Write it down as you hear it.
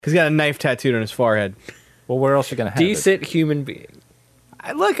He's got a knife tattooed on his forehead. Well, where else are you gonna have Decent human being.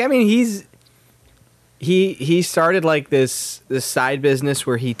 Look, I mean, he started like this side business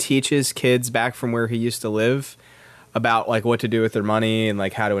where he teaches kids back from where he used to live about like what to do with their money and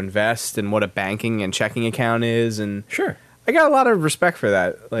like how to invest and what a banking and checking account is. And Sure. I got a lot of respect for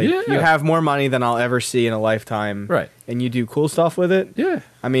that. Like, Yeah. you have more money than I'll ever see in a lifetime, Right. And you do cool stuff with it. Yeah.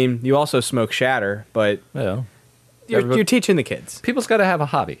 I mean, you also smoke shatter, but Well, you're teaching the kids. people's got to have a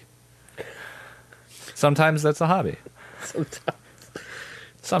hobby. Sometimes that's a hobby.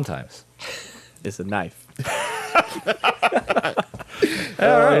 Sometimes. It's a knife.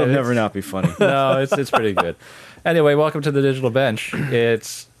 It'll never not be funny. No, it's pretty good. Anyway, welcome to the Digital Bench.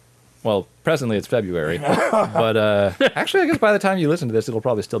 Presently it's February, but actually, I guess by the time you listen to this, it'll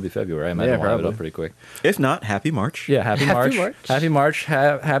probably still be February. I imagine we'll have it up pretty quick. If not, happy March. Yeah, happy March. Happy March.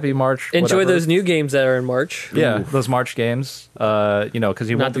 Happy March. Enjoy whatever. those new games that are in March. Yeah, those March games. Because you Not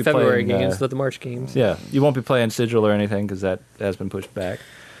won't the be February playing, games, but the March games. Yeah, you won't be playing Sigil or anything because that has been pushed back.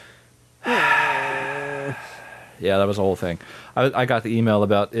 Yeah, that was the whole thing. I got the email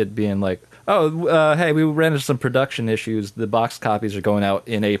about it being like, hey, we ran into some production issues. The box copies are going out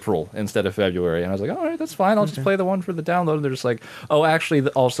in April instead of February. And I was like, all right, that's fine. I'll just play the one for the download. And they're just like, oh, actually,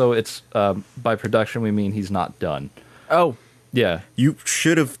 also, it's by production, we mean he's not done. Oh, Yeah. You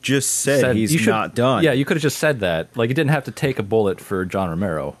should have just said he's not done. Yeah, you could have just said that. Like, you didn't have to take a bullet for John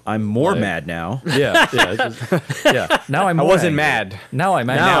Romero. I'm more mad now. Yeah, yeah. Now I'm I more wasn't angry. mad. Now I'm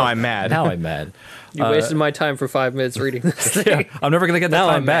mad. Now I'm mad. Now I'm mad. You wasted my time for 5 minutes reading this thing. I'm never going to get that Now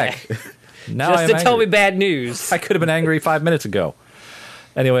time I'm back. Now Just I'm to tell angry. me bad news. I could have been angry 5 minutes ago.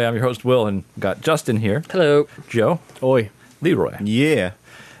 Anyway, I'm your host, Will, and got Justin here, Hello. Joe, Oi. Leroy. Yeah.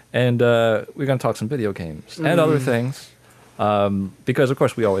 And we're going to talk some video games and other things. Because, of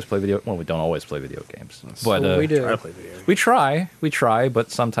course, we always play video... Well, we don't always play video games. But what we do. Try to play video games. We try, but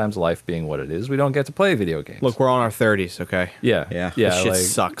sometimes life being what it is, we don't get to play video games. Look, we're on our 30s, okay? Yeah. Yeah. This shit like,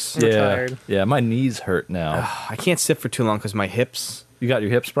 sucks. I'm Yeah, tired. yeah, my knees hurt now. I can't sit for too long because my hips. You got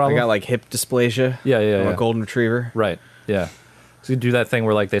your hips I problem? got like hip dysplasia. Yeah, yeah, I'm yeah. a golden retriever. Right, yeah. So you do that thing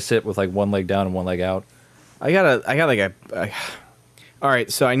where like they sit with like one leg down and one leg out. I got like a. All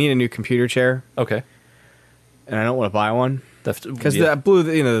right, so I need a new computer chair, Okay. and I don't want to buy one because yeah. I blew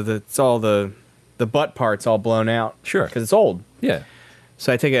it's all the butt part's all blown out. Sure. because it's old. Yeah.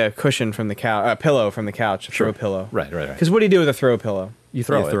 So I take a cushion from the couch, a pillow from the couch, a throw pillow. Right. Because what do you do with a throw pillow? You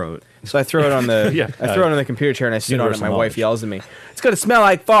throw You it. throw it. So I throw it on the Yeah. I throw it on the computer chair and I sit on it. Universal My wife knowledge. yells at me, "It's gonna smell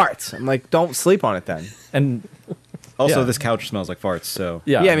like farts." I'm like, "Don't sleep on it then." And Also, Yeah. this couch smells like farts, so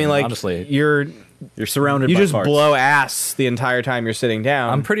yeah, I mean, like honestly, you're you're surrounded you by just farts. blow ass the entire time you're sitting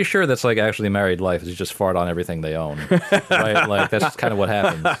down. I'm pretty sure that's like actually married life is you just fart on everything they own. Right? Like that's kind of what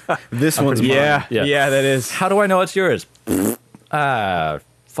happens. This one's yeah, Yeah. yeah, that is. How do I know it's yours?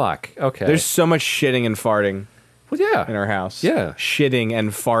 Fuck. Okay. There's so much shitting and farting well, yeah. in our house. Yeah. Shitting and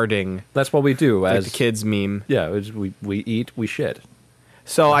farting. That's what we do Like as the kids meme. Yeah, we eat, we shit.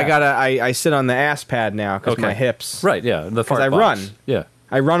 So I sit on the ass pad now because Okay. my hips. Right, yeah. The fart I box. run. Yeah.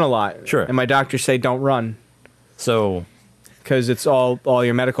 I run a lot. Sure. And my doctors say don't run So because it's all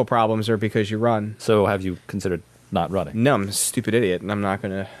your medical problems are because you run. have you considered not running? No, I'm a stupid idiot, and I'm not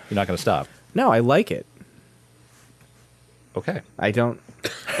gonna. You're not going to stop. No, I like it. Okay. I don't.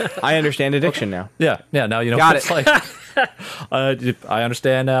 I understand addiction now. Yeah, yeah. Now you know Got what it's like. I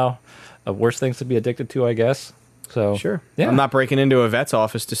understand now. Worse things to be addicted to, I guess. So Sure. Yeah. I'm not breaking into a vet's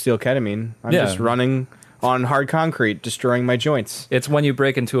office to steal ketamine. I'm Yeah. just running on hard concrete, destroying my joints. It's when you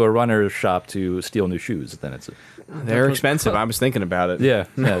break into a runner's shop to steal new shoes. Then it's They're expensive. I was thinking about it.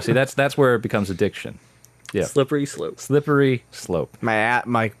 yeah. See, that's where it becomes addiction. Yeah. Slippery slope. Slippery slope.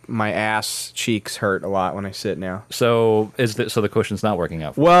 My ass cheeks hurt a lot when I sit now. So so the cushion's not working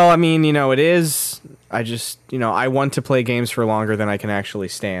out. Well, I mean, it is. I just, I want to play games for longer than I can actually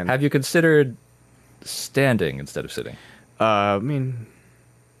stand. Have you considered standing instead of sitting? I mean,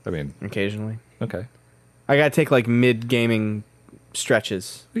 occasionally. Okay. I gotta take like mid-gaming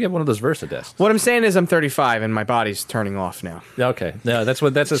stretches. We get one of those Versa desks. What I'm saying is I'm 35 and my body's turning off now. Okay. Yeah, that's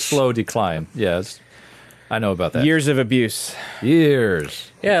a slow decline. Yes. I know about that. Years of abuse.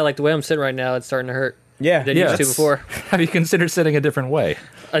 Years. Yeah, like the way I'm sitting right now, it's starting to hurt. Yeah. Didn't used to before. Have you considered sitting a different way?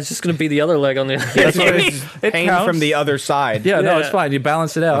 It's just going to be the other leg on the That's what it is. It Pain counts. from the other side. Yeah, no, Yeah. it's fine. You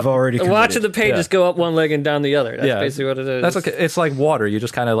balance it out. I've already committed. Watching the pain Yeah. just go up one leg and down the other. That's Yeah. basically what it is. That's okay. It's like water. You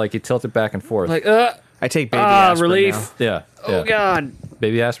just kind of like you tilt it back and forth. Like, I take baby aspirin relief. now. yeah. Oh, yeah. God.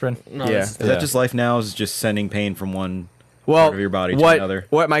 Baby aspirin. No, Yeah. this- Is that just life now? Is just sending pain from one Well, part of your body to what, another?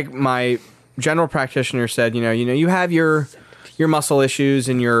 What my general practitioner said, you have your muscle issues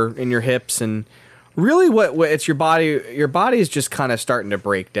in your hips and really what it's your body. Your body is just kind of starting to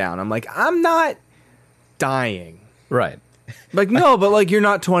break down. I'm like, I'm not dying. Right. Like, no, but like, you're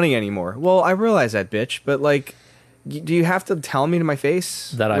not 20 anymore. Well, I realize that, bitch. But like, do you have to tell me to my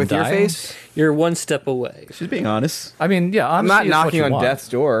face That I'm with your dying? face? You're one step away. She's being honest. I mean, yeah, I'm honesty not is what knocking you on want. death's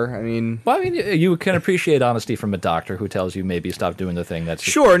door. I mean, Well, I mean, you can appreciate honesty from a doctor who tells you maybe stop doing the thing that's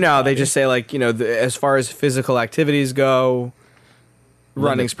sure. No, they just say like, as far as physical activities go,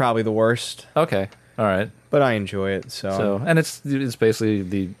 running's probably the worst. okay. All right. But I enjoy it. So, and it's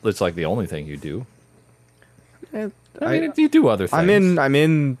basically it's like the only thing you do. Eh, I mean, you do other things. I'm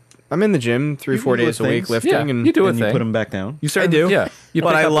in the gym 3-4 do days a week things. lifting, Yeah, and you do a And you thing. put them back down. You I certainly do. Yeah. You but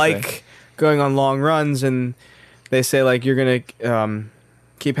pick I up a thing. like going on long runs, and they say like you're gonna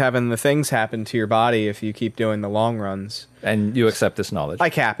keep having the things happen to your body if you keep doing the long runs. And you accept this knowledge. I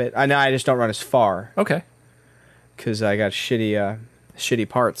cap it. I know. I just don't run as far Okay. because I got shitty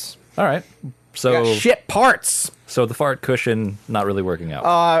parts. All right. I So got shit parts. so the fart cushion not really working out.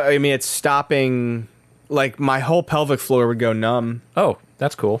 I mean, it's stopping. Like my whole pelvic floor would go numb, Oh,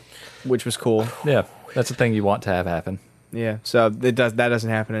 that's cool. which was cool. Yeah, that's the thing you want to have happen. Yeah. So that doesn't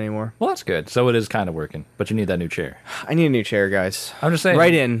happen anymore. Well, that's good. So it is kind of working, but you need that new chair. I need a new chair, guys. I'm just saying.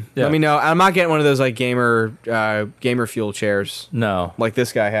 Right in. Yeah. Let me know. I'm not getting one of those like gamer fuel chairs No. like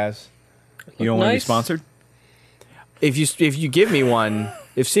this guy has. You don't want to be Nice. sponsored? If you give me one,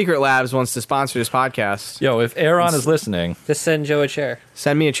 if Secret Labs wants to sponsor this podcast, Yo, if Aaron is listening, Just send Joe a chair.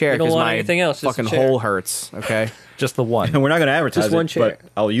 send me a chair We don't because want my anything else, just a fucking chair. hole hurts. Okay. just the one. And we're not going to advertise Just one it, chair. but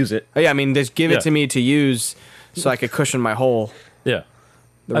I'll use it. Oh, yeah, I mean, just give Yeah. it to me to use so I could cushion my hole, Yeah.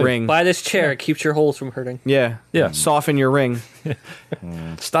 the Oh, ring. Buy this chair. It keeps your holes from hurting. Yeah. Yeah. Soften your ring.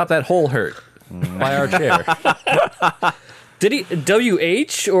 Stop that hole hurt. Buy our chair. Did he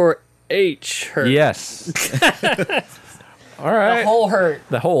WH or H hurt? Yes. All right. The hole hurt.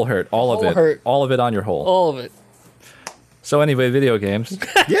 The hole hurt. All of Hole it. hurt. All of it on your hole. All of it. So anyway, video games.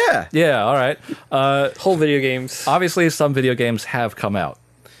 Yeah. Yeah. All right. Whole video games. Obviously, some video games have come out.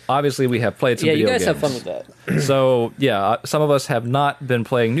 Obviously, we have played some Yeah, video you guys games. have fun with that. So, yeah, some of us have not been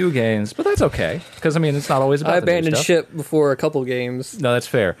playing new games, but that's okay. Because, I mean, it's not always about I the new abandoned stuff. ship before a couple games. No, that's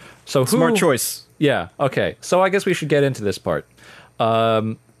fair. So who, Smart choice. Yeah, okay. So I guess we should get into this part.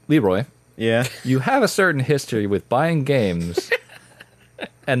 Leroy, Yeah. you have a certain history with buying games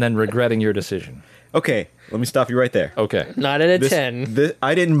and then regretting your decision. Okay, let me stop you right there. Okay. 9 out of 10.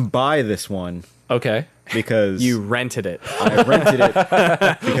 I didn't buy this one Okay. because You rented it. I rented it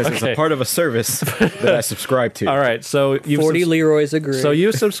because it's Okay. a part of a service that I subscribe to. All right. So you 40 Leroy's agree. So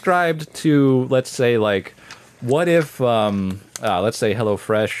you subscribed to, let's say, like, what if, let's say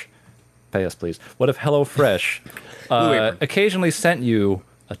HelloFresh, pay us please. What if HelloFresh Apron. occasionally sent you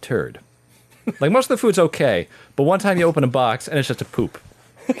a turd? Like, most of the food's okay, but one time you open a box and it's just a poop.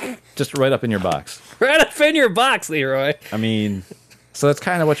 Just right up in your box. right up in your box, Leroy. I mean, So that's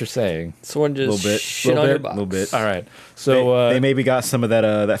kind of what you're saying. Someone just Little bit. shit Little on your bit. box. Little bit. All right. So they maybe got some of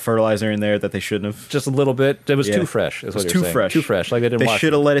that fertilizer in there that they shouldn't have. just a little bit. It was Yeah. too fresh. Is It what was you're too saying. fresh. Too fresh. Like they didn't They wash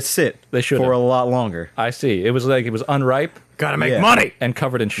should it. have let it sit. They should've. for a lot longer. I see. It was like it was unripe Gotta make Yeah. money. and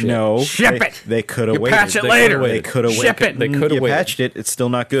covered in shit. No, Ship they, it. They could have You waited. patch it They later. could've They waited. could have Ship waited. it. They could have You waited. patched it. It's still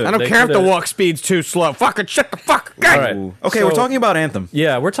not good. I don't They care if the coulda- walk speed's too slow. Fucking shut the fuck. All right. Ooh. Okay, we're So- talking about Anthem.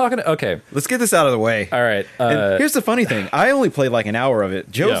 Yeah, we're talking. Okay. Let's get this out of the way. All right. And here's the funny thing. I only played like an hour of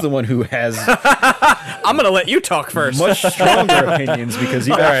it. Joe's Yeah. the one who has I'm gonna let you talk first. much stronger opinions because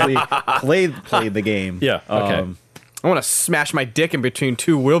you've actually played the game. Yeah, okay. I want to smash my dick in between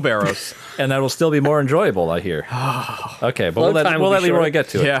two wheelbarrows. And that will still be more enjoyable, I hear. Okay, but Load we'll time let will be Leroy shorter. get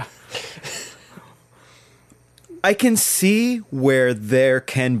to it. Yeah. I can see where there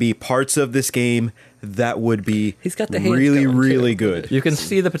can be parts of this game that would be He's got the hands really, going, really too. good. You can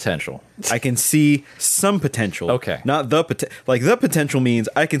see the potential. I can see some potential. Okay. Not the like the potential means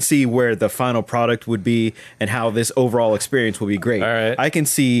I can see where the final product would be and how this overall experience will be great. All right. I can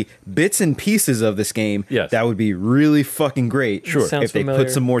see bits and pieces of this game Yes. that would be really fucking great Sure. Sounds if they familiar.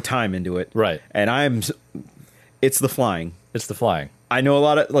 put some more time into it. Right. And it's the flying. It's the flying. I know a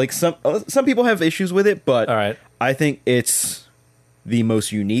lot of like some people have issues with it, but All right. I think it's the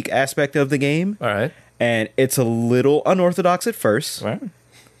most unique aspect of the game. All right. And it's a little unorthodox at first, All right.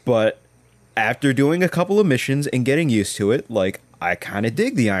 but after doing a couple of missions and getting used to it, like I kind of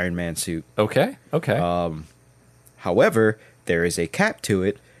dig the Iron Man suit. Okay. Okay. However, there is a cap to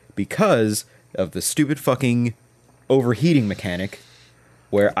it because of the stupid fucking overheating mechanic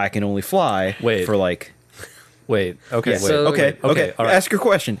where I can only fly Wait. for like wait. Okay. yeah. Wait. So- okay, Okay, all right. Ask your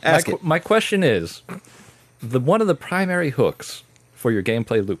question. Ask it. My question is, one of the primary hooks for your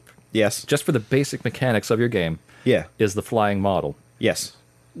gameplay loop, Yes. just for the basic mechanics of your game, Yeah. is the flying model. Yes.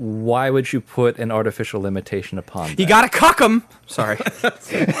 why would you put an artificial limitation upon that? You gotta cuck them. Sorry.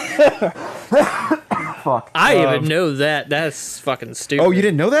 I even know that. That's fucking stupid. Oh, you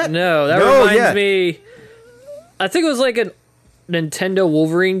didn't know that? No, that reminds me. I think it was like a Nintendo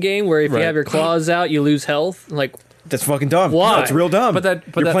Wolverine game where if you Right. have your claws out, you lose health. Like, That's fucking dumb. Why? No, it's real dumb. But You're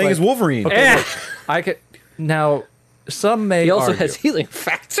that, playing like- as Wolverine. Okay, eh. look, I could now. Some may He also argue, has healing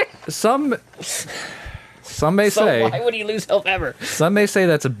factor. some may So say why would he lose health ever? some may say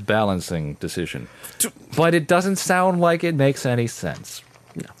that's a balancing decision, but it doesn't sound like it makes any sense.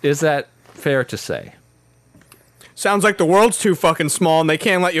 Is that fair to say? Sounds like the world's too fucking small and they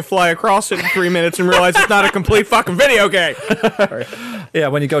can't let you fly across it in 3 minutes and realize it's not a complete fucking video game. Yeah,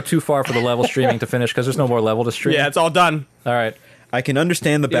 when you go too far for the level streaming to finish because there's no more level to stream. Yeah, it's all done. All right. I can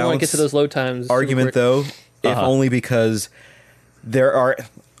understand the You don't want to balance get to those low times. argument, though, if only because there are,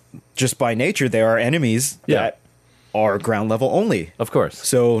 just by nature, there are enemies Yeah. that are ground level only. Of course.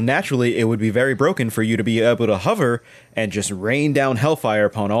 So naturally, it would be very broken for you to be able to hover and just rain down hellfire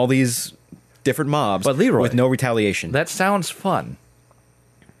upon all these different mobs But Leroy, with no retaliation. That sounds fun.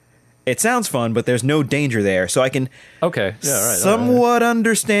 It sounds fun, but there's no danger there. So I can Okay. Yeah. Right. somewhat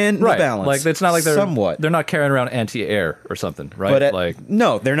understand Right. the balance. Like it's not like somewhat. they're not carrying around anti-air or something, right? But like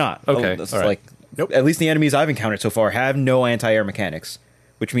no, they're not. Okay, It's all right. like at least the enemies I've encountered so far have no anti-air mechanics,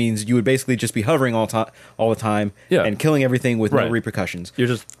 which means you would basically just be hovering all the time Yeah. and killing everything with no Right. repercussions. you're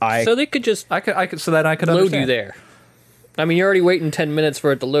just. So they could just I could. So that I could load understand. you there. I mean, you're already waiting 10 minutes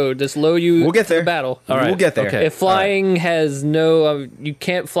for it to load. Just load you We'll get to there. the battle. All right. We'll get there. Okay. If flying has no, you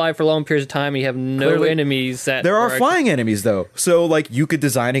can't fly for long periods of time. And you have no Clearly- enemies that There are flying enemies though, so like you could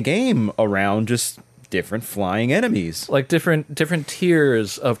design a game around just different flying enemies, Like different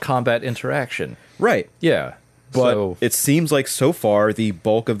tiers of combat interaction. right? Yeah. But so, it seems like so far the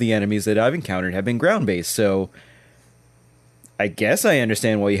bulk of the enemies that I've encountered have been ground based. So I guess I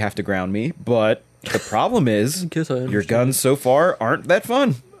understand why you have to ground me, but the problem is guess I your understand. guns so far aren't that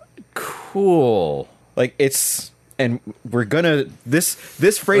fun. cool. Like it's, and we're gonna this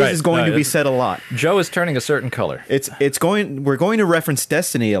phrase Right, is going no, to be it's- said a lot. Joe is turning a certain color. We're going to reference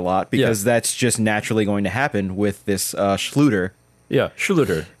Destiny a lot because Yeah. that's just naturally going to happen with this Schluter. Yeah.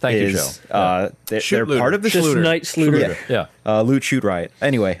 Schluter. Thank you, Joe. Is they're Shoot part of the Just Schluter. Night Sluter. Yeah. Loot shoot riot.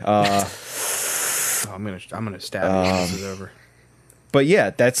 Anyway, Oh, I'm gonna stab you when this is over. but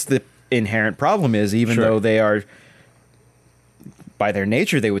yeah, that's the inherent problem is even Sure. though they are by their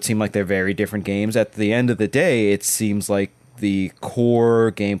nature they would seem like they're very different games, at the end of the day it seems like the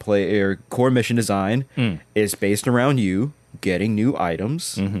core gameplay or core mission design is based around you getting new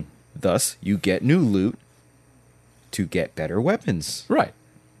items. Thus you get new loot to get better weapons. Right.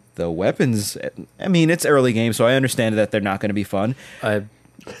 The weapons, I mean, it's early game, so I understand that they're not going to be fun.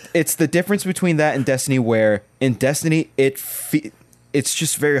 It's the difference between that and Destiny, where in Destiny it's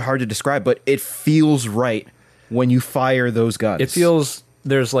just very hard to describe, but it feels right when you fire those guns. It feels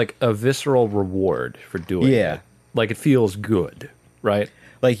there's like a visceral reward for doing Yeah. it. Like it feels good, right?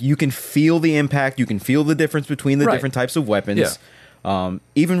 like you can feel the impact, you can feel the difference between the Right. different types of weapons. Yeah.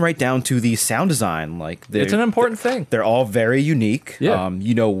 Even right down to the sound design, like It's an important thing. They're all very unique. Yeah.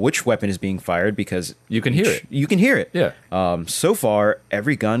 You know which weapon is being fired because You can hear it. You can hear it. Yeah. So far,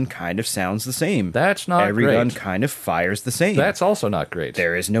 every gun kind of sounds the same. That's not every great. gun kind of fires the same. That's also not great.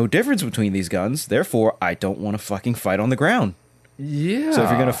 There is no difference between these guns. Therefore, I don't want to fucking fight on the ground. Yeah. So if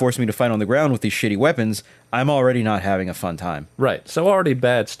you're going to force me to fight on the ground with these shitty weapons, I'm already not having a fun time. Right. So already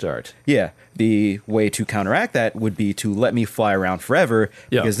bad start. Yeah, the way to counteract that would be to let me fly around forever,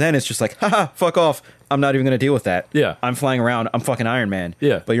 Yeah. because then it's just like, haha, fuck off. I'm not even going to deal with that. Yeah. I'm flying around. I'm fucking Iron Man.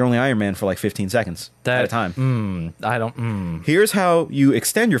 Yeah. But you're only Iron Man for like 15 seconds at a time. I don't. Here's how you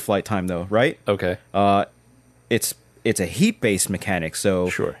extend your flight time, though, right? Okay. It's a heat-based mechanic. So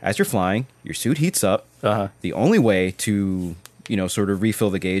Sure. as you're flying, your suit heats up. Uh-huh. The only way to, sort of refill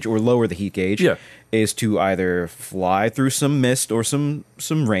the gauge or lower the heat gauge Yeah. is to either fly through some mist or some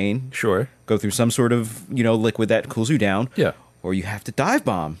rain. Sure. Go through some sort of, liquid that cools you down. Yeah. Or you have to dive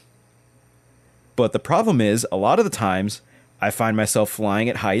bomb. But the problem is, a lot of the times, I find myself flying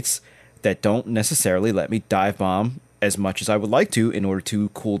at heights that don't necessarily let me dive bomb as much as I would like to in order to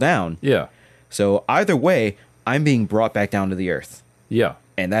cool down. Yeah. So either way, I'm being brought back down to the earth. Yeah.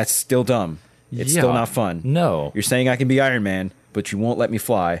 And that's still dumb. It's Yeah. still not fun. No. You're saying I can be Iron Man, but you won't let me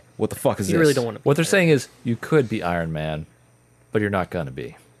fly. What the fuck is You this? really don't want to. What they're saying is you could be Iron Man, but you're not gonna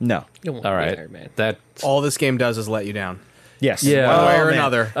be. No. You don't want All to right. be Iron Man. That's All this game does is let you down. Yes. Yeah. One way Oh, or man.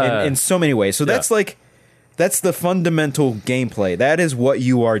 another. In so many ways. So that's that's the fundamental gameplay. That is what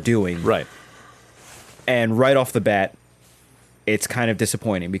you are doing. right. And right off the bat, it's kind of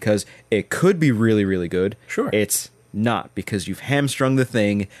disappointing because it could be really, really good. Sure. It's not, because you've hamstrung the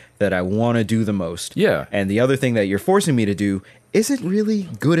thing that I want to do the most. Yeah. And the other thing that you're forcing me to do isn't really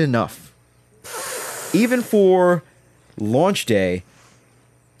good enough. Even for launch day.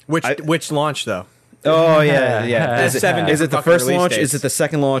 Which launch though? Oh yeah. Is Is it the first launch? Is it the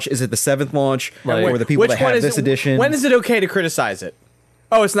second launch? Is it the seventh launch? Like- Or the people that have this edition? When is it okay to criticize it?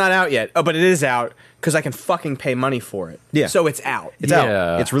 Oh, it's not out yet. Oh, but it is out because I can fucking pay money for it. Yeah. So it's out. It's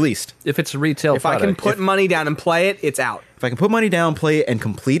Yeah. out. It's released. If it's a retail If I product. can put money down and play it, it's out. If I can put money down, play it, and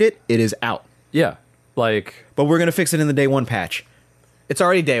complete it, it is out. Yeah. Like, But we're gonna fix it in the day one patch. It's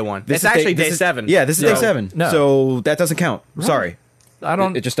already day one. This It's is actually this day is- 7. Yeah, this is No. day 7. No. So that doesn't count. Sorry. I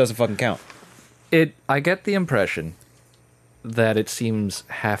don't. It just doesn't fucking count. I get the impression that it seems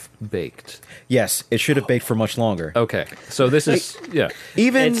half baked. Yes, it should have baked for much longer. Okay. So this is. Yeah.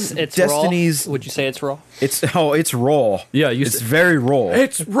 Even It's Destiny's raw. Would you say it's raw? it's raw. Yeah, you it's s- very raw.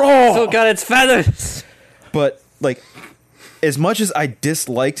 It's raw. Still got its feathers. But like as much as I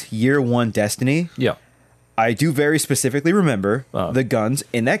disliked year 1 Destiny, Yeah. I do very specifically remember Oh. the guns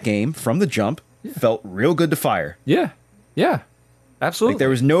in that game from the jump felt real good to fire. Yeah. Yeah. Absolutely. Like there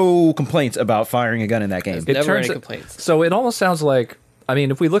was no complaints about firing a gun in that game. It Never turns any it- complaints. So it almost sounds like, I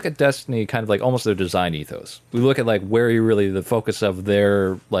mean, if we look at Destiny, kind of like almost their design ethos, we look at like where really the focus of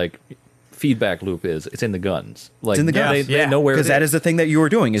their like feedback loop is. It's in the guns. Like It's in the guns. They know where Because it that is the thing that you were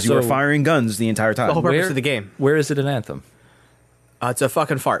doing is you were So- firing guns the entire time. The whole purpose Where- of the game. Where is it in Anthem? It's a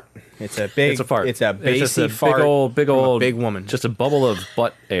fucking fart. It's a big. It's a fart. It's a just bassy a fart. big from a old, big woman. Just a bubble of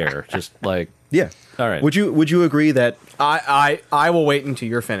butt air. Just like Yeah. All right. Would you agree that I will wait until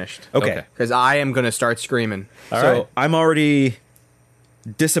you're finished. okay. Okay. Because I am going to start screaming. All so right. I'm already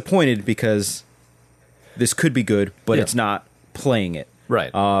disappointed because this could be good, but Yeah. it's not playing it.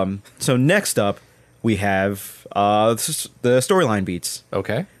 Right. So next up we have the storyline beats,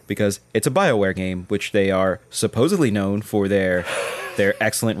 Okay. because it's a BioWare game, which they are supposedly known for their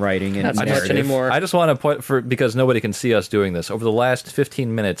excellent writing and Not so much narrative. anymore. I just want to point because nobody can see us doing this. Over the last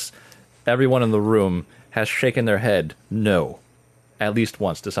 15 minutes, everyone in the room has shaken their head no, at least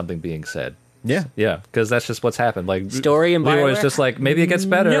once to something being said. Yeah. Yeah, because that's just what's happened. Like Story and Leroy's BioWare? just like maybe it gets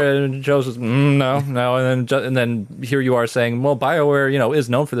better, No. and Joe's just no, and then here you are saying, well, BioWare, is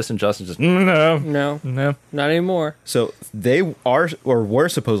known for this, and Justin's just no, No, not anymore. So they are or were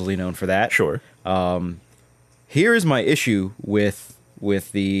supposedly known for that. sure, Here is my issue with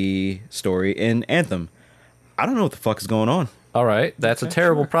the story in Anthem. I don't know what the fuck is going on. all right, that's a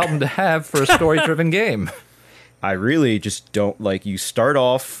terrible problem to have for a story-driven game. I really just don't like. You start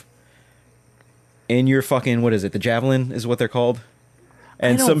off in your fucking, what is it? The javelin is what they're called.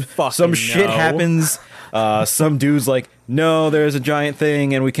 And don't some fucking shit know. happens. Some dude's like, no, there's a giant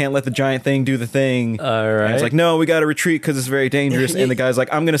thing, and we can't let the giant thing do the thing. All And it's right. like, no, we got to retreat because it's very dangerous. And the guy's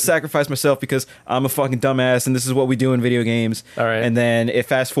like, I'm gonna sacrifice myself because I'm a fucking dumbass, and this is what we do in video games. All right. And then it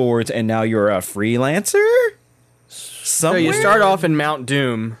fast forwards, and now you're a freelancer. So Somewhere? you start off in Mount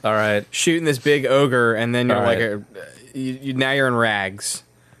Doom, All right, shooting this big ogre, and then you're All like right. now you're in rags.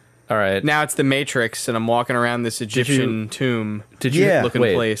 all right. Now it's the Matrix, and I'm walking around this Egyptian tomb. Did you Yeah. looking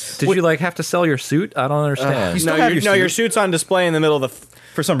wait, place. Did you like have to sell your suit? I don't understand. you still No, have your, your no, your suit. suit's on display in the middle of the.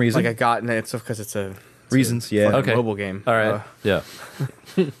 For some reason. Like I got, and it's because it's a Reasons, yeah. fucking Okay. mobile game. all right, yeah.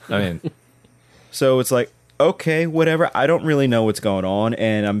 I mean, So it's like, okay, whatever. I don't really know what's going on.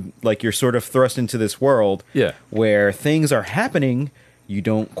 And I'm like, you're sort of thrust into this world Yeah. where things are happening. You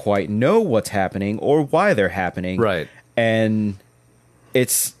don't quite know what's happening or why they're happening. Right. And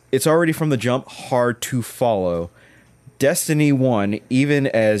it's already from the jump hard to follow. Destiny 1, even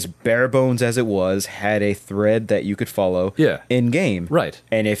as bare bones as it was, had a thread that you could follow Yeah. in game. Right.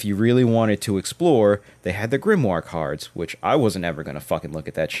 And if you really wanted to explore, they had the Grimoire cards, which I wasn't ever going to fucking look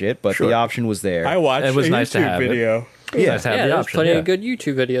at that shit, but Sure. the option was there. watched It was nice to have it. Yeah. Nice to have Yeah, the there's option, plenty yeah. of good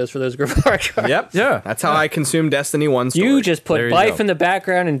YouTube videos for those Grimoire cards. Yep. Yeah. That's how I consume Destiny 1 story. You just put There you life go. in the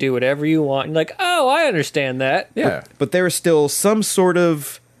background and do whatever you want. You're like, oh, I understand that. Yeah. But there is still some sort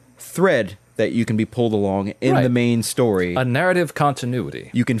of thread that you can be pulled along in Right. the main story. A narrative continuity.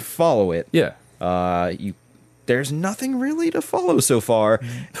 You can follow it. Yeah. There's nothing really to follow so far.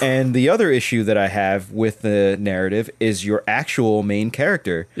 And the other issue that I have with the narrative is your actual main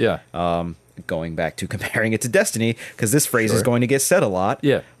character. Yeah. Going back to comparing it to Destiny, because this phrase is Sure. going to get said a lot.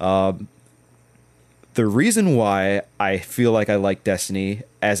 Yeah. The reason why I feel like I like Destiny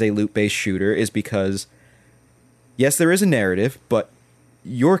as a loot-based shooter is because, yes, there is a narrative, but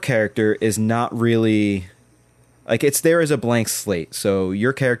your character is not really... Like, it's there as a blank slate. So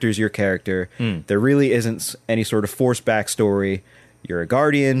your character is your character. There really isn't any sort of forced backstory. You're a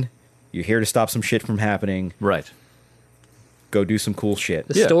guardian. You're here to stop some shit from happening. Right. go do some cool shit.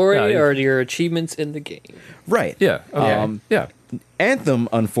 The story or your achievements in the game. Right. Yeah. Okay. Yeah. Anthem,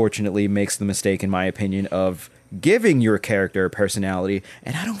 unfortunately, makes the mistake, in my opinion, of giving your character a personality,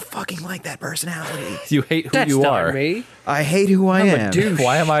 and I don't fucking like that personality. You hate who That's you not are. me. I hate who I am. a douche.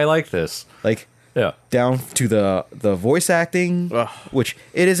 Why am I like this? Like, Yeah. down to the voice acting, which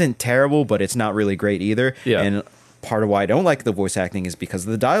it isn't terrible, but it's not really great either. Yeah. And part of why I don't like the voice acting is because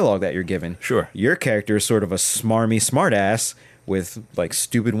of the dialogue that you're given. Sure. Your character is sort of a smarmy smartass with like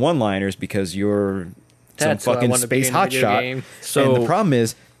stupid one-liners because you're That's some what I fucking want to be space in a video hotshot. game. So- and the problem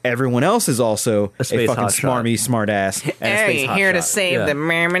is everyone else is also a space fucking hotshot. smarmy smartass and a space here to hotshot. save Yeah. the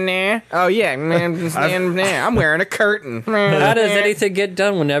man. Oh yeah, I'm wearing a curtain. How does anything get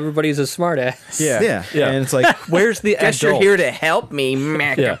done when everybody's a smartass? Yeah. Yeah. And it's like, Where's the Guess adult? you're here to help me.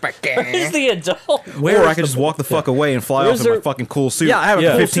 Where's the adult? Where or is I could the- just walk the fuck away and fly Where's off in my there- fucking cool suit. Yeah, I have a Yeah.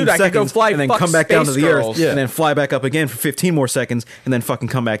 cool 15 suit. I could go seconds, fly and then fuck come back down to space the girls. earth, and then fly back up again for 15 more seconds, and then fucking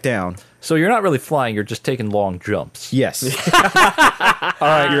come back down. So you're not really flying. You're just taking long jumps. Yes. All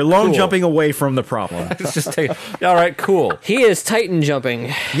right, you're long cool. jumping away from the problem. It's just taking. All right. Cool. He is Titan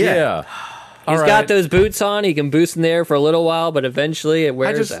jumping. Yeah. He's All got right. those boots on. He can boost in there for a little while, but eventually it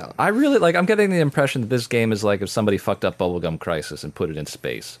wears out. I really like. I'm getting the impression that this game is like if somebody fucked up Bubblegum Crisis and put it in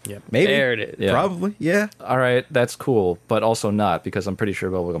space. Yep. Maybe. There it is. Yeah. Probably. Yeah. All right, that's cool, but also not because I'm pretty sure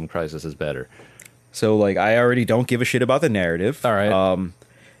Bubblegum Crisis is better. So, like, I already don't give a shit about the narrative. All right.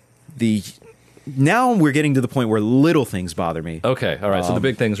 Now we're getting to the point where little things bother me. Okay. All right. So the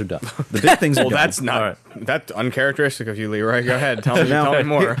big things are done. The big things are Well, done. that's not that's uncharacteristic of you, Leroy. Go ahead, tell me Now,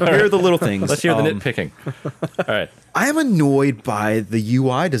 more. here are the little things. Let's hear the nitpicking. All right. I am annoyed by the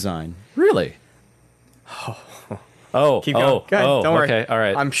UI design. Really? Oh. Keep going. Oh. Go ahead. Oh. Don't worry. Okay. All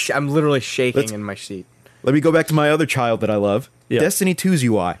right. I'm literally shaking Let's- in my seat. Let me go back to my other child that I love. Yeah. Destiny 2's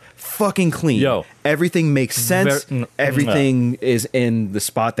UI. Fucking clean. Yo. Everything makes sense. Everything is in the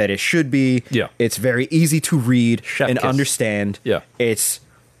spot that it should be. Yeah. It's very easy to read Chef and kiss. understand. Yeah. It's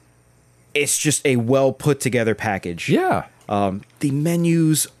just a well put together package. Yeah. The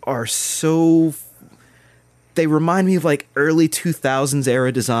menus are so. They remind me of like early 2000s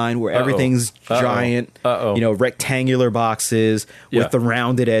era design where everything's giant, rectangular boxes Yeah. with the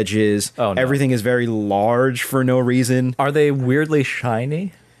rounded edges. Oh, no. Everything is very large for no reason. Are they weirdly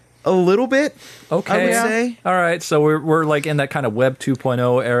shiny? A little bit, Okay. I would say. All right. So we're like in that kind of Web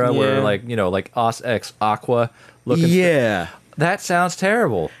 2.0 era where Yeah. like OS X Aqua looking. Yeah. That sounds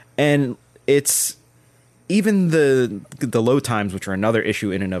terrible. And it's even the load times, which are another issue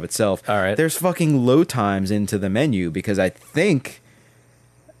in and of itself. All right. There's fucking load times into the menu because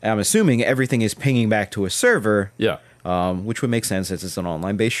I'm assuming everything is pinging back to a server. Yeah. Which would make sense since it's an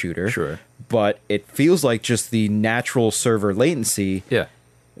online-based shooter. Sure. But it feels like just the natural server latency. Yeah.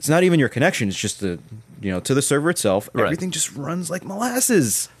 It's not even your connection. It's just to the server itself. Right. Everything just runs like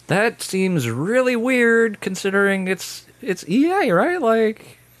molasses. That seems really weird considering it's EA, right?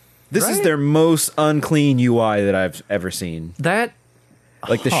 Like This is Right? their most unclean UI that I've ever seen. that.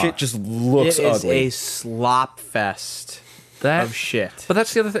 Like the shit just looks It is ugly. a slop fest That of shit. But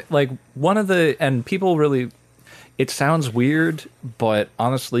that's the other thing. Like one of the and people really. It sounds weird, but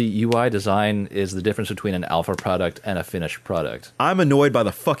honestly, UI design is the difference between an alpha product and a finished product. I'm annoyed by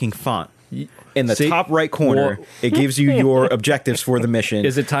the fucking font. In the See? top right corner, Well- it gives you your objectives for the mission.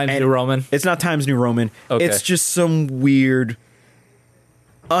 Is it Times And New Roman? It's not Times New Roman. Okay. It's just some weird,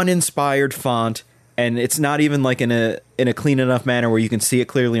 uninspired font, and it's not even like in a clean enough manner where you can see it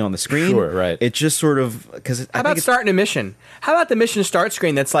clearly on the screen. Sure, right. It just sort of because How about starting a mission? How about the mission start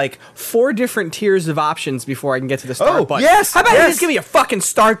screen that's like 4 different tiers of options before I can get to the start Oh, button? yes, How about you yes. just give me a fucking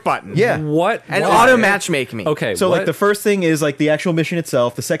start button? Yeah. What? And what- auto matchmake me. Okay. So what? like the first thing is like the actual mission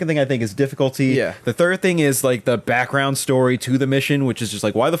itself. The second thing I think is difficulty. Yeah. The third thing is like the background story to the mission, which is just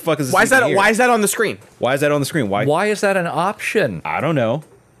like why the fuck is this? Why is even that? here? Why is that on the screen? Why is that on the screen? Why is that an option? I don't know.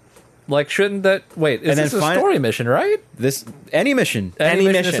 Like, shouldn't that wait? Is And then this a fin- story mission, right? This any mission. Any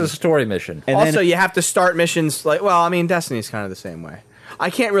This mission. is a story mission. And Also, then- you have to start missions like. Well, I mean, Destiny's kind of the same way. I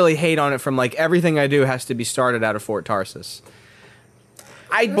can't really hate on it from like everything I do has to be started out of Fort Tarsus.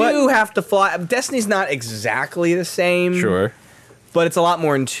 I do have to fly. Destiny's not exactly the same. Sure. But it's a lot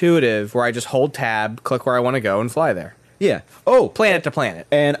more intuitive where I just hold tab, click where I want to go, and fly there. Yeah. Oh, Planet to planet.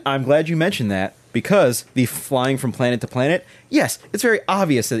 and I'm glad you mentioned that because the flying from planet to planet, yes, it's very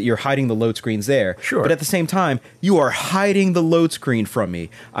obvious that you're hiding the load screens there. Sure. But at the same time, you are hiding the load screen from me.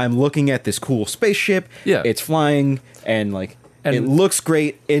 I'm looking at this cool spaceship. Yeah. It's flying and like And- it looks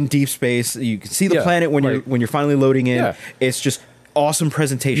great in deep space. You can see the Yeah, planet when like- you're finally loading in. Yeah. It's just awesome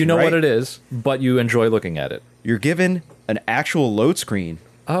presentation. You know right? what it is, but you enjoy looking at it. You're given an actual load screen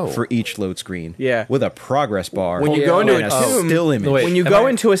for each load screen. Yeah. With a progress bar. When you go into and a a tomb, still image. Wait, when you am go I-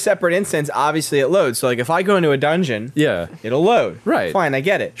 into a separate instance, obviously it loads. So like if I go into a dungeon, Yeah. it'll load. Right. Fine, I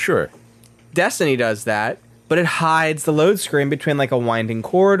get it. Sure. Destiny does that, but it hides the load screen between like a winding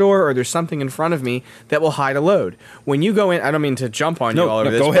corridor or there's something in front of me that will hide a load. When you go in, I don't mean to jump on you all over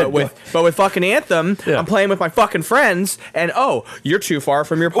this, go ahead. but with fucking Anthem, Yeah. I'm playing with my fucking friends, and you're too far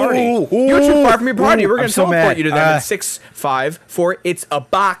from your party. Ooh, You're too far from your party. ooh, We're gonna I'm so teleport mad. you to them in 6, 5, 4. It's a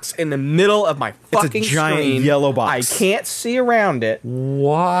box in the middle of my a fucking giant screen. yellow box. I can't see around it.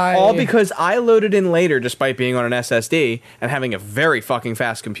 Why? All because I loaded in later despite being on an SSD and having a very fucking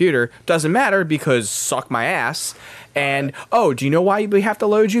fast computer. Doesn't matter because suck my ass. And, do you know why we have to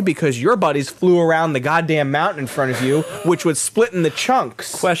load you? Because your buddies flew around the goddamn mountain in front of you, which was split into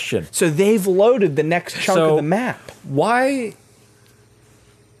chunks. Question. So they've loaded the next chunk So- of the map. Why?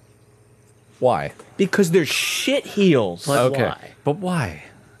 Why? Because they're shit heels. Like, Okay. why? But why?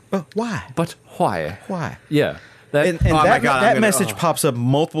 Why? But why? Why? Yeah. That, And Oh my that, God, I'm that gonna- message pops up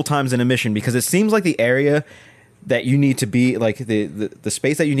multiple times in a mission because it seems like the area that you need to be, like the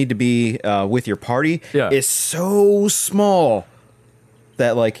space that you need to be with your party Yeah. is so small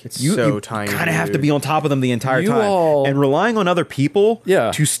that like you so tiny, kind of have to dude. be on top of them the entire You time. all- And relying on other people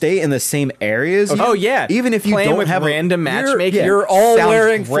Yeah. to stay in the same areas. Oh, yeah. Even if you Playing don't with have random matchmaking. You're all Sounds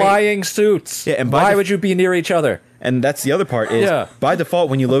wearing great. flying suits. Yeah, and by why def- would you be near each other? and that's the other part is Yeah. by default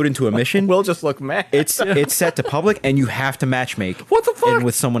when you load into a mission We'll just look mad. it's set to public and you have to matchmake What the fuck? in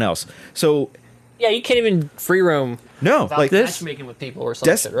with someone else. So Yeah, you can't even free roam no, without like this- matchmaking with people or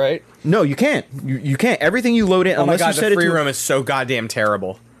Des- something, right? no, you can't. You can't. Everything you load in Oh my unless god, you set the it free to room is so goddamn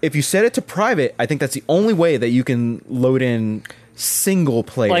terrible. if you set it to private, I think that's the only way that you can load in single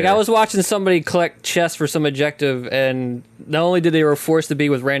player. Like I was watching somebody collect chests for some objective, and not only did they were forced to be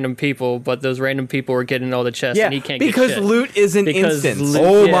with random people, but those random people were getting all the chests, Yeah, and he can't because get shit. loot isn't Because instant. loot-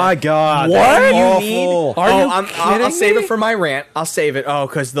 Oh Yeah. my god! What that's you awful. need? Are you I'll kidding save me? it for my rant. I'll save it. Oh,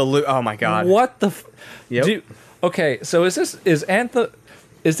 because the loot. Oh my god. What the? Yep. Okay, so is Anthem?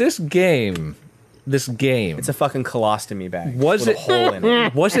 Is this game? This game It's a fucking colostomy bag. Was with it- a hole in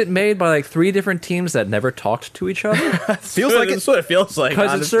it? was it made by like 3 different teams that never talked to each other? Feels like That's what it feels like.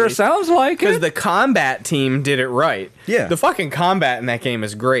 Because it sure sounds like Because it. the combat team did it right. Yeah. The fucking combat in that game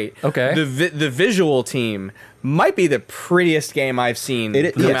is great. Okay. The visual team might be the prettiest game I've seen.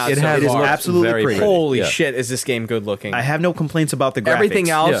 It, come yes, out it so has far. absolutely very pretty. pretty. Holy Yeah. shit, is this game good looking? I have no complaints about the graphics. Everything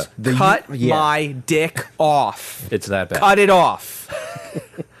else, Yeah. cut yeah. my dick off. It's that bad. Cut it off.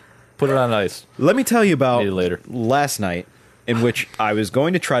 Put it on ice. Let me tell you about Maybe later. last night, in which I was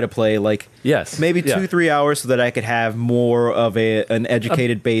going to try to play like Yes. maybe Yeah. 2-3 hours so that I could have more of an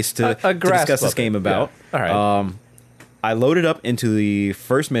educated base to a grasp discuss this of it. game about. Yeah. All right. I loaded up into the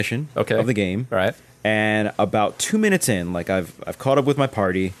first mission Okay. of the game. All right. And about 2 minutes in, like I've caught up with my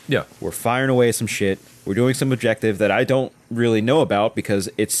party. Yeah. We're firing away some shit. We're doing some objective that I don't really know about because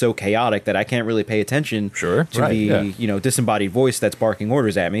it's so chaotic that I can't really pay attention Sure, to right, the yeah. disembodied voice that's barking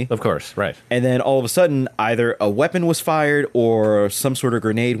orders at me. Of course. Right. And then all of a sudden, either a weapon was fired or some sort of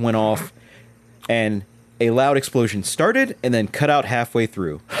grenade went off, and a loud explosion started and then cut out halfway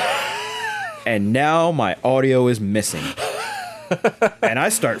through. And now my audio is missing. And I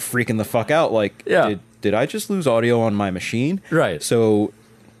start freaking the fuck out like, Yeah. did I just lose audio on my machine? Right. So,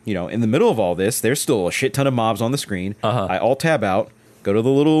 in the middle of all this, there's still a shit ton of mobs on the screen. Uh-huh. I alt-tab out, go to the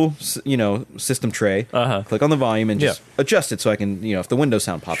little, system tray, Uh-huh. click on the volume, and just Yeah. adjust it so I can, if the window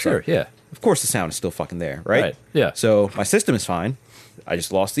sound pops Sure. up. Yeah. Of course, the sound is still fucking there, right? Right, yeah. So my system is fine. I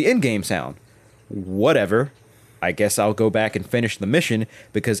just lost the in-game sound. Whatever. I guess I'll go back and finish the mission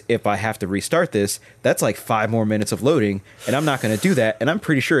because if I have to restart this, that's like 5 more minutes of loading, and I'm not going to do that. And I'm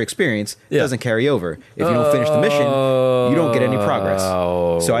pretty sure experience Yeah. doesn't carry over. If you don't finish the mission, you don't get any progress.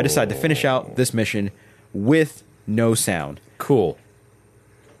 So I decided to finish out this mission with no sound. Cool.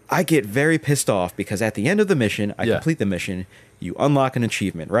 I get very pissed off because at the end of the mission, I Yeah. complete the mission, you unlock an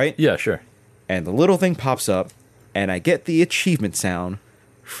achievement, right? Yeah. Sure. And the little thing pops up, and I get the achievement sound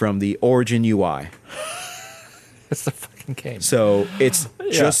from the Origin UI. It's the fucking game. So it's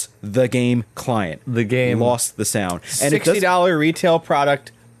just the game client. The game- lost the sound, and it $60 retail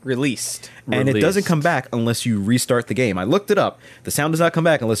product released. and it doesn't released. come back unless you restart the game. I looked it up. The sound does not come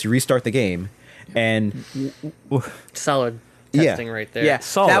back unless you restart the game, and Solid Yeah. testing right there. Yeah,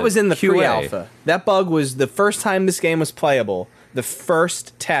 Solid. that was in the QA. pre-alpha. That bug was the first time this game was playable. The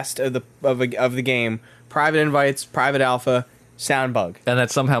first test of the game, private invites, private alpha, sound bug. And that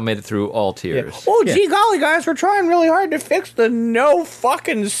somehow made it through all tiers. Oh, Yeah. gee golly, guys, we're trying really hard to fix the no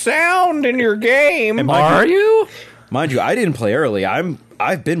fucking sound in your game. Are you? Mind you, I didn't play early.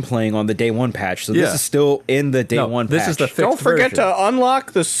 I've been playing on the day one patch, so Yeah. this is still in the day one patch. This is the fixed Don't forget version. to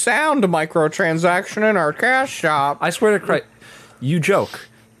unlock the sound microtransaction in our cash shop. I swear to Christ, you joke.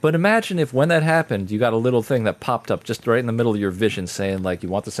 But imagine if when that happened, you got a little thing that popped up just right in the middle of your vision saying, like, you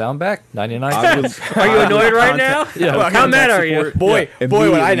want the sound back? 99 cents? Are you annoyed right now? Yeah. How mad are you? Boy, would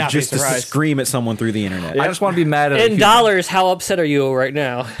I not be just to surprised. scream at someone through the internet. I just want to be mad at a In few- dollars, how upset are you right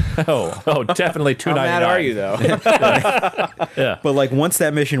now? Oh, definitely $2.99. How mad are you, though? Yeah. But like once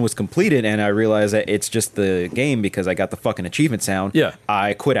that mission was completed and I realized that it's just the game because I got the fucking achievement sound, Yeah.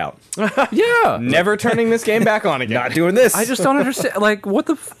 I quit out. Yeah. Never turning this game back on again. Not doing this. I just don't understand. Like, what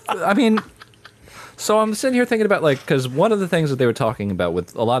the? I mean, so I'm sitting here thinking about, like, because one of the things that they were talking about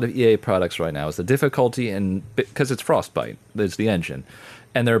with a lot of EA products right now is the difficulty, and because it's Frostbite, it's the engine,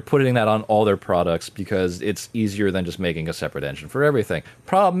 and they're putting that on all their products because it's easier than just making a separate engine for everything.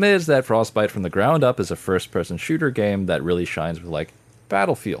 Problem is that Frostbite from the ground up is a first-person shooter game that really shines with, like,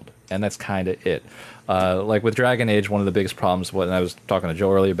 Battlefield, and that's kind of it. Like with Dragon Age, one of the biggest problems, and I was talking to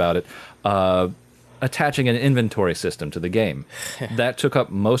Joe earlier about it, attaching an inventory system to the game. That took up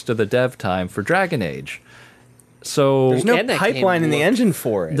most of the dev time for Dragon Age. So There's no And that game pipeline in the looked- engine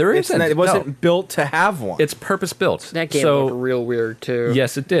for it. There It's isn't, not- It wasn't no. built to have one. it's purpose built. That game so, looked real weird too.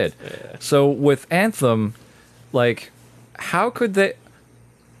 Yes, it did. So with Anthem, like, how could they?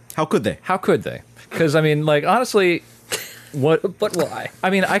 How could they? How could they? Because I mean, like, honestly, what? But why?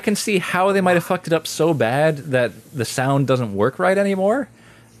 I mean, I can see how they might have fucked it up so bad that the sound doesn't work right anymore.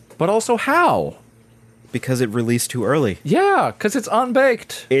 But also, how? Because it released too early. Yeah, because it's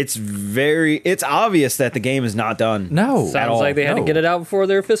unbaked. It's obvious that the game is not done. No, at Sounds all. like they had to No. get it out before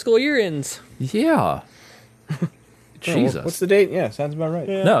their fiscal year ends. Yeah. Jesus. What's the date? Yeah, sounds about right.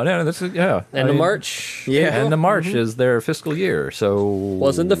 No, that's yeah. End of March. Yeah. End of March is their fiscal year, so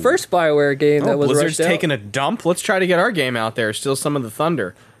Wasn't the first BioWare game that was Blizzard's rushed out. taking a dump. Let's try to get our game out there. Still some of the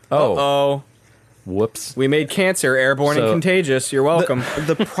thunder. Oh. Oh, whoops. we made Cancer airborne So- and contagious. You're welcome.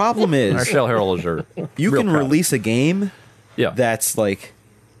 The problem Our is shell heralders are you real can proud. release a game Yeah, that's like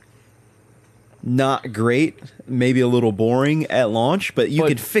not great, maybe a little boring at launch, but you But-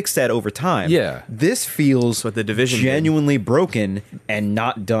 can fix that over time. Yeah. This feels what the Division did. genuinely broken and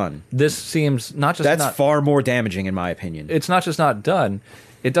not done. this seems not just That's not, far more damaging in my opinion. it's not just not done.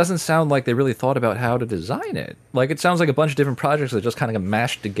 It doesn't sound like they really thought about how to design it. Like, it sounds like a bunch of different projects that just kind of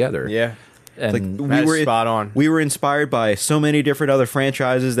mashed together. Yeah. and Like, That is spot on. We were inspired by so many different other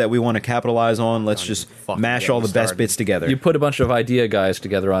franchises that we want to capitalize on. Let's just fucking mash get all me the best started. bits together. you put a bunch of idea guys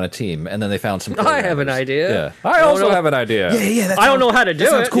together on a team, and then they found some. I have an programmers. idea. Yeah, I also know. have an idea. yeah, I don't know how to do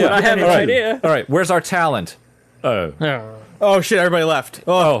it. cool. But I have an All right. idea. All right, where's our talent? Oh, Oh shit! Everybody left.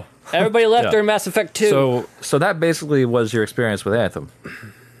 oh. Everybody left Yeah. during Mass Effect 2. So that basically was your experience with Anthem.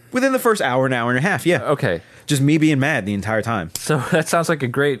 Within the first hour and a half, yeah. Okay, Just me being mad the entire time. so that sounds like a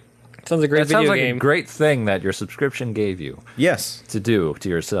great. Sounds like a great That sounds video like game. a great thing that your subscription gave you Yes. to do to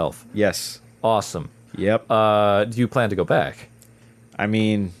yourself. Yes. Awesome. Yep. Do you plan to go back? I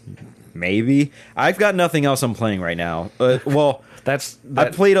mean, maybe. I've got nothing else I'm playing right now. Well, I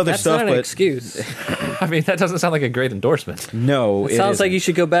played other That's stuff, not an but excuse. I mean, that doesn't sound like a great endorsement. no. It sounds like you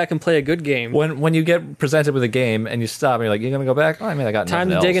should go back and play a good game. When you get presented with a game and you stop and you're like, you're gonna go back? Oh, I mean, I got Time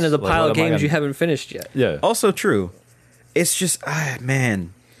to nothing dig else. into the Like, pile what of am I games you gonna- haven't finished yet. Yeah. Also true. It's just,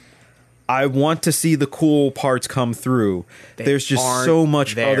 man. I want to see the cool parts come through. There's just aren't so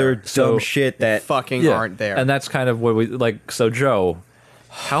much there. other dumb So- shit that Fucking Yeah. aren't there. And that's kind of what we like. So, Joe,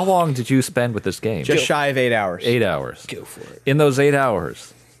 how long did you spend with this game? just shy of 8 hours. 8 hours. Go for it. In those 8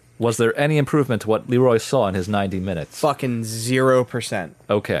 hours, was there any improvement to what Leroy saw in his 90 minutes? Fucking 0%.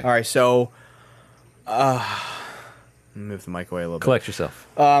 Okay. All right, so move the mic away a little bit. Collect yourself.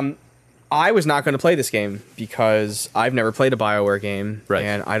 I was not going to play this game because I've never played a BioWare game, Right.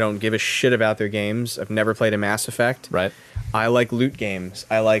 and I don't give a shit about their games. I've never played a Mass Effect. Right. I like loot games.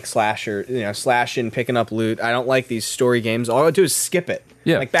 I like slashing, picking up loot. I don't like these story games. All I do is skip it.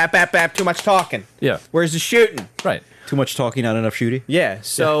 Yeah. Like bap, too much talking. Yeah. Where's the shooting? Right. too much talking, not enough shooting. Yeah.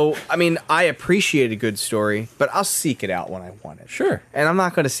 So I mean, I appreciate a good story, but I'll seek it out when I want it. Sure. And I'm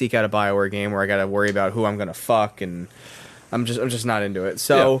not going to seek out a BioWare game where I got to worry about who I'm going to fuck, and I'm just not into it.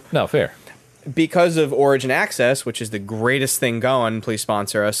 So. Yeah. No, fair. Because of Origin Access, which is the greatest thing going, please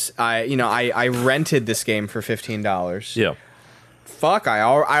sponsor us. I rented this game for $15. Yeah. Fuck,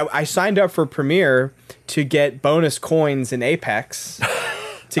 I signed up for Premiere to get bonus coins in Apex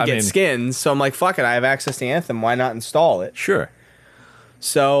to I get mean- skins. So I'm like, fuck it, I have access to Anthem. Why not install it? Sure.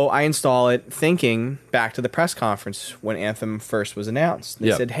 So I install it, thinking back to the press conference when Anthem first was announced. They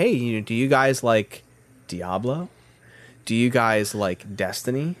Yeah. said, "Hey, do you guys like Diablo? Do you guys like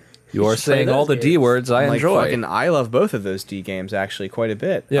Destiny? You're should play saying all those the D games. words I I'm enjoy. I love both of those D games actually quite a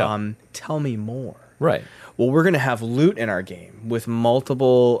bit. Yeah. Tell me more. Right. Well, we're going to have loot in our game with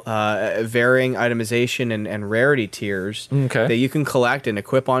multiple varying itemization and rarity tiers Okay. that you can collect and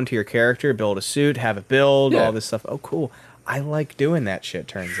equip onto your character, build a suit, have it build, Yeah. all this stuff. Oh, cool. I like doing that shit,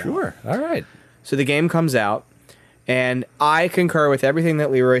 turns out. Sure. All right. So the game comes out, and I concur with everything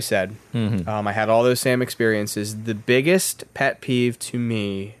that Leroy said. I had all those same experiences. The biggest pet peeve to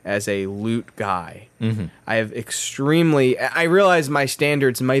me as a loot guy, I have extremely... I realize my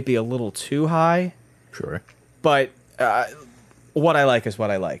standards might be a little too high, Sure. but what I like is what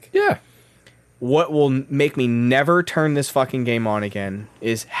I like. Yeah. What will make me never turn this fucking game on again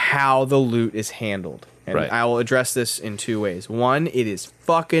is how the loot is handled. And Right. I will address this in two ways. One, it is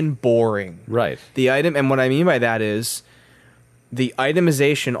fucking boring. Right. The item, and what I mean by that is the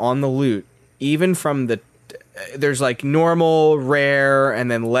itemization on the loot, even from the, there's like normal, rare, and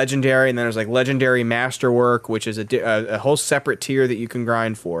then legendary, and then there's like legendary masterwork, which is a whole separate tier that you can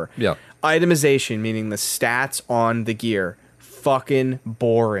grind for. Yeah. Itemization, meaning the stats on the gear, fucking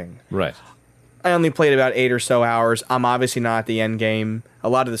boring. Right. I only played about 8 or so hours. I'm obviously not at the end game. A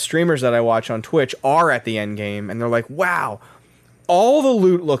lot of the streamers that I watch on Twitch are at the end game, and they're like, wow, all the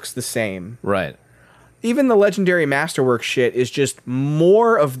loot looks the same. Right. Even the legendary masterwork shit is just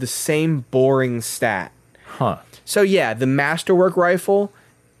more of the same boring stat. Huh. So yeah, the masterwork rifle,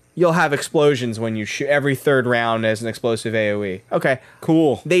 you'll have explosions when you shoot every third round as an explosive AoE. Okay,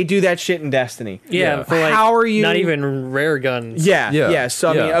 Cool. they do that shit in Destiny. Yeah, for like How are you- not even rare guns. Yeah, Yeah. yeah. So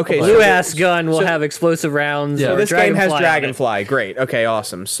I mean, Yeah. okay, Blue so Blue ass gun will so- have explosive rounds. Yeah. or this game has Dragonfly on it. Dragonfly. Great. Okay,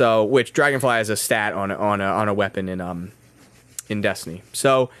 awesome. So, which Dragonfly has a stat on a weapon in Destiny.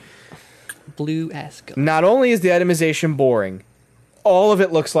 So, Blue ass gun. not only is the itemization boring, all of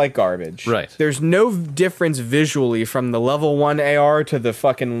it looks like garbage. Right. There's no difference visually from the level 1 AR to the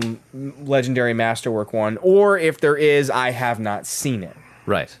fucking legendary masterwork one, or if there is, I have not seen it.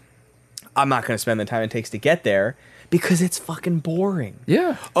 Right. I'm not going to spend the time it takes to get there because it's fucking boring.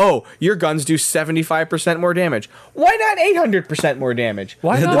 Yeah. Oh, your guns do 75% more damage. Why not 800% more damage?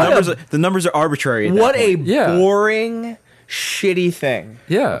 Why The not? numbers are arbitrary. At that What a point. Yeah. boring, shitty thing.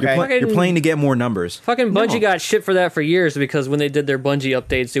 Yeah. Okay. You're playing to get more numbers. Fucking Bungie No. got shit for that for years because when they did their Bungie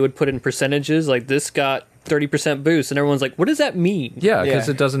updates, they would put in percentages like this got 30% boost, and everyone's like, "What does that mean?" Yeah, because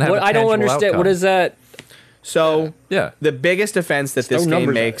Yeah. it doesn't have. What a I don't tangible understand. outcome. What is that? So, Yeah. the biggest offense that this no game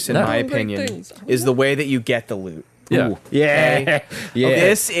numbers makes, in No. my Great opinion, things. is the way that you get the loot. Yeah. Ooh. Yeah. Yeah.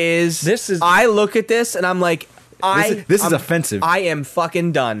 This is. This is- I look at this and I'm like, This is I'm- offensive. I am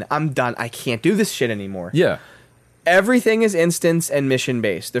fucking done. I'm done. I can't do this shit anymore. Yeah. Everything is instance and mission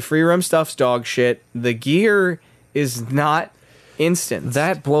based. The free roam stuff's dog shit. The gear is not instance.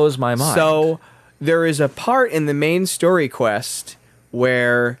 That blows my mind. So there is a part in the main story quest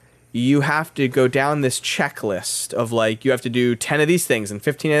where you have to go down this checklist of like you have to do 10 of these things and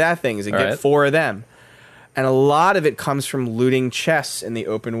 15 of that things and All get right. 4 of them. And a lot of it comes from looting chests in the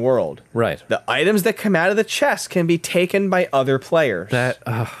open world. Right. The items that come out of the chest can be taken by other players. That.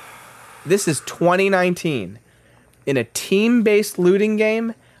 This is 2019. In a team-based looting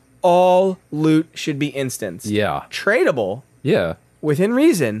game, all loot should be instanced. Yeah. Tradable Yeah. within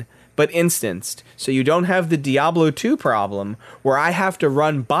reason, but instanced. So you don't have the Diablo 2 problem where I have to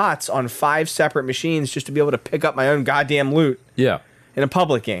run bots on 5 separate machines just to be able to pick up my own goddamn loot Yeah. in a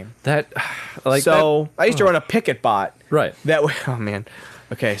public game. That. Like. So I used to run a picket bot. Right. That way. Oh man.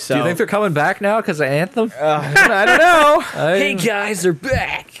 Okay. So Do you think they're coming back now because of Anthem? I don't know. Hey guys, they're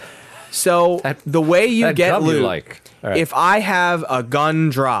back. So the way you That get dub you loot, like. All right. if I have a gun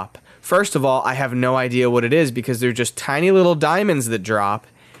drop, first of all, I have no idea what it is because they're just tiny little diamonds that drop.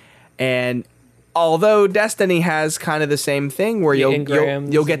 And although Destiny has kind of the same thing where The you'll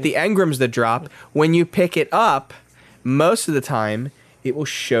engrams get the engrams that drop, when you pick it up, most of the time it will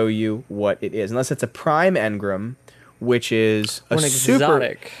show you what it is, unless it's a prime engram, which is a Or an super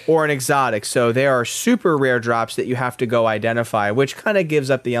exotic. or an exotic. So there are super rare drops that you have to go identify, which kind of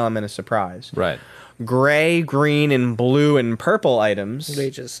gives up the element of surprise. Right. Gray, green, and blue and purple items. They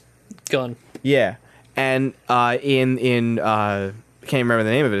just gun. Yeah, and in I can't remember the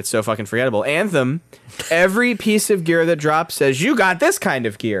name of it. It's so fucking forgettable. Anthem. Every piece of gear that drops says you got this kind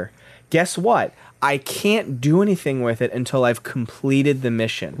of gear. Guess what? I can't do anything with it until I've completed the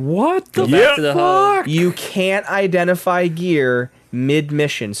mission. What the Go back to the hub. You can't identify gear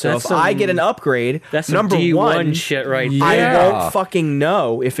mid-mission. So That's if I some- get an upgrade, That's some number D1 one, shit right Yeah. I there. won't fucking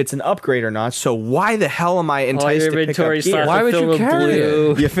know if it's an upgrade or not. So why the hell am I All enticed your to pick up inventory gear? slots Why are would filled you with carry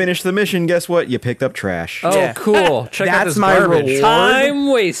blue. You finish the mission. Guess what? You picked up trash. Oh, Yeah. cool. Check out That's this my garbage. reward. Time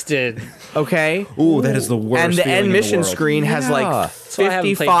wasted. Okay. Ooh, that is the worst. And the feeling end in mission the world. screen has why like I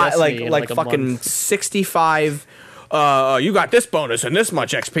haven't played 55, Destiny in, like like, a fucking month. 65. You got this bonus and this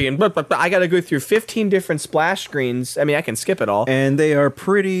much XP, and but I got to go through 15 different splash screens. I mean, I can skip it all. And they are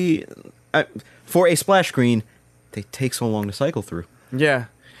pretty. For a splash screen, they take so long to cycle through. Yeah.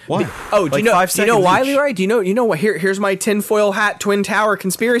 Why? Oh, do Like you know? 5 Do you know seconds why, each. Leroy? Do you know what? Here's my tinfoil hat twin tower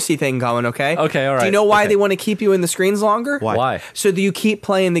conspiracy thing going. Okay. Okay, all Do right, you know why okay. they want to keep you in the screens longer? Why? So that you keep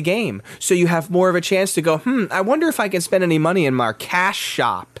playing the game, so you have more of a chance to go. I wonder if I can spend any money in my cash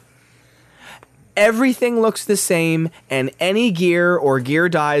shop. Everything looks the same, and any gear or gear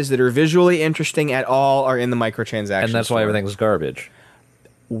dyes that are visually interesting at all are in the microtransaction. And that's why store. everything's garbage.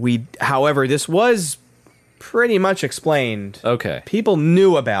 However, this was pretty much explained. Okay. People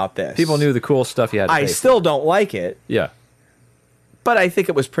knew about this. People knew the cool stuff you had to I pay still don't like it, for. Yeah. but I think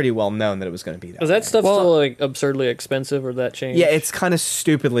it was pretty well known that it was going to be that. Is that way. stuff Well- still like absurdly expensive, or that changed? Yeah, it's kind of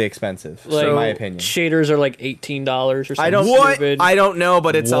stupidly expensive, like, in my opinion. Shaders are like $18 or something. I don't. Stupid. I don't know,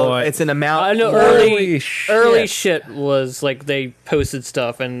 but it's What? it's an amount. I know Holy early shit. shit was like they posted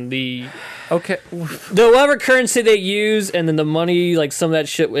stuff, and the Okay. whatever currency they use, and then the money, like some of that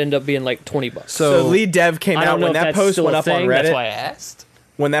shit would end up being like $20. So lead dev came I out don't know when if that that's post still went a up on thing. That's Reddit. why I asked.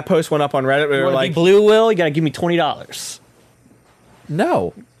 When that post went up on Reddit, we You were want to like, be Blue Will? You got to give me $20.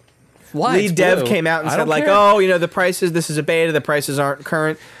 No. Why? lead It's dev blue. came out and I said don't like, care. oh, the prices. This is a beta. The prices aren't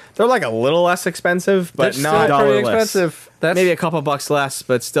current. They're like a little less expensive, but That's not still pretty $1 less. expensive. That's maybe a couple bucks less,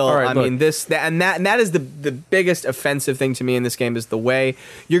 but still. All right, I look. mean, that is the biggest offensive thing to me in this game is the way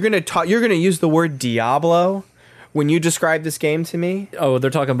you're gonna use the word Diablo when you describe this game to me. Oh, they're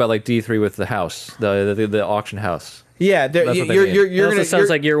talking about like D3 with the house, the auction house. Yeah, That's what they you're mean. you're, It you're also gonna sounds you're-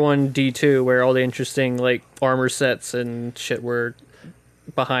 like Year 1 D2, where all the interesting like armor sets and shit were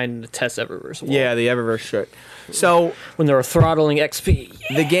behind the test Eververse wall. yeah, the Eververse shit. So When they were throttling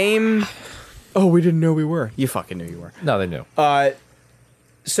XP. the game. Oh, we didn't know we were. You fucking knew you were. No, they knew.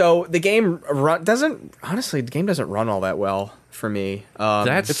 So the game doesn't run all that well for me.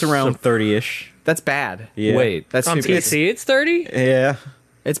 That's It's around 30-ish. That's bad. Yeah. Wait. That's On super. PC, it's 30? Yeah.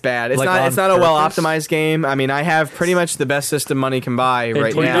 It's bad. It's Like not. on It's not a well purpose? optimized game. I mean, I have pretty much the best system money can buy In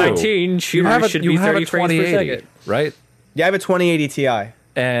right now. 2019, shooters should be 30 frames per second. right? Yeah, I have a 2080 Ti.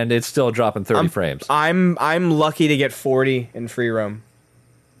 And it's still dropping 30 frames. I'm lucky to get 40 in free roam.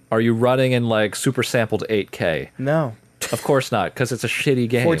 Are you running in like super sampled 8K? No, Of course not, because it's a shitty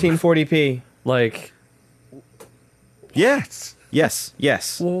game. 1440p. Like Yes.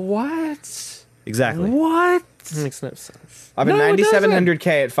 Yes. what? Exactly. What? Makes no sense. I have a No, it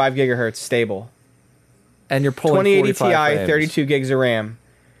 9700K at 5 gigahertz stable. And you're pulling 2080 45 Ti, frames. 32 gigs of RAM,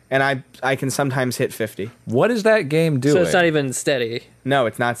 and I can sometimes hit 50. What is that game doing? So it's not even steady. No,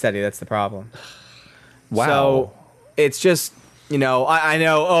 it's not steady. That's the problem. Wow. So it's just I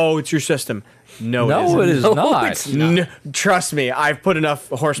know. Oh, it's your system. No, No, it it isn't. is not. it's not. Trust me, I've put enough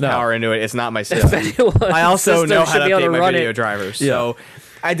horsepower No. into it. It's not my system. Anyone I also system know how should to be able update my run video it. drivers. Yeah. So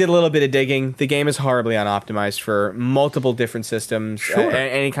I did a little bit of digging. The game is horribly unoptimized for multiple different systems. Sure.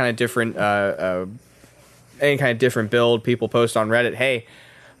 Any kind of different build. People post on Reddit. Hey,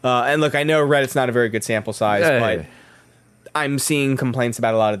 and look, I know Reddit's not a very good sample size, Hey. but I'm seeing complaints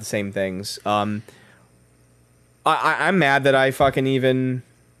about a lot of the same things. I'm mad that I fucking even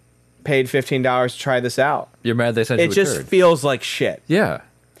paid $15 to try this out. You're mad they sent you It a just turd. feels like shit. Yeah.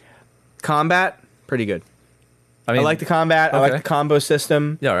 Combat, pretty good. I mean, I like the combat. I like okay. the combo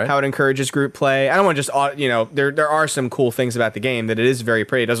system. Yeah, right. How it encourages group play. I don't want to just there are some cool things about the game that it is very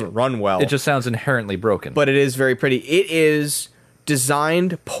pretty. It doesn't run well, it just sounds inherently broken. but it is very pretty. It is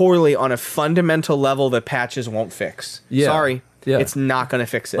designed poorly on a fundamental level that patches won't fix. Yeah. Sorry, Yeah. it's not going to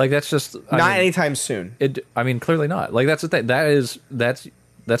fix it. like that's just not anytime soon. I mean, clearly not. Like that's the thing.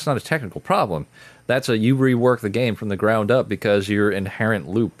 That's not a technical problem. That's you rework the game from the ground up because your inherent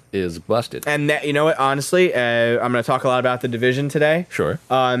loop is busted. And that, you know what? Honestly, I'm going to talk a lot about the Division today. Sure.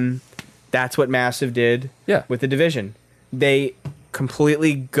 That's what Massive did. Yeah. With the Division, they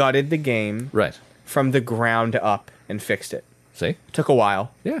completely gutted the game Right. from the ground up and fixed it. See? Took a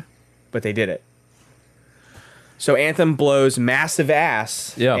while, Yeah. but they did it. So Anthem blows massive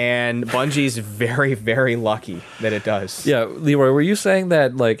ass, Yeah. and Bungie's very, very lucky that it does. Yeah, Leroy, were you saying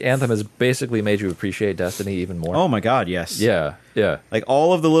that like Anthem has basically made you appreciate Destiny even more? Oh my God, yes. Yeah. Yeah. Like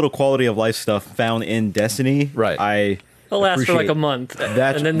all of the little quality of life stuff found in Destiny. Right. It'll last for like a appreciate month.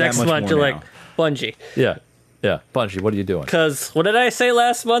 that- And then that next much month more you're now. like, Bungie. Yeah. Yeah. Bungie, what are you doing? Because what did I say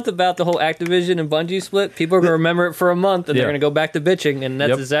last month about the whole Activision and Bungie split? People are going to remember it for a month and Yeah. they're going to go back to bitching. And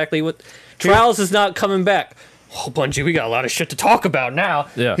that's Yep. exactly what. Trials is not coming back. Oh, Bungie, we got a lot of shit to talk about now.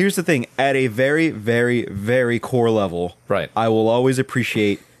 Yeah. Here's the thing: at a very, very, very core level, Right. I will always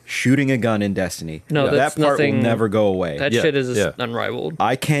appreciate shooting a gun in Destiny. No, that that's part nothing- will never go away. That Yeah, shit is yeah. unrivaled.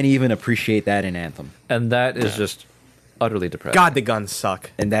 I can't even appreciate that in Anthem. And that is just utterly depressing. God, the guns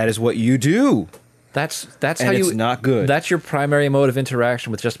suck. And that is what you do. That's And how you. it's not good. That's your primary mode of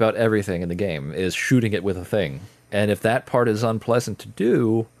interaction with just about everything in the game is shooting it with a thing. And if that part is unpleasant to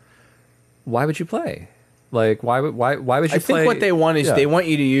do, why would you play? Like why would you I play? think what they want is Yeah. they want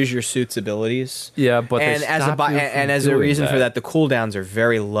you to use your suit's abilities. Yeah, but they and as a stop you from and as a doing reason for that. that, the cooldowns are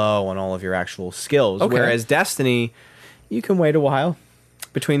very low on all of your actual skills. Okay. Whereas Destiny, you can wait a while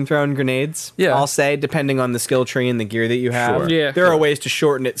between throwing grenades. Yeah. I'll say, depending on the skill tree and the gear that you have. Sure. Yeah. There are ways to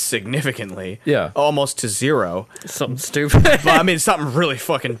shorten it significantly. Yeah. Almost to zero. Something stupid. But I mean, something really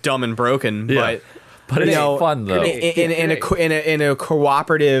fucking dumb and broken. Yeah. But you it's know, fun though. in a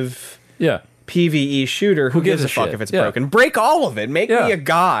cooperative Yeah. PvE shooter, who gives a fuck shit? if it's Yeah. broken? Break all of it. Make Yeah. me a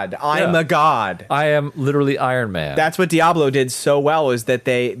god. I'm Yeah. a god. I am literally Iron Man. That's what Diablo did so well, is that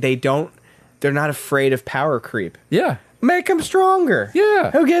they're not afraid of power creep. yeah. Make them stronger.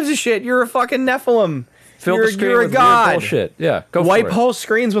 Yeah. Who gives a shit? You're a fucking Nephilim. Fill you're, the screen you're a with weird god. bullshit. Yeah. Go Wipe for it. whole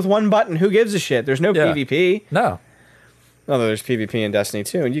screens with one button. Who gives a shit? There's no Yeah. PvP. No, Although there's PvP in Destiny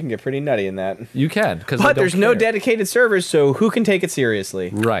 2, and you can get pretty nutty in that. you can because But there's no dedicated servers, so who can take it seriously?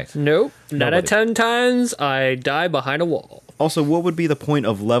 Right. Nope. Not at Nobody. 10 times, I die behind a wall. Also, what would be the point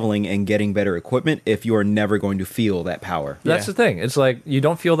of leveling and getting better equipment if you are never going to feel that power? That's Yeah. the thing. It's like you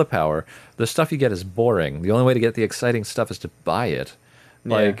don't feel the power. The stuff you get is boring. The only way to get the exciting stuff is to buy it.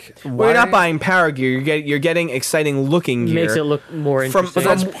 Like, Well, you're not buying power gear. You're getting exciting looking gear. Makes it look more From- interesting.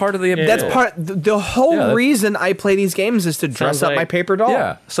 But that's part of the appeal. That's part. The whole Yeah, that- reason I play these games is to dress Sounds up like- my paper doll.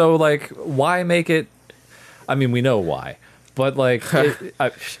 Yeah. So like, why make it? I mean, we know why, but like,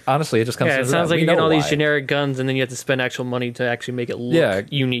 honestly, it just comes. Yeah, down it to sounds that. like We you get know all these why. generic guns, and then you have to spend actual money to actually make it look Yeah.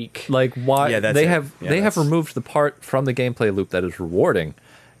 unique. Like why Yeah, that's they it. have Yeah, they have that's- removed the part from the gameplay loop that is rewarding,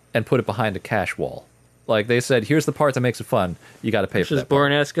 and put it behind a cash wall. Like they said, here's the part that makes it fun. You got to pay for Just that. part.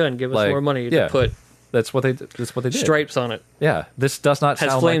 boring ass gun. Give us Like, more money yeah. to put That's what they. That's what they did. stripes on it. Yeah. This does not Has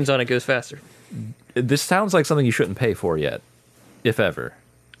sound flames like. on it. Goes faster. This sounds like something you shouldn't pay for yet, if ever.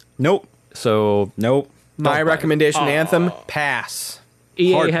 Nope. So Nope. My buy it. recommendation, Anthem, pass.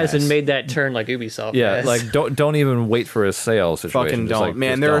 EA Hard hasn't pass. made that turn like Ubisoft. yeah, has. like don't even wait for a sale situation. Fucking Just, don't. like,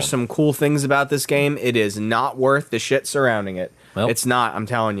 Man, just there are don't. some cool things about this game. It is not worth the shit surrounding it. Well. It's not, I'm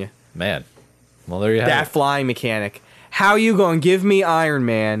telling you. Man. Well, there you have That it. flying mechanic. How you gonna give me Iron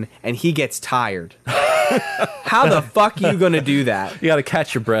Man and he gets tired? How the fuck you gonna do that? You got to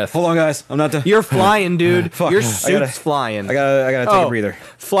catch your breath. Hold on, guys. I'm not done. You're flying, dude. Fuck. Your I suit's gotta- flying. I gotta take Oh, a breather.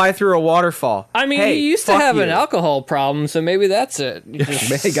 Fly through a waterfall. I mean, Hey, he used to fuck have you. an alcohol problem, so maybe that's it. You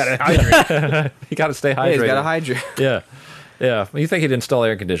just- Hey, gotta hydrate. You got to stay hydrated. Hey, he's got a hydrate. Yeah. Yeah. You think he'd install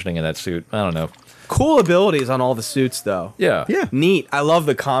air conditioning in that suit? I don't know. Cool abilities on all the suits, though. Yeah. Yeah. Neat. I love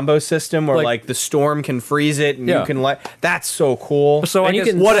the combo system where Like- like the storm can freeze it and Yeah. you can that's so cool. So I And you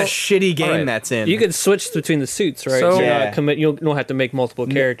guess can- what a Well, shitty game alright. that's in. You could switch between the suits, right? So- you're Yeah. not you don't have to make multiple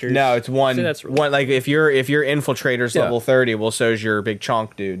characters. No, it's one. See, that's- one. Like if your infiltrator's Yeah. level 30, well, so's your big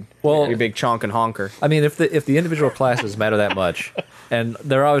chonk dude. Well- your big chonk and honker. I mean, if the individual classes matter that much, and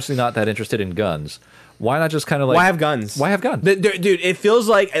they're obviously not that interested in guns, why not just kind of like Why have guns? Why have guns? Dude, it feels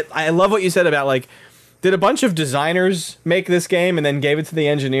like I love what you said about like. Did a bunch of designers make this game and then gave it to the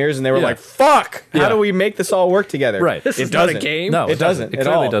engineers and they were Yeah. like, "Fuck! How Yeah. do we make this all work together?" Right. This It is not a doesn't. game. No, It doesn't It at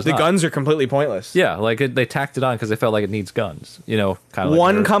clearly all. does The not. guns are completely pointless. Yeah, like they tacked it on because they felt like it needs guns. You know, kind of like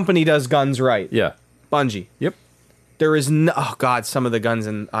One they're- company does guns right. Yeah. Bungie. Yep. There is no. Oh God, some of the guns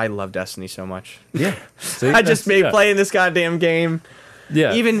in. I love Destiny so much. Yeah. See, I just made yeah. playing this goddamn game.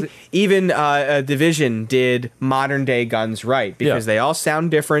 Yeah. Even Division did modern day guns right because Yeah. they all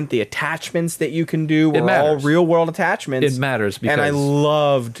sound different. The attachments that you can do It were all matters. real world attachments. It matters because and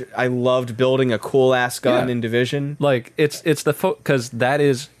I loved building a cool ass gun Yeah. in Division. like it's the because that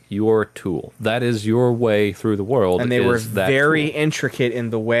is your tool. That is your way through the world. And they were is that very tool. intricate in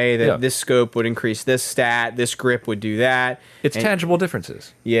the way that Yeah. this scope would increase this stat, this grip would do that. It's and, tangible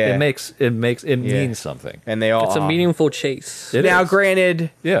differences. Yeah. It means something. and they all It's a are. meaningful chase. It Now, is.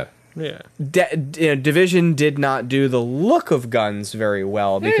 granted, Yeah. Yeah. Division did not do the look of guns very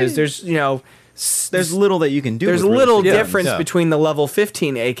well because there's There's little that you can do. there's with really little simple guns. difference yeah. between the level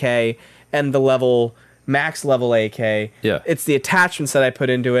 15 AK and the max level AK. Yeah. It's the attachments that I put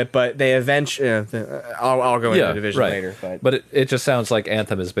into it, but they eventually. I'll go into Yeah. Division right. later, but it just sounds like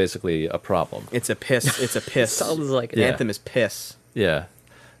Anthem is basically a problem. it's a piss. It's a piss. Sounds like it. Yeah. Anthem is piss. Yeah.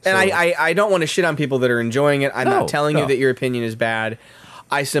 And So- I don't want to shit on people that are enjoying it. I'm No, not telling you no. that your opinion is bad.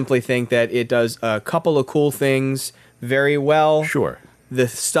 I simply think that it does a couple of cool things very well. Sure. The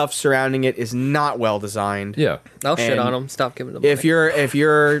stuff surrounding it is not well designed. Yeah. I'll shit And on them. Stop giving them. If you're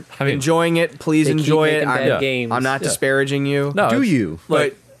I mean, enjoying it, please They keep enjoy it. making bad Yeah. games. I'm not disparaging you. No, Do it's- you?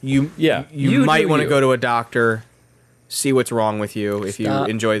 But you You might do want to you. go to a doctor, see what's wrong with you if you Stop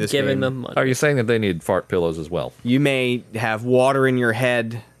enjoy this giving game. them money. Are you saying that they need fart pillows as well? You may have water in your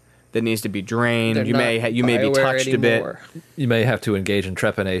head that needs to be drained. They're you may not you may be BioWare touched a bit. anymore. You may have to engage in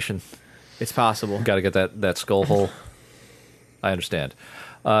trepanation. It's possible. Got to get that skull hole. I understand.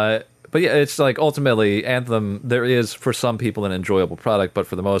 But yeah, it's like ultimately Anthem. There is for some people an enjoyable product, but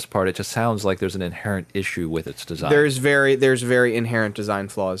for the most part, it just sounds like there's an inherent issue with its design. There's very inherent design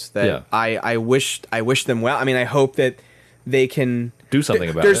flaws that Yeah. I wish them well. I mean, I hope that they can Do something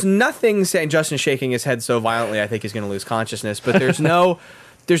about There's it. nothing saying Justin's shaking his head so violently. I think he's going to lose consciousness. But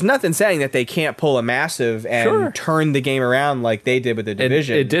there's nothing saying that they can't pull a massive and Sure. turn the game around like they did with the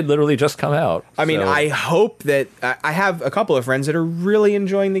Division. It did literally just come out. I mean, so- I hope that I have a couple of friends that are really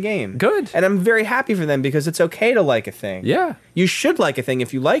enjoying the game. Good. And I'm very happy for them because it's okay to like a thing. Yeah. You should like a thing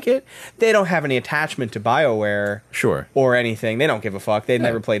if you like it. They don't have any attachment to BioWare Sure. or anything. They don't give a fuck. They've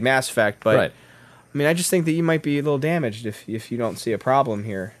never played Mass Effect, but Right. I mean, I just think that you might be a little damaged if you don't see a problem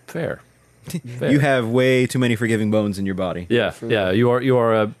here. Fair. You have way too many forgiving bones in your body. Yeah. Yeah. You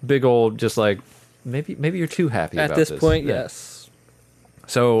are a big old just like maybe you're too happy At about this point, Yeah. yes.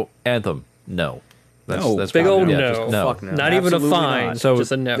 So Anthem, no. No. Big fine. old Yeah, no. just no. Fuck no. Not even a Absolutely fine. not. So-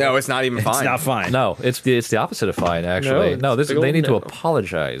 Just a no. No, it's not even fine. It's not fine. No, it's the opposite of fine. Actually, No, it's this big they old need to no.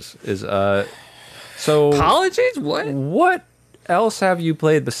 apologize. So Apologies? What? what else have you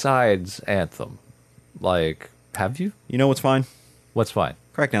played besides Anthem? Like, have you? You know what's fine? What's fine?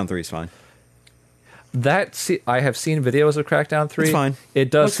 Crackdown 3 is fine. I have seen videos of Crackdown 3. It's fine.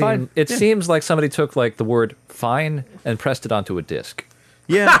 It does It's seem. fine. It seems like somebody took like the word "fine" and pressed it onto a disc.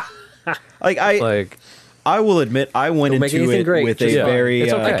 Yeah. like Like, I will admit I went Don't make into anything it great, with just a yeah, very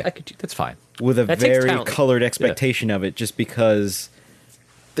it's okay. I could do- That's fine. with a That takes very talent. colored expectation of it just because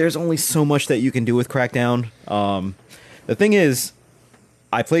there's only so much that you can do with Crackdown. The thing is,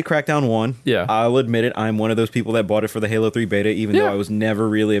 I played Crackdown 1. Yeah. I'll admit it. I'm one of those people that bought it for the Halo 3 beta, even though Yeah. I was never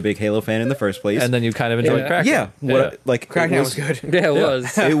really a big Halo fan in the first place. And then you kind of enjoyed Yeah. Crackdown. yeah, like Crackdown it was good. Yeah, it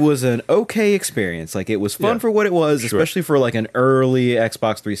was. It was an okay experience. Like it was fun Yeah. for what it was, Sure. especially for like an early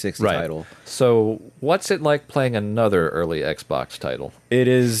Xbox 360 Right. title. So, what's it like playing another early Xbox title? It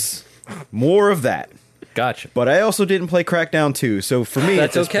is more of that. Gotcha. But I also didn't play Crackdown 2, so for me,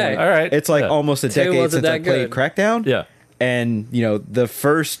 That's at this okay. point, All right. it's like Yeah. almost a 2 decade wasn't since I that played good. Crackdown. Yeah. And the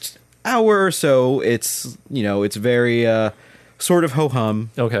first hour or so, it's it's very sort of ho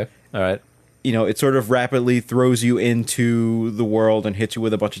hum. Okay. All right. It sort of rapidly throws you into the world and hits you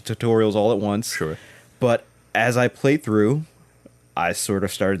with a bunch of tutorials all at once. Sure. But as I played through, I sort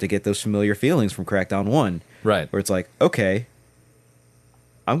of started to get those familiar feelings from Crackdown 1. Right. Where it's like, okay,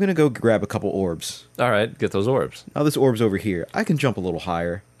 I'm going to go grab a couple orbs. All right. Get those orbs. Now this orb's over here. I can jump a little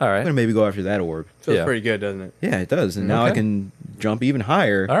higher. All right. I'm going to maybe go after that orb. Feels Yeah. pretty good, doesn't it? Yeah, it does. And now I Okay. can jump even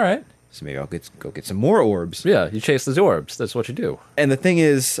higher. All right. So maybe I'll go get some more orbs. Yeah. You chase the orbs. That's what you do. And the thing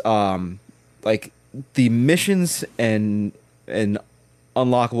is, like the missions and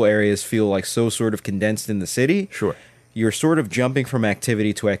unlockable areas feel like so sort of condensed in the city. Sure. You're sort of jumping from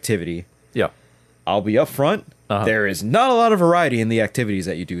activity to activity. Yeah. I'll be up front. Uh-huh. There is not a lot of variety in the activities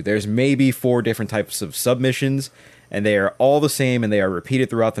that you do. There's maybe 4 different types of submissions, and they are all the same, and they are repeated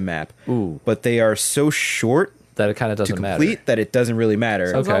throughout the map. Ooh. But they are so short That it kind of to doesn't complete matter. that it doesn't really matter.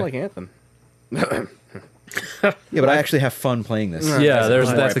 Sounds a Okay. lot like Anthem. Yeah, but I actually have fun playing this. Yeah. That's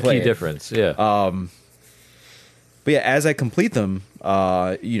the more I the play key it. difference. Yeah. But yeah, as I complete them,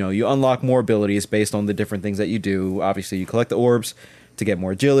 you unlock more abilities based on the different things that you do. Obviously, you collect the orbs to get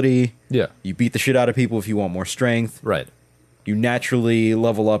more agility. Yeah. You beat the shit out of people if you want more strength. Right. You naturally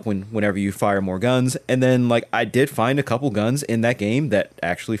level up whenever you fire more guns. And then, like, I did find a couple guns in that game that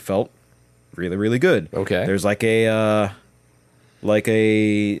actually felt really, really good. Okay. There's like a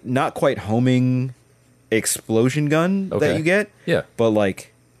not quite homing explosion gun Okay. that you get. Yeah. But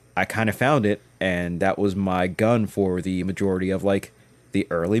like, I kind of found it, and that was my gun for the majority of like the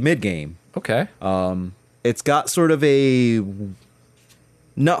early mid game. Okay. It's got sort of a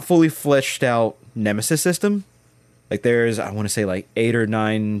not fully fleshed out nemesis system. Like there's, I want to say like 8 or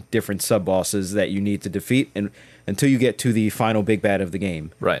 9 different sub bosses that you need to defeat, and until you get to the final big bad of the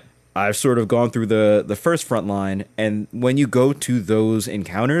game. right. I've sort of gone through the first front line, and when you go to those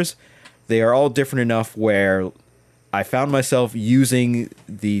encounters, they are all different enough where I found myself using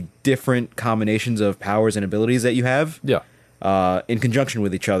the different combinations of powers and abilities that you have Yeah. in conjunction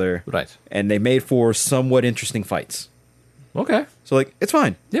with each other. Right. And they made for somewhat interesting fights. Okay. So like, it's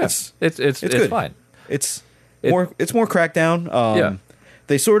fine. Yeah. It's It's good. fine. It's more Crackdown. Yeah.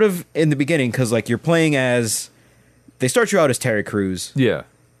 they sort of in the beginning, because like you're playing as, they start you out as Terry Crews, Yeah.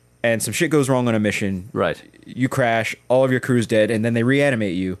 and some shit goes wrong on a mission. Right. You crash, all of your crew's dead, and then they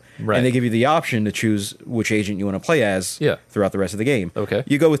reanimate you. Right. And they give you the option to choose which agent you want to play as. Yeah. Throughout the rest of the game. Okay.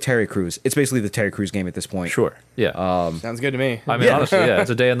 You go with Terry Crews. It's basically the Terry Crews game at this point. Sure. Yeah. Sounds good to me. I mean, honestly, yeah, it's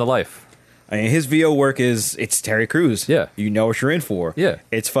a day in the life. I mean, his VO work it's Terry Crews. Yeah. You know what you're in for. Yeah.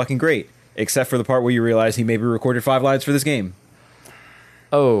 It's fucking great. Except for the part where you realize he maybe recorded 5 lines for this game.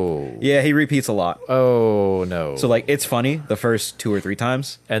 Oh. Yeah, he repeats a lot. Oh no. So like it's funny the first 2 or 3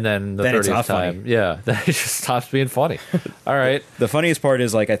 times. and then the then it's 30th not time, funny. yeah, then it just stops being funny. All right. The funniest part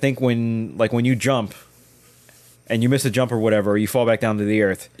is like I think when you jump and you miss a jump or whatever, or you fall back down to the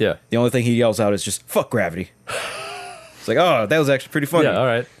earth. Yeah. The only thing he yells out is just "fuck gravity." It's like, oh, that was actually pretty funny. Yeah, all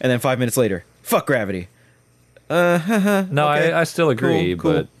right. And then 5 minutes later, "fuck gravity." No, Okay. I still agree,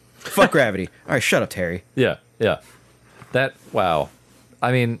 Cool. but Fuck gravity. All right, shut up, Terry. yeah. That wow.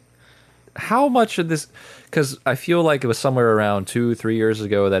 I mean, how much of this? Because I feel like it was somewhere around 2-3 years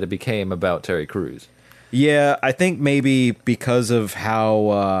ago that it became about Terry Crews. Yeah, I think maybe because of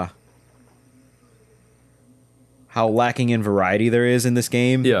how lacking in variety there is in this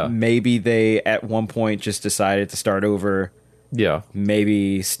game. Yeah. Maybe they at one point just decided to start over. Yeah,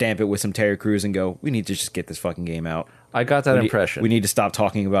 Maybe stamp it with some Terry Crews and go, we need to just get this fucking game out. I got that We need- impression. We need to stop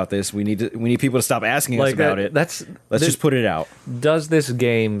talking about this. We need people to stop asking us like about that, it. That's Let's just put it out. Does this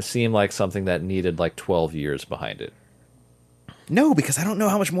game seem like something that needed like 12 years behind it? No, because I don't know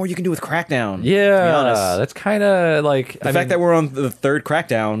how much more you can do with Crackdown. to be Yeah, honest. that's kind of like The fact that we're on the 3rd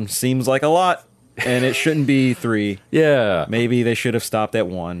Crackdown seems like a lot, and it shouldn't be 3. yeah, Maybe they should have stopped at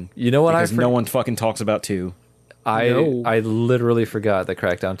 1. You know what Because no one fucking talks about 2. No. I literally forgot that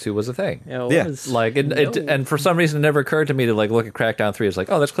Crackdown 2 was a thing. Yeah, Yeah. Like and for some reason it never occurred to me to like look at Crackdown 3 as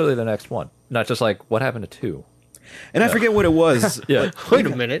like, oh, that's clearly the next one. Not just like what happened to 2. And I forget what it was. Yeah. Wait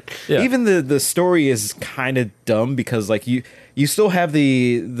a minute. Yeah. Even the story is kind of dumb because like you still have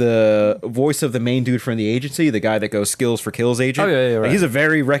the voice of the main dude from the agency, the guy that goes skills for kills agent. Oh, yeah, Like, right. he's a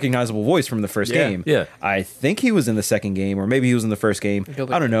very recognizable voice from the first Yeah, game. yeah. I think he was in the second game or maybe he was in the first game. Go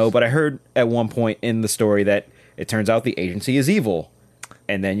back I don't to know, this. but I heard at one point in the story that it turns out the agency is evil.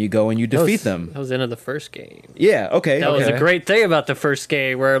 And then you go and you defeat them. That was the end of the first game. Yeah, okay. That was Okay. a great thing about the first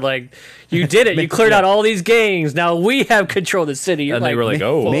game, where like you did it, you cleared out all these gangs. Now we have control of the city. You're And they like, were like,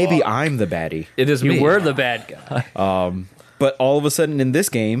 oh, Maybe I'm the baddie. it is you me. were the bad guy. But all of a sudden in this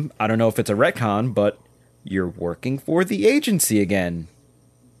game, I don't know if it's a retcon, but you're working for the agency again.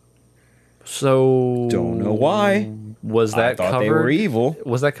 So Don't know why. Was that I thought covered? they were evil.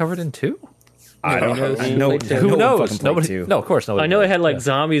 Was that covered in 2? I don't know. knows? No, Who Who no one knows? fucking played Nobody. 2. No, of course nobody. I know it played. had like Yeah.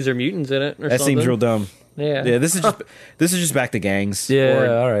 zombies or mutants in it. Or That something. seems real dumb. Yeah. Yeah, this is just back to gangs. Yeah,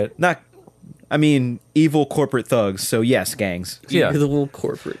 Or all right. not. I mean, evil corporate thugs. So yes, gangs. Yeah. The little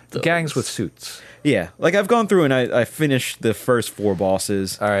corporate thugs. Gangs with suits. Yeah, like I've gone through and I finished the first 4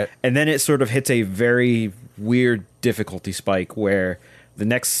 bosses. All right. And then it sort of hits a very weird difficulty spike where the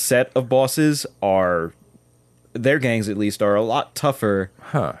next set of bosses are, their gangs at least, are a lot tougher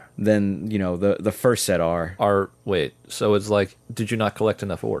Huh. than, the first set are. Wait, so it's like, did you not collect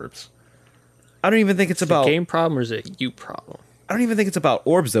enough orbs? I don't even think it's Is it a about game problem or is it a you problem? I don't even think it's about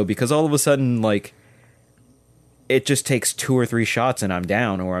orbs though, because all of a sudden like it just takes 2 or 3 shots and I'm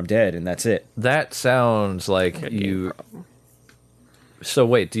down or I'm dead and that's it. That sounds like A game you. problem. So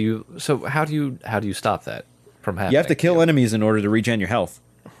wait, how do you stop that from happening? You have to kill enemies in order to regen your health.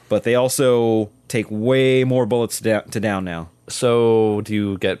 But they also take way more bullets to down now. So do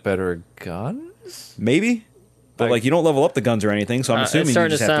you get better guns? Maybe. But Like- like you don't level up the guns or anything, so I'm assuming It's you starting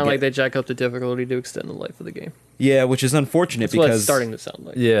to just have sound to like get, they jack up the difficulty to extend the life of the game. Yeah, which is unfortunate That's what it's because starting to sound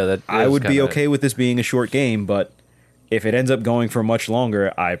like. Yeah, that I is would be kinda- okay with this being a short game, but if it ends up going for much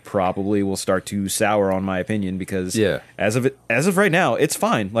longer, I probably will start to sour on my opinion because Yeah. as of right now, it's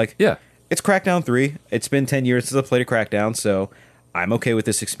fine. Like Yeah. it's Crackdown 3. It's been 10 years since I played a Crackdown, so I'm okay with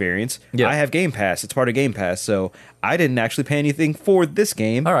this experience. Yeah. I have Game Pass. It's part of Game Pass, so I didn't actually pay anything for this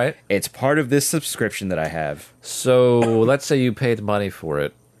game. All right. It's part of this subscription that I have. So let's say you paid money for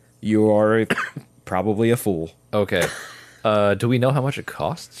it. You are probably a fool. Okay. Do we know how much it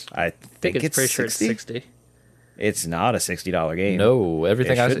costs? I I think think it's pretty 60? sure it's 60. It's not a $60 game. No,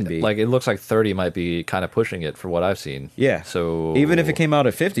 everything It I shouldn't be. like. It looks like 30 might be kind of pushing it for what I've seen. Yeah. So Even if it came out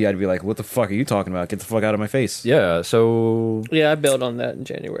at 50, I'd be like, what the fuck are you talking about? Get the fuck out of my face. yeah. So Yeah, I bailed on that in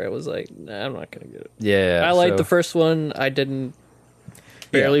January. I was like, nah, I'm not going to get it. yeah, I liked so- the first one. I didn't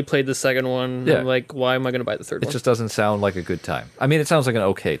barely played the second one. Yeah. I'm like, why am I going to buy the third It one? just doesn't sound like a good time. I mean, it sounds like an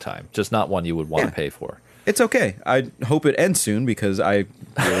okay time, just not one you would want to pay for. It's okay. I hope it ends soon because I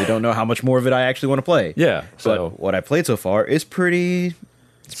really don't know how much more of it I actually want to play. Yeah. But So what I played so far is pretty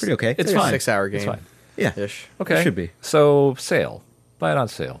It's pretty okay. It's like fine. a 6-hour It's game. fine. yeah. Ish. Okay. It should be. So sale. Buy it on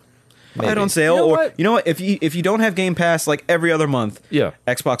sale. Buy it on sale, You know or what? you know what? If you don't have Game Pass like every other month, Yeah.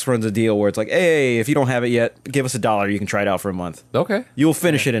 Xbox runs a deal where it's like, hey, if you don't have it yet, give us $1. You can try it out for a month. Okay. You'll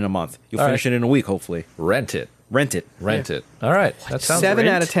finish it in a month. You'll All finish right. it in a week, hopefully. Rent it. Rent it. Rent it. All right. That sounds 7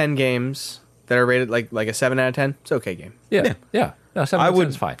 rent? out of 10 games that are rated like a 7 out of 10. It's okay game. Yeah. Yeah. No, 7 I would.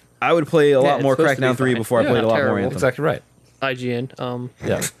 is fine. I would play a lot it's more supposed to be Crackdown 3 fine. before I Yeah, played a lot terrible. more Anthem. Exactly right. IGN.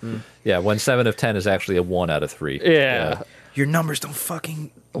 Yeah. Yeah. When 7 of 10 is actually a 1 out of 3. Yeah. Your numbers don't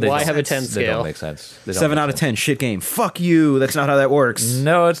fucking. They Why don't- have a 10 They don't scale? make sense. They don't 7 make out of sense. 10, shit game. Fuck you. That's not how that works.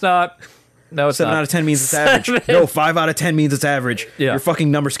 No, it's not. No, it's 7 not. out of 10 means it's average. No, 5 out of 10 means it's average. Yeah. Your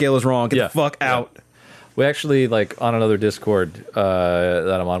fucking number scale is wrong. Get Yeah. the fuck out. We actually, like, on another Discord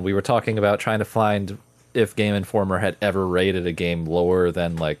that I'm on, we were talking about trying to find if Game Informer had ever rated a game lower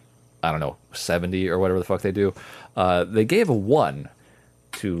than, like, I don't know, 70 or whatever the fuck they do. They gave a 1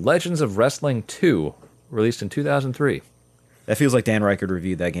 to Legends of Wrestling 2, released in 2003. That feels like Dan Reichert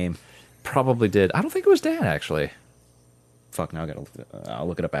reviewed that game. Probably did. I don't think it was Dan, actually. Fuck, now I'll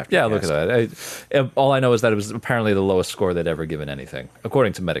look it up after. Yeah, the look at cast. that. All I know is that it was apparently the lowest score they'd ever given anything,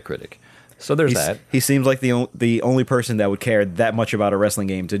 according to Metacritic. So there's that. He seems like the only person that would care that much about a wrestling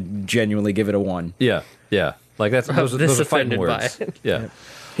game to genuinely give it a 1. Yeah, yeah. Like that's those are fighting Disoffended by words. it. Yeah.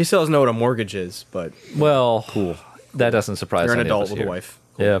 He still doesn't know what a mortgage is, but Well, cool. That doesn't surprise. you're an any of adult us with here. a wife.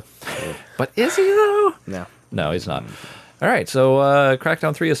 Yeah. But is he though? No. No, he's not. All right. So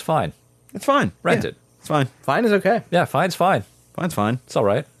Crackdown 3 is fine. It's fine. Rent Yeah, it. It's fine. Fine is okay. Yeah, fine's fine. Fine's fine. It's all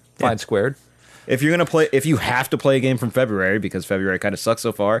right. Fine squared. If you're gonna play, if you have to play a game from February because February kind of sucks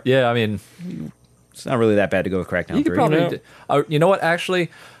so far, Yeah, I mean, it's not really that bad to go with Crackdown you could 3. probably. You know what? Actually,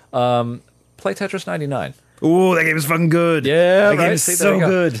 play Tetris 99. Ooh, that game is fucking good. Yeah, that game right. is See, there so you go.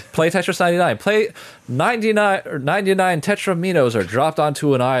 good. Play Tetris 99. Play 99 or 99 Tetraminos are dropped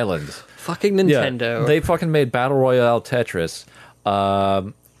onto an island. Fucking Nintendo. They fucking made Battle Royale Tetris.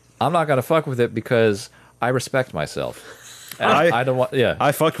 I'm not gonna fuck with it because I respect myself. And I don't want. Yeah,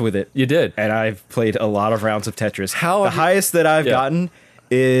 I fucked with it. you did. And I've played a lot of rounds of Tetris. How the have you- highest that I've Yeah. gotten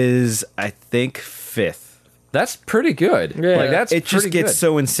is, I think, 5th. That's pretty good. Yeah. Like that's It just pretty gets good.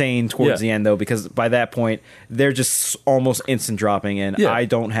 so insane towards Yeah. the end, though, because by that point, they're just almost instant dropping, and Yeah. I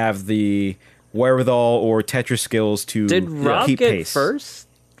don't have the wherewithal or Tetris skills to Did Rob keep get pace. first?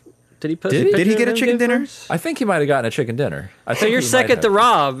 Did he post Did a he? picture Did he of get a him chicken getting dinner? first? I think he might have gotten a chicken dinner. I So think you're he might second to have.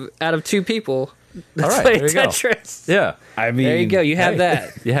 Rob out of 2 people. All right, Play there you go. Tetris. Yeah, I mean, There you go. You have Hey,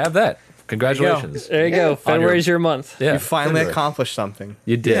 that. You have that. Congratulations. There you go. February's your month. Yeah, You finally February. accomplished something.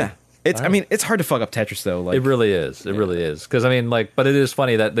 You did. Yeah. I mean, it's hard to fuck up Tetris though. Like, It really is. It really is. Because I mean, like, but it is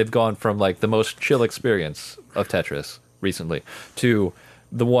funny that they've gone from like the most chill experience of Tetris recently to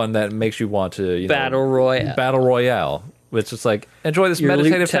the one that makes you want to Battle Royale. Battle Royale. It's just like enjoy this Your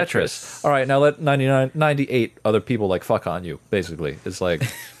meditative Loot Tetris. Tetris. All right, now let 98 other people like fuck on you. Basically, it's like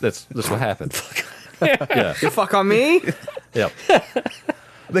that's what happened. Yeah. You fuck on me? Yep.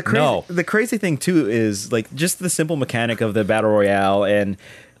 the No. crazy thing too is like just the simple mechanic of the battle royale and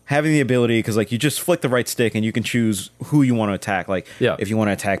having the ability because like you just flick the right stick and you can choose who you want to attack. Like Yeah. if you want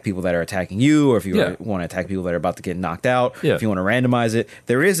to attack people that are attacking you, or if you Yeah. want to attack people that are about to get knocked out. Yeah. If you want to randomize it,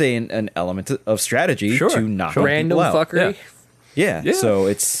 there is an element of strategy Sure. to knock Sure. Random people out. fuckery. Yeah. Yeah. So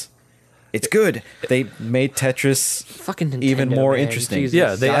it's good. They made Tetris Fucking Nintendo, even more man. interesting. Jesus.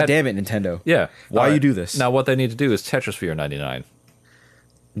 Yeah, they God add- damn it, Nintendo. Yeah. Why All you right. do this? Now, what they need to do is Tetrisphere 99.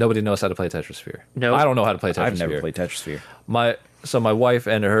 Nobody knows how to play Tetrisphere. No. I don't know how to play Tetrisphere. I've never played Tetrisphere. My wife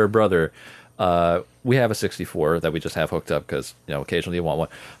and her brother, we have a 64 that we just have hooked up because occasionally you want one.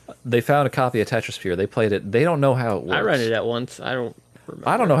 They found a copy of Tetrisphere. They played it. They don't know how it works. I rented it once. I don't remember.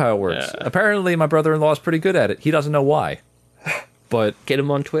 I don't know how it works. Yeah. Apparently, my brother-in-law is pretty good at it. He doesn't know why. But Get him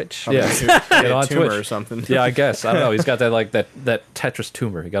on Twitch. yeah, get on tumor Twitch or something. Yeah, I guess. I don't know. He's got that Tetris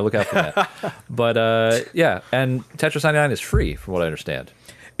tumor. You got to look out for that. But yeah, and Tetris 99 is free, from what I understand.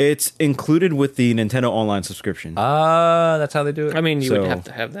 It's included with the Nintendo Online subscription. That's how they do it. I mean, you So- would have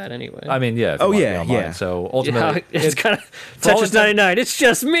to have that anyway. I mean, yeah. If you Oh, want to yeah, be online. yeah. So yeah, ultimately, it's kind of all Tetris intents- 99. It's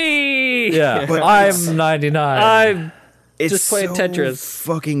just me. yeah. But I'm 99. I'm It's just playing so Tetris.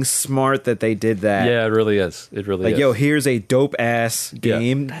 fucking smart that they did that. Yeah, it really is. It really Like, is. yo, here's a dope ass Yeah.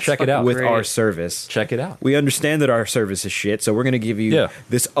 game. Check it out. with great. our service. Check it out. We understand that our service is shit, so we're gonna give you Yeah.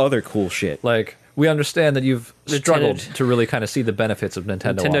 this other cool shit. Like, we understand that you've struggled Nintendo- to really kind of see the benefits of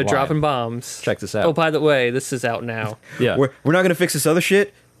Nintendo Nintendo Online. dropping bombs. Check this out. Oh, by the way, this is out now. Yeah. We're not gonna fix this other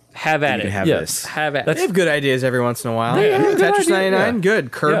shit. Have at You it. can have Yeah. this. Have at They it. have good ideas every once in a while. They have good Tetris ideas, 99, yeah.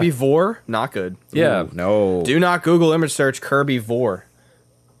 good. Kirby Yeah. Vor, not good. Yeah. Ooh, no. Do not Google image search Kirby Vor.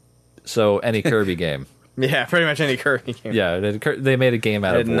 So any Kirby game. Yeah, pretty much any Kirby game. Yeah, they made a game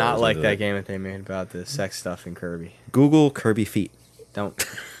out I of did not boars like of that it. game that they made about the sex stuff in Kirby. Google Kirby feet. Don't.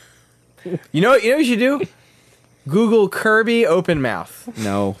 You know what you should do? Google Kirby open mouth.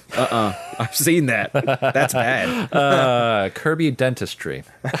 No. I've seen that. That's bad. Kirby dentistry.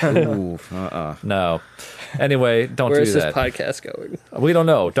 Ooh, No. Anyway, don't Where's do this that. podcast going? We don't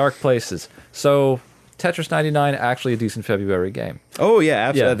know. Dark places. So, Tetris 99, actually a decent February game. Oh yeah,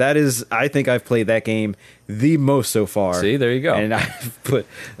 absolutely. Yeah. That is. I think I've played that game the most so far. See, there you go. And I've put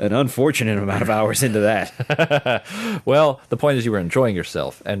an unfortunate amount of hours into that. Well, the point is you were enjoying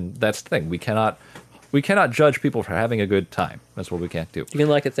yourself, and that's the thing. We cannot judge people for having a good time. That's what we can't do. You can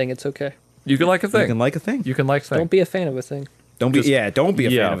like a thing, it's okay. You can like a thing. You can like a thing. You can like thing. Don't be a fan of a thing. Don't be. Just- Don't be a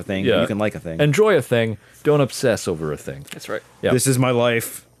yeah, fan of a thing. yeah. You can like a thing. Enjoy a thing. Don't obsess over a thing. That's right. Yeah. This is my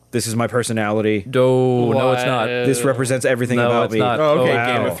life. This is my personality. No, it's not. This represents everything No, about it's me. not. Oh, okay,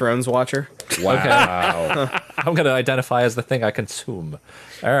 wow. Game of Thrones watcher. Wow. I'm going to identify as the thing I consume.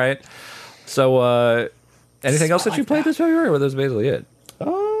 All right. So, anything else that you played this February, or was basically it?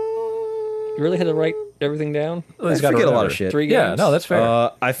 You really had to write everything down? I forget a lot of shit. 3 games? Yeah, no, that's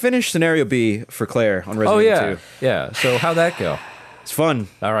fair. I finished Scenario B for Claire on Resident Oh Evil yeah, 2. yeah. So how'd that go? It's fun.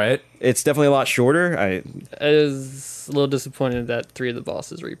 All right. It's definitely a lot shorter. I was a little disappointed that 3 of the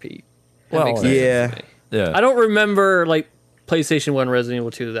bosses repeat. That Well, makes no sense yeah. to me. Yeah. I don't remember like PlayStation 1 Resident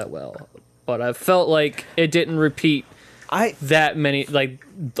Evil 2 that well, but I felt like it didn't repeat that many, like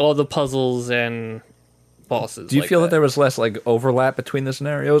all the puzzles and bosses. Do you like feel that there was less like overlap between the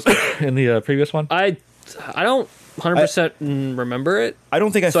scenarios in the previous one? I don't 100% remember it, I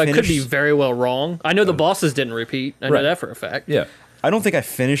don't think I so finished. I could be very well wrong. I know the bosses didn't repeat. I know Right. that for a fact. Yeah. I don't think I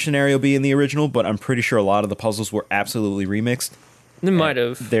finished Scenario B in the original, but I'm pretty sure a lot of the puzzles were absolutely remixed. They might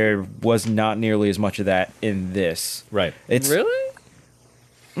have. There was not nearly as much of that in this. Right. It's Really?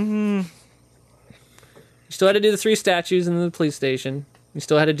 You still had to do the 3 statues in the police station. You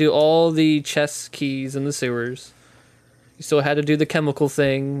still had to do all the chess keys in the sewers. You still had to do the chemical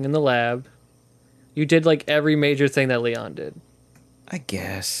thing in the lab. You did like every major thing that Leon did. I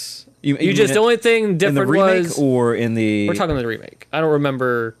guess You mean just it- the only thing in the different remake was or in the. we're talking about the remake. I don't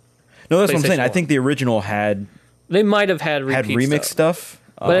remember. No, that's what I'm saying. PlayStation I think the original had They might have had repeat remix stuff.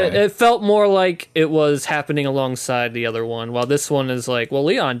 But it felt more like it was happening alongside the other one, while this one is like, well,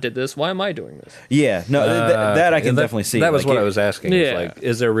 Leon did this. Why am I doing this? Yeah, no, that I can definitely see. That was Like, what I was asking. Yeah. Like,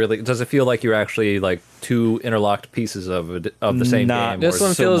 is there really? Does it feel like you're actually like 2 interlocked pieces of the same Not- game? This or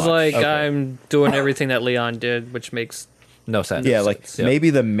one is it feels much. like Okay. I'm doing everything that Leon did, which makes no sense. Yeah, like Yeah.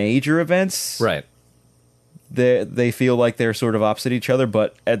 maybe the major events, Right. They feel like they're sort of opposite each other,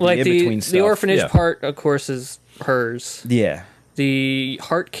 but at the like in between the stuff, orphanage yeah. part, of course, is hers. Yeah, The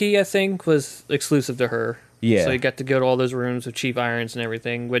heart key, I think, was exclusive to her. Yeah. So you got to go to all those rooms with Chief Irons and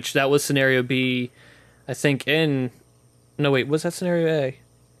everything, which that was scenario B, I think, no, wait, was that scenario A?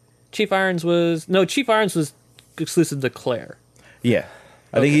 Chief Irons was exclusive to Claire. yeah.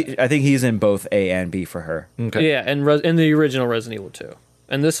 I think he's in both A and B for her. Okay. Yeah, and in the original Resident Evil 2.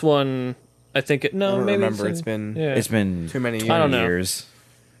 And this one, I think I don't maybe remember. It's been yeah. It's been too many years. I don't know. years.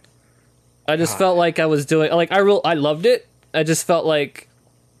 I just felt like I was doing like I loved it. I just felt like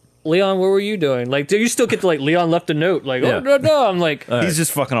Leon, what were you doing? Like, do you still get to like Leon left a note? Like, Yeah. oh no, I'm like. He's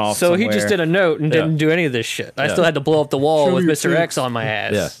just fucking off. So he just somewhere. did a note and Yeah. didn't do any of this shit. I Yeah. still had to blow up the wall Show with your Mr. X face. on my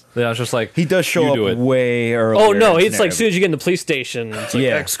ass. Yeah. Then I was just like, He does show you up do it. way earlier. Oh no, in it's like Scenario as soon as you get in the police station, it's like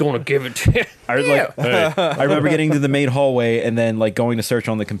Yeah. X going to give it to you. I remember getting to the main hallway and then like going to search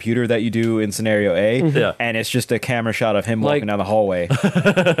on the computer that you do in scenario A, Yeah. and it's just a camera shot of him Like- walking down the hallway.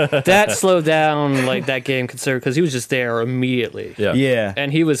 That slowed down like that game considered because he was just there immediately. Yeah. Yeah,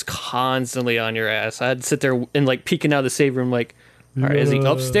 And he was constantly on your ass. I'd sit there and like peeking out of the save room, like, all right, is he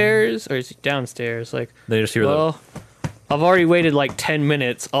upstairs or is he downstairs? Like, Then you just hear well, I've already waited like 10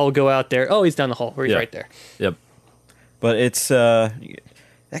 minutes. I'll go out there. Oh, he's down the hall. Or he's Yeah. right there. Yep. but it's that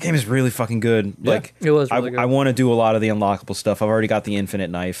game is really fucking good. Yeah. Like It was really good. I want to do a lot of the unlockable stuff. I've already got the infinite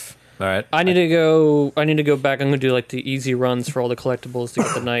knife. All right. I need to go back. I'm gonna do like the easy runs for all the collectibles to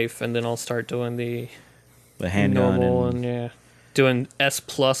get the knife, and then I'll start doing the The handgun normal and and doing S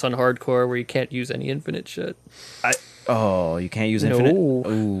plus on hardcore where you can't use any infinite shit. you can't use infinite. No.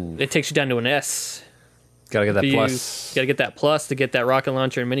 Ooh, It takes you down to an S. Gotta get that You plus. gotta get that plus to get that rocket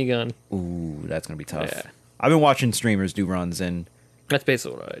launcher and minigun. ooh, that's gonna be tough. Yeah. I've been watching streamers do runs and That's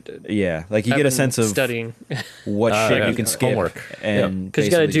basically what I did. yeah, like you I've get a been sense of studying what shit yeah. you can skip Homework. and because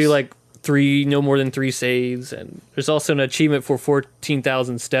you gotta basically do like no more than 3 saves, and there's also an achievement for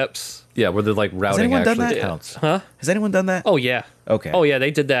 14,000 steps. Yeah, where the like routing anyone done actually that? counts. Huh? Has anyone done that? Oh yeah. Okay. Oh yeah,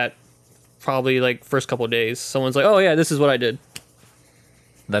 they did that probably like first couple of days. Someone's like, "Oh yeah, this is what I did."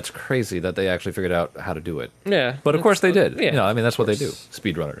 That's crazy that they actually figured out how to do it. Yeah. But of course they did. Yeah, You know, I mean, that's what they do. course.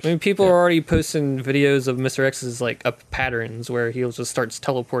 Speedrunners. I mean, people are already posting videos of Mr. X's like up patterns where he just starts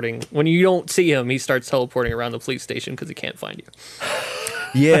teleporting. When you don't see him, he starts teleporting around the police station because he can't find you.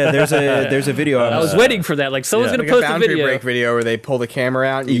 Yeah, there's a video. I was waiting for that. Like someone's yeah. gonna Like a post a boundary video. break video where they pull the camera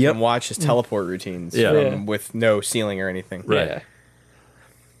out and you Yep. can watch his teleport routines Yeah. Yeah. with no ceiling or anything. Right. Yeah.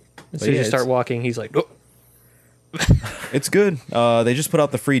 As soon as yeah, you start it's- walking, he's like, oh. It's good. They just put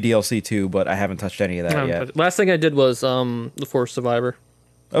out the free DLC too, but I haven't touched any of that yet. Last thing I did was the Force Survivor,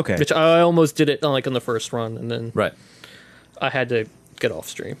 Okay. which I almost did it like on the first run, and then Right. I had to get off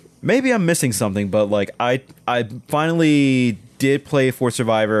stream. Maybe I'm missing something, but like I finally did play for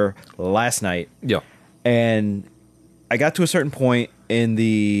Survivor last night, Yeah. and I got to a certain point in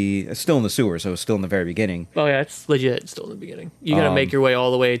it's still in the sewer, so it's still in the very beginning. Oh yeah, it's legit. Still in the beginning. You gotta make your way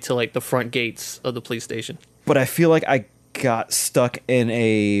all the way to like the front gates of the police station. But I feel like I got stuck in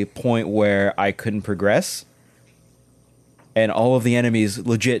a point where I couldn't progress, and all of the enemies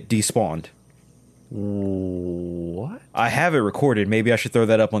legit despawned. What? I have it recorded. Maybe I should throw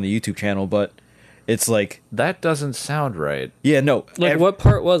that up on the YouTube channel, but it's like, That doesn't sound right. yeah, no. Like what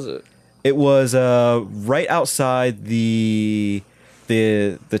part was it? It was right outside the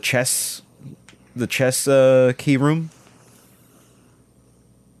chess key room.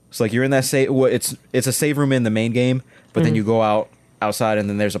 It's like you're in that save. Well, it's a save room in the main game, but then you go outside, and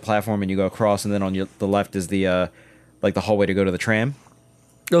then there's a platform, and you go across, and then on the left is the like the hallway to go to the tram.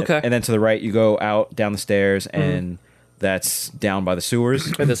 Okay. And then to the right, you go out down the stairs, and that's down by the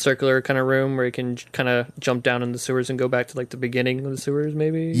sewers. Like the circular kind of room where you can kind of jump down in the sewers and go back to like the beginning of the sewers,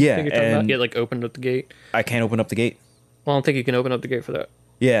 maybe. Yeah, I think you're talking about? and- Yeah, like opened up the gate. I can't open up the gate. Well, I don't think you can open up the gate for that.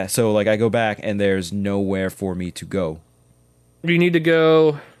 Yeah, so like I go back, and there's nowhere for me to go. You need to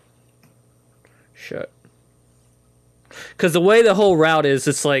go. Shut. Because the way the whole route is,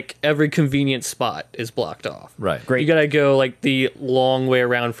 it's like every convenient spot is blocked off. Right. Great. You gotta go like the long way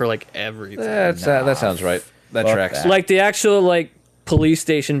around for like everything. That's, that sounds right. That Fuck tracks. that. Like the actual like police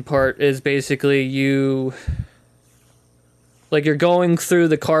station part is basically you're going through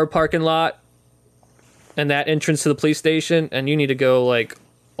the car parking lot and that entrance to the police station, and you need to go like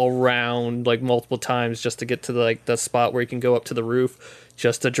around like multiple times just to get to the spot where you can go up to the roof,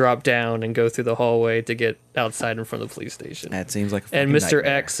 just to drop down and go through the hallway to get outside in front of the police station. That seems like a And fucking Mr. nightmare.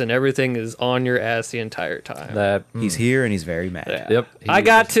 X and everything is on your ass the entire time. That He's here and he's very mad. Yeah. Yep. I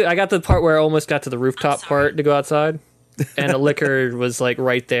got the part where I almost got to the rooftop part to go outside, and the liquor was like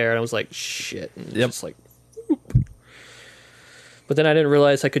right there, and I was like, shit. And Yep. just like, whoop. But then I didn't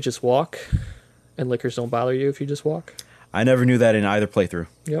realize I could just walk, and liquors don't bother you if you just walk. I never knew that in either playthrough.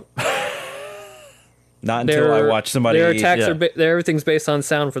 Yep. Not until I watched somebody. Their attacks yeah. everything's based on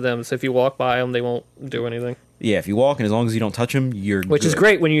sound for them. So if you walk by them, they won't do anything. Yeah, if you walk and as long as you don't touch them, you're Which is good.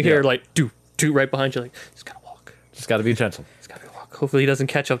 great when you hear Yeah. like do right behind you. Like, just gotta walk. just got to be gentle. Just gotta walk. Hopefully he doesn't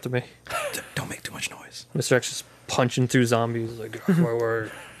catch up to me. Don't make too much noise. Mr. X is punching through zombies. Like,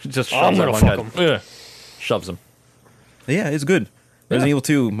 where? Just I'm shoves gonna that one fuck guy. Yeah. Shoves him. Yeah, it's good. Resident Yeah. Evil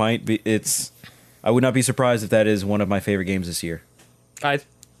 2 might be. I would not be surprised if that is one of my favorite games this year. I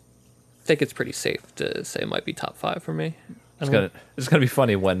think it's pretty safe to say it might be top 5 for me. It's gonna be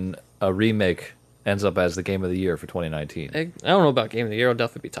funny when a remake ends up as the game of the year for 2019. I don't know about game of the year. It'll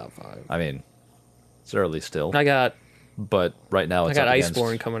definitely be top 5. I mean, it's early still, I got but right now it's up up against-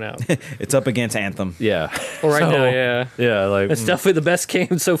 Iceborne coming out. It's up against Anthem. Yeah. Well, right So, now, yeah, Yeah, like it's definitely the best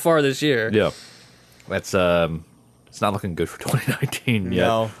game so far this year. yeah. That's it's not looking good for 2019 yet.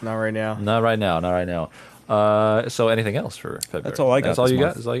 No, not right now. Not right now. Not right now. So anything else for February? That's all I got That's all this you month.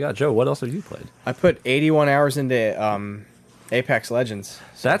 got. That's all you got. Joe, what else have you played? I put 81 hours into Apex Legends.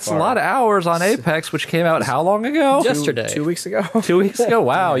 so That's far. a lot of hours on Apex, which came out how long ago? Yesterday. 2 weeks ago. 2 weeks ago.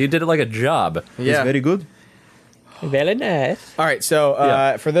 Wow, you did it like a job. It's Yeah. very good. Very nice. All right, so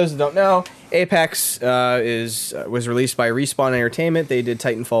Yeah. for those that don't know, Apex was released by Respawn Entertainment. They did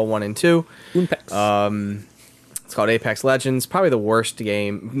Titanfall 1 and 2. Unpex. It's called Apex Legends. Probably the worst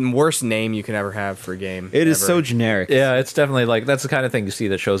name you can ever have for a game. It is ever. so generic. Yeah, it's definitely like that's the kind of thing you see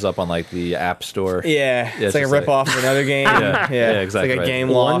that shows up on like the App Store. Yeah, it's it's like a just like- rip-off of another game. Yeah, yeah, exactly It's like a right. game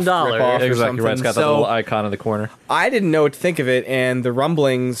loft $1. rip-off or Exactly right. It's got the something. little So icon in the corner. I didn't know what to think of it, and the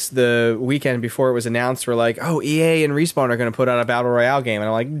rumblings the weekend before it was announced were like, oh, EA and Respawn are going to put out a Battle Royale game. And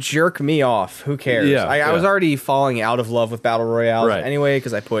I'm like, jerk me off. Who cares? Yeah, I was yeah. already falling out of love with Battle Royales Right. anyway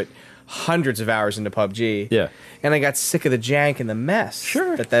because I put hundreds of hours into PUBG. Yeah. And I got sick of the jank and the mess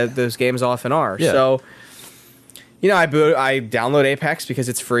Sure. that those games often are. Yeah. So, I download Apex because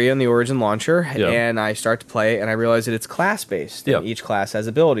it's free on the Origin launcher, Yeah. and I start to play, and I realize that it's class-based. Yeah. And each class has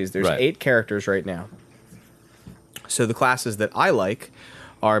abilities. There's Right. 8 characters right now. So the classes that I like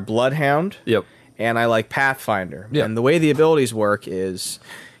are Bloodhound. Yep. And I like Pathfinder. Yeah. And the way the abilities work is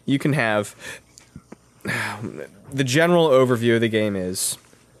you can have the general overview of the game is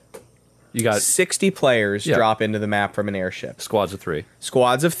You got 60 players Yeah. drop into the map from an airship. squads of 3.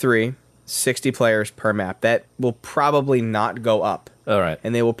 Squads of 3, 60 players per map. That will probably not go up. All right.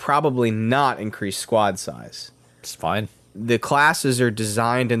 And they will probably not increase squad size. It's fine. The classes are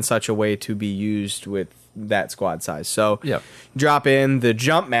designed in such a way to be used with that squad size. So Yeah. drop in the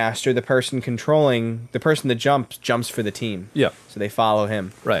jump master, the person that jumps for the team. Yeah. So they follow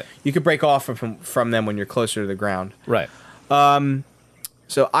him. Right. You could break off from them when you're closer to the ground. Right.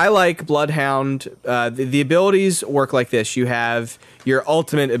 So I like Bloodhound. The abilities work like this. You have your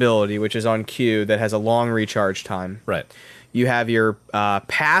ultimate ability, which is on Q, that has a long recharge time. Right. You have your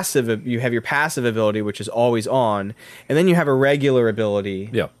passive ability, which is always on, and then you have a regular ability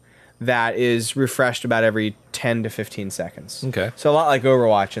Yeah. that is refreshed about every 10 to 15 seconds. Okay. So a lot like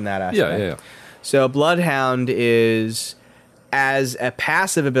Overwatch in that aspect. Yeah. So Bloodhound is, as a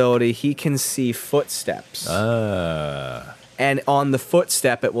passive ability, he can see footsteps. And on the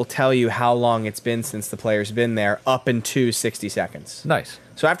footstep, it will tell you how long it's been since the player's been there, up into 60 seconds. Nice.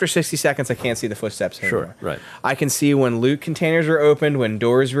 So after 60 seconds, I can't see the footsteps anymore. Sure. Right. I can see when loot containers were opened, when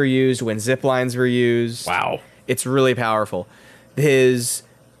doors were used, when zip lines were used. Wow. It's really powerful. His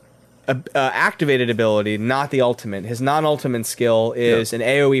activated ability, not the ultimate, his non-ultimate skill is an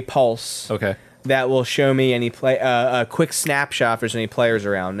AoE pulse. Okay. That will show me a quick snapshot if there's any players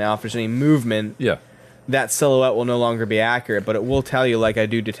around. Now, if there's any movement, Yeah. that silhouette will no longer be accurate, but it will tell you, like I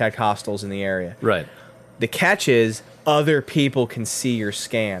do detect hostiles in the area. Right. The catch is other people can see your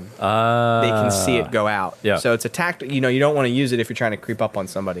scan. They can see it go out. Yeah. So it's a tactic. You don't want to use it if you're trying to creep up on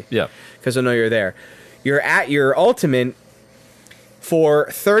somebody. Yeah. Because they'll know you're there. You're at your ultimate for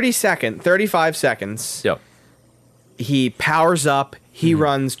 35 seconds. Yep. He powers up. He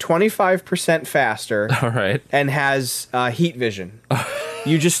runs 25% faster. All right. And has heat vision.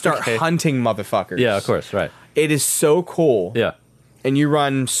 You just start hunting motherfuckers. Yeah, of course. Right. It is so cool. Yeah. And you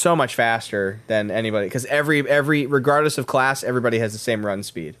run so much faster than anybody because every regardless of class, everybody has the same run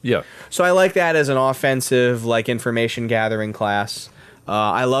speed. Yeah. So I like that as an offensive, like information gathering class.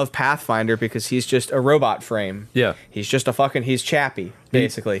 I love Pathfinder because he's just a robot frame. Yeah. He's just he's Chappie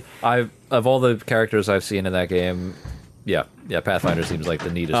basically. Of all the characters I've seen in that game, yeah, Pathfinder seems like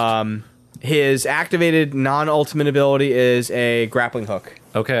the neatest. His activated non-ultimate ability is a grappling hook.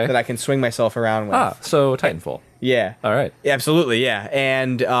 Okay. That I can swing myself around with. So Titanfall. Yeah. All right. Absolutely, yeah.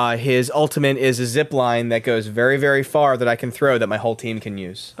 And his ultimate is a zip line that goes very, very far that I can throw that my whole team can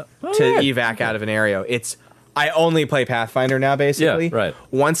use to evac out of an area. I only play Pathfinder now, basically. Yeah, right.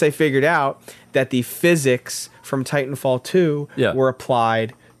 Once I figured out that the physics from Titanfall 2 were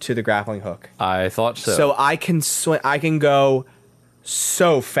applied to the grappling hook. I thought so. So I can I can go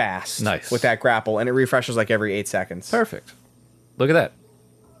so fast with that grapple, and it refreshes like every 8 seconds. Perfect. Look at that.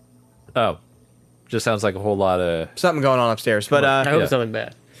 Oh. Just sounds like a whole lot of something going on upstairs, but I hope something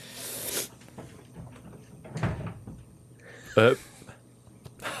bad.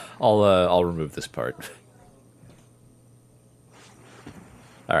 I'll remove this part.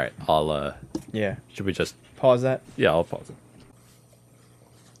 All right, should we just pause that? Yeah, I'll pause it.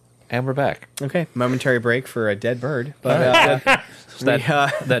 And we're back. Okay, momentary break for a dead bird, but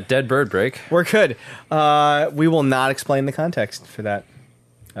that dead bird break. We're good. We will not explain the context for that.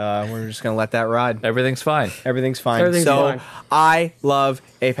 We're just going to let that ride. Everything's fine. Everything's fine. I love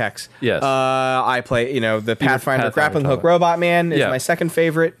Apex. Yes. I play, the Pathfinder Grappling Hook Robot Man is my second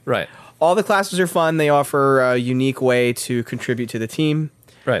favorite. Right. All the classes are fun. They offer a unique way to contribute to the team.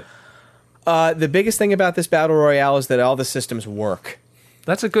 Right. The biggest thing about this Battle Royale is that all the systems work.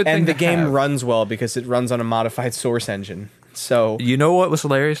 That's a good thing. And the game runs well because it runs on a modified source engine. So you know what was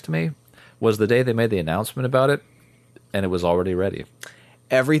hilarious to me was the day they made the announcement about it, and it was already ready.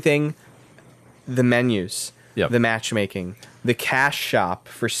 Everything, the menus, Yep. the matchmaking, the cash shop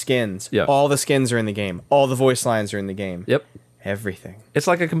for skins, Yep. all the skins are in the game. All the voice lines are in the game. Yep. Everything. It's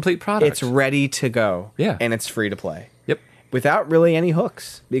like a complete product. It's ready to go. Yeah. And it's free to play. Yep. Without really any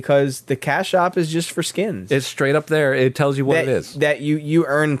hooks because the cash shop is just for skins. It's straight up there. It tells you what that, it is. That you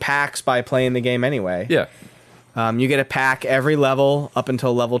earn packs by playing the game anyway. Yeah. You get a pack every level up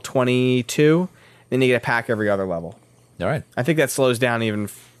until level 22. Then you get a pack every other level. All right. I think that slows down even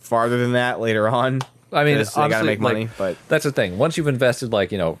farther than that later on. I mean, they got to make money, like, but that's the thing. Once you've invested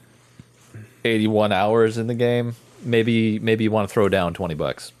 81 hours in the game, maybe you want to throw down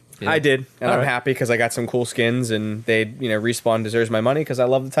 $20. You know? I did, and All I'm right. happy because I got some cool skins, and Respawn deserves my money because I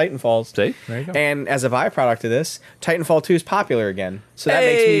love the Titanfalls. See, there you go. And as a byproduct of this, Titanfall 2 is popular again, so that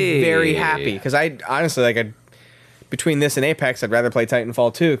makes me very happy because I honestly between this and Apex, I'd rather play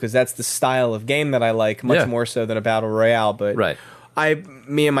Titanfall 2 because that's the style of game that I like much more so than a battle royale. But Right.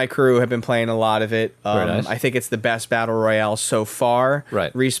 me and my crew have been playing a lot of it. Very nice. I think it's the best battle royale so far.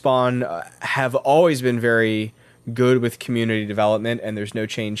 Right. Respawn have always been very good with community development, and there's no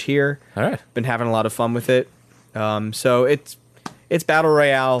change here. All right. Been having a lot of fun with it. So it's battle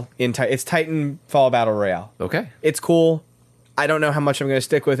royale it's Titanfall battle royale. Okay. It's cool. I don't know how much I'm going to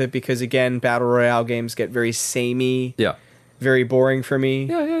stick with it because again, battle royale games get very samey, Yeah. very boring for me.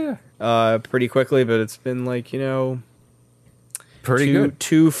 Yeah. Pretty quickly. But it's been like Pretty good.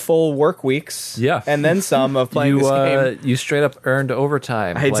 2 full work weeks. Yeah. And then some of playing this game. You straight up earned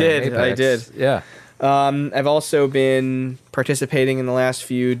overtime. I playing did, Apex. I did. Yeah. I've also been participating in the last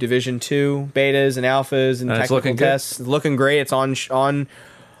few Division 2 betas and alphas and And it's technical looking good? tests. It's looking great. It's on.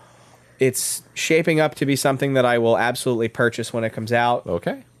 It's shaping up to be something that I will absolutely purchase when it comes out.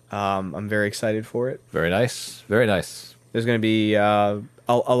 Okay. I'm very excited for it. Very nice. Very nice. There's going to be a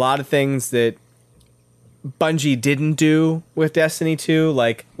lot of things that Bungie didn't do with Destiny 2,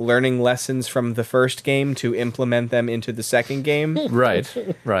 like learning lessons from the first game to implement them into the second game. Right.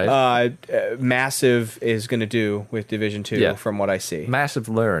 Right. Massive is going to do with Division 2 Yeah. from what I see. Massive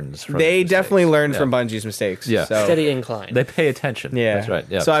learns. From They mistakes. definitely learned Yeah. from Bungie's mistakes. Yeah. So, Steady incline. They pay attention. yeah. That's right.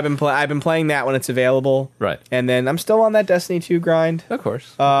 Yeah. So I've been playing that when it's available. Right. And then I'm still on that Destiny 2 grind. Of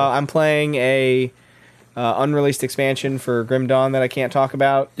course. I'm playing a unreleased expansion for Grim Dawn that I can't talk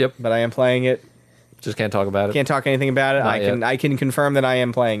about. Yep. But I am playing it. Just can't talk about it. Can't talk anything about it. Not I can confirm that I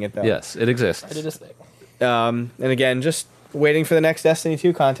am playing it though. Yes, it exists. I did this thing. And again, just waiting for the next Destiny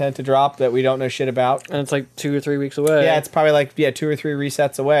 2 content to drop that we don't know shit about. And it's like 2 or 3 weeks away. Yeah, it's probably like 2 or 3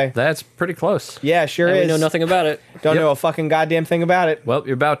 resets away. That's pretty close. Yeah, sure and is. we know nothing about it. Don't Yep. know a fucking goddamn thing about it. Well,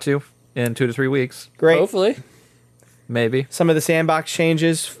 you're about to in 2 to 3 weeks, Great. Hopefully. maybe. Some of the sandbox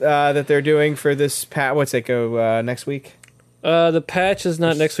changes that they're doing for this what's it go next week? The patch is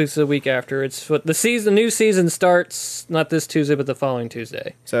not next week, it's the week after. It's what the new season starts not this Tuesday, but the following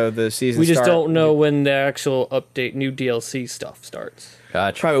Tuesday. So the season. We just don't know when the actual update, new DLC stuff starts.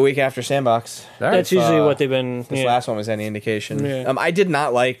 Gotcha. Probably a week after sandbox. All right. That's usually what they've been. This last one was any indication. Yeah. I did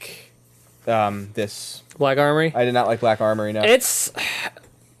not like this. Black Armory. I did not like Black Armory. No, It's.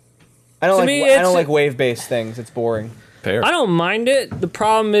 I don't to like. me, I don't it's- like wave based things. It's boring. Fair. I don't mind it. The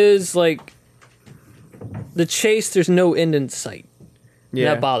problem is like the chase. There's no end in sight.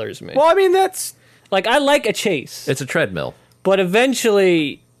 Yeah, That bothers me. Well, I mean that's Like I like a chase, It's a treadmill. but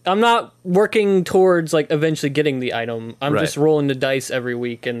eventually I'm not working towards like eventually getting the item. I'm Right. just rolling the dice every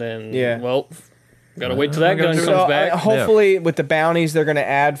week, and then gotta wait till that gun gotta comes do it. back. hopefully with the bounties they're going to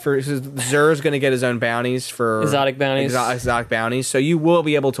add for Xur's going to get his own bounties for Exotic bounties. exotic bounties. So you will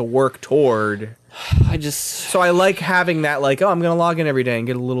be able to work toward. I just So I like having that. Like, I'm going to log in every day and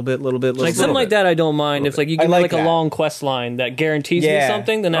get a little bit. like something like that. I don't mind if like you I give me like like a that. long quest line that guarantees me Yeah.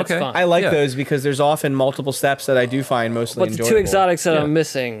 something, then that's Okay. fine. I like Yeah. those because there's often multiple steps that I do find mostly but the enjoyable. two exotics that Yeah. I'm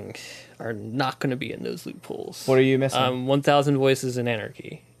missing are not going to be in those loopholes. What are you missing? 1,000 Voices in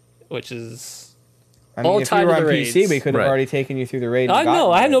Anarchy, which is I mean, all if tied you were to on the PC, we raids. could have Right. already taken you through the raid. I and know.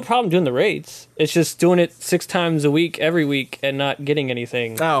 gotten I have it. no problem doing the raids. It's just doing it 6 times a week, every week, and not getting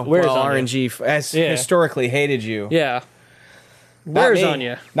anything. Oh, Wears well, on you. RNG has Yeah. historically hated you. Yeah. Not Wears me. on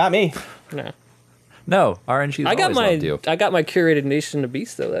you. Not me. No. No, RNG. I got loved you. my curated Nation of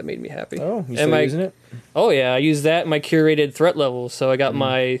Beast though. That made me happy. Oh, you And still my- using it? Oh yeah, I use that in my curated threat levels. So I got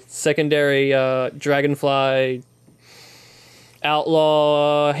my secondary Dragonfly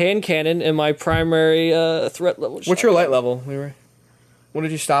Outlaw hand cannon and my primary threat level. What's your light level, Leroy? What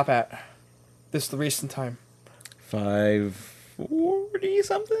did you stop at? This the recent time. 540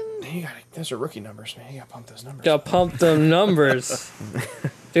 something. You got those are rookie numbers, man. You got to pump those numbers. Gotta pump them numbers,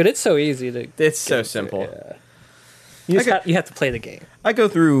 dude. It's so easy to. It's so simple. Yeah. You have to play the game. I go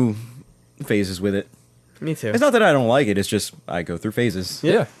through phases with it. Me too. It's not that I don't like it. It's just I go through phases.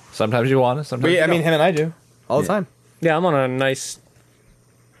 Yeah. Sometimes you want it. Sometimes you I mean, don't. him and I do all the Yeah. time. Yeah, I'm on a nice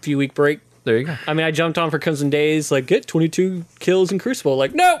few week break. There you go. I mean, I jumped on for Crimson Days, like get 22 kills in Crucible.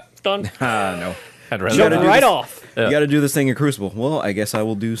 Like, no, done. No. I'd rather Jumping do right this- off. Yeah. You got to do this thing in Crucible. Well, I guess I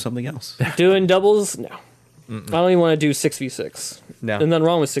will do something else. Doing doubles, no. I don't even want to do 6v6. No. There's nothing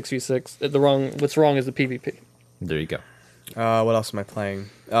wrong with 6v6. What's wrong is the PvP. There you go. What else am I playing?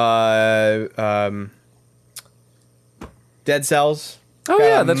 Dead Cells. Oh Got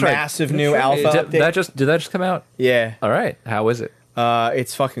yeah, a that's right. Massive new alpha Did update. that just come out? Yeah. All right. How is it?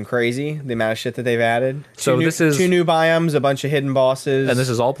 It's fucking crazy the amount of shit that they've added. So Two this new, is- 2 new biomes, a bunch of hidden bosses, And this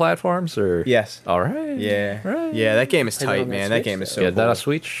is all platforms, or yes. All right. Yeah. Right. Yeah, that game is Is it tight, on the man. That Switch, game is though? so Get that cool. a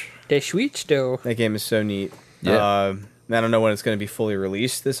Switch. They switched though. That game is so neat. Yeah. I don't know when it's going to be fully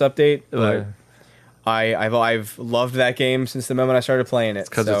released, this update, but I've loved that game since the moment I started playing it.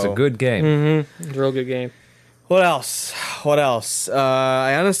 Because it's a good game. It's a real good game. What else?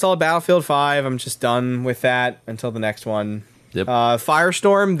 I uninstalled Battlefield 5. I'm just done with that until the next one. Yep.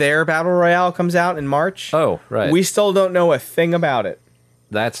 Firestorm, their Battle Royale comes out in March. Oh, right. We still don't know a thing about it.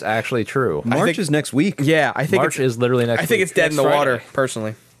 That's actually true. March is next week. Yeah, I think March is literally next week. I think it's dead in the Next water, Friday.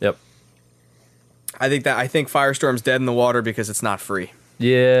 personally. Yep. I think Firestorm's dead in the water because it's not free.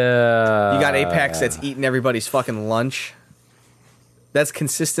 Yeah. You got Apex that's eating everybody's fucking lunch. That's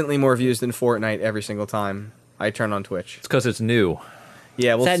consistently more views than Fortnite every single time I turn on Twitch. It's because it's new.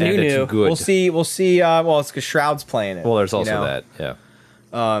 Yeah, we'll Is that see. new? And it's good. We'll see. Well, it's because Shroud's playing it. Well, there's you also know? that.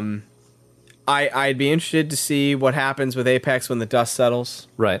 Yeah. I'd be interested to see what happens with Apex when the dust settles.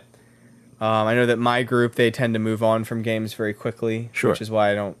 Right. I know that my group, they tend to move on from games very quickly, Sure. which is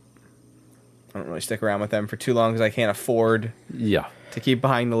why I don't really stick around with them for too long because I can't afford Yeah. to keep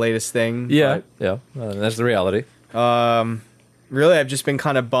behind the latest thing. Yeah. Yeah. That's the reality. Really, I've just been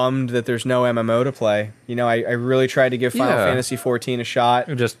kind of bummed that there's no MMO to play. You know, I really tried to give Final Yeah. Fantasy 14 a shot.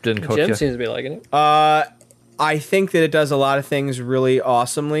 It just didn't cook Jim you. seems to be liking it. I think that it does a lot of things really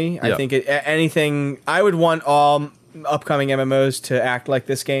awesomely. I Yeah. think anything. I would want all upcoming MMOs to act like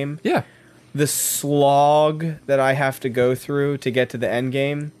this game. Yeah. The slog that I have to go through to get to the end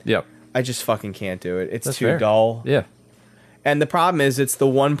game, Yep. I just fucking can't do it. It's That's too fair. dull. Yeah. And the problem is, it's the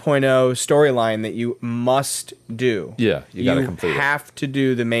 1.0 storyline that you must do. Yeah, you gotta complete it. have to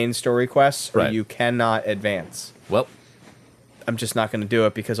do the main story quests, or Right. you cannot advance. Well. I'm just not going to do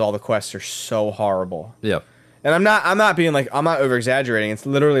it because all the quests are so horrible. Yep. And I'm not being like, I'm not over exaggerating. It's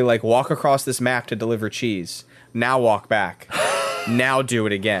literally like walk across this map to deliver cheese. Now walk back. Now do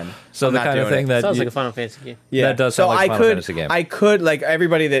it again. So I'm the not kind of doing thing it. that Sounds you- like a Final Fantasy game. Yeah. that does so sound like a I Final could, Fantasy game. I could, like,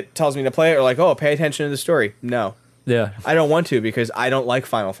 everybody that tells me to play it are like, oh, pay attention to the story. No. yeah. I don't want to because I don't like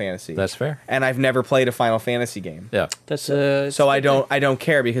Final Fantasy. That's fair. And I've never played a Final Fantasy game. Yeah. That's So I don't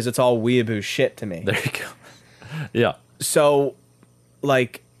care because it's all weeaboo shit to me. There you go. Yeah. So,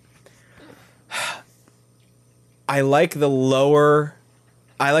 like, I like the low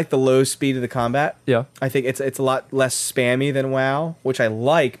speed of the combat. Yeah. I think it's a lot less spammy than WoW, which I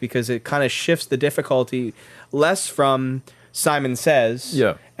like because it kind of shifts the difficulty less from Simon Says,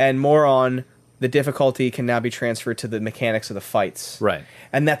 Yeah. and more on the difficulty can now be transferred to the mechanics of the fights. Right.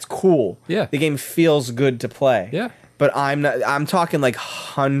 And that's cool. Yeah. The game feels good to play. Yeah. But I'm talking like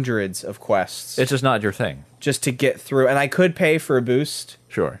hundreds of quests It's just not your thing. just to get through, and I could pay for a boost.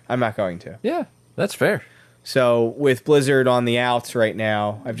 Sure. I'm not going to. Yeah. That's fair. So with Blizzard on the outs right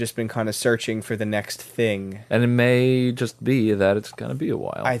now, I've just been kind of searching for the next thing. And it may just be that it's going to be a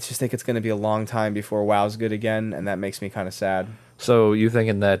while. I just think it's going to be a long time before WoW's good again, and that makes me kind of sad. So you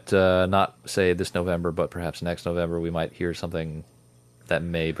thinking that not, say, this November, but perhaps next November, we might hear something that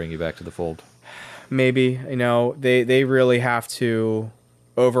may bring you back to the fold? Maybe, they really have to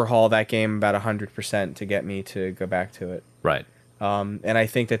overhaul that game about 100% to get me to go back to it. Right. And I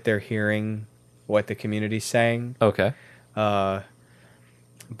think that they're hearing what the community's saying, Okay.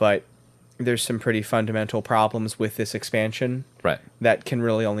 but there's some pretty fundamental problems with this expansion Right. that can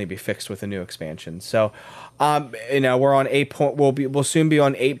really only be fixed with a new expansion. So, we're on 8. We'll soon be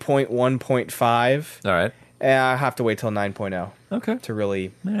on 8.1.5. All right. And I have to wait till 9.0 Okay. to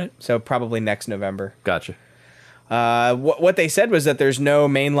really. All right. So probably next November. Gotcha. What they said was that there's no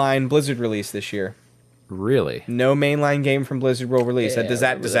mainline Blizzard release this year. Really? No mainline game from Blizzard will release. Yeah, does I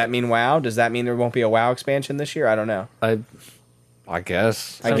remember that that. mean WoW? Does that mean there won't be a WoW expansion this year? I don't know. I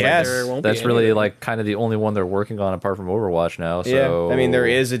guess. I Sounds like guess. there won't be That's any really then. like kind of the only one they're working on apart from Overwatch now. So Yeah, I mean there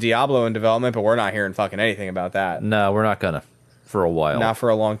is a Diablo in development, but we're not hearing fucking anything about that. No, we're not gonna for a while. Not for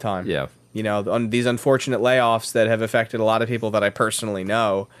a long time. Yeah. These unfortunate layoffs that have affected a lot of people that I personally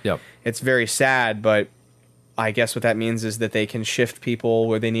know. Yep. It's very sad, but I guess what that means is that they can shift people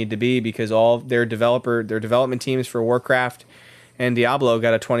where they need to be because all their development teams for Warcraft and Diablo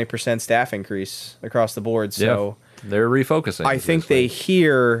got a 20% staff increase across the board. So Yeah. They're refocusing. I think they basically.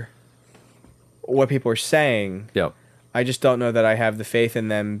 hear what people are saying. Yep. I just don't know that I have the faith in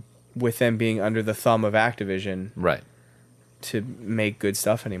them with them being under the thumb of Activision Right. to make good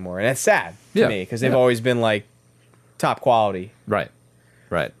stuff anymore. And it's sad to Yeah. me because they've Yeah. always been like top quality. Right.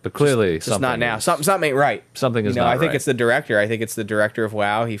 Right. But clearly, Just something not now. is- Something ain't right. Something is I not think right. it's the director. I think it's the director of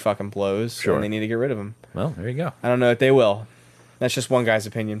WoW. He fucking blows. Sure. And they need to get rid of him. Well, there you go. I don't know if they will. That's just one guy's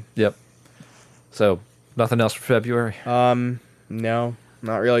opinion. Yep. So nothing else for February. No,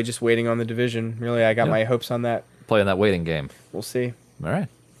 not really. Just waiting on the division. Really, I got Yeah. my hopes on that. Playing that waiting game. We'll see. All right.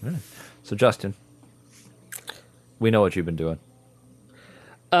 All right. So Justin, we know what you've been doing.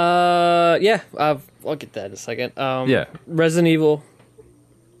 Yeah, I'll get that in a second. Yeah. Resident Evil.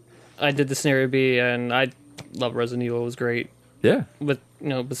 I did the Scenario B, and I love Resident Evil. It was great. Yeah. But,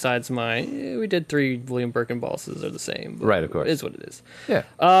 besides we did 3 William Birkin bosses. They're the same. Right, of course. It is what it is. Yeah.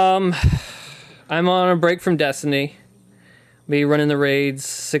 I'm on a break from Destiny. Me running the raids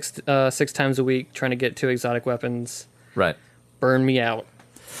 6 times a week, trying to get 2 exotic weapons. Right. Burn me out.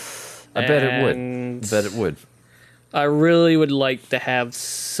 I bet it would. I really would like to have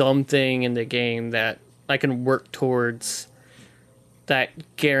something in the game that I can work towards that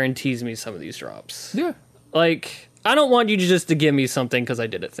guarantees me some of these drops. Yeah. Like, I don't want you to give me something because I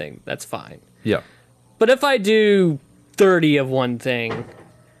did a thing. That's fine. Yeah. But if I do 30 of one thing,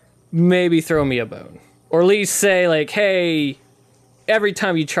 maybe throw me a bone. Or at least say, like, hey, every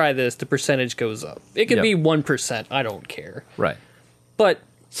time you try this, the percentage goes up. It could be 1%. I don't care. Right. But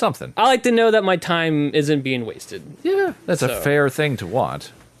Something. I like to know that my time isn't being wasted. Yeah. That's a fair thing to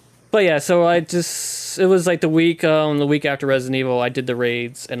want. But yeah, so it was like the week after Resident Evil, I did the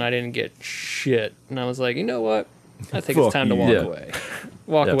raids, and I didn't get shit. And I was like, you know what? I think it's time to walk away.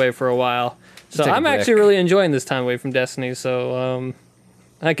 Walk away for a while. So I'm actually really enjoying this time away from Destiny, so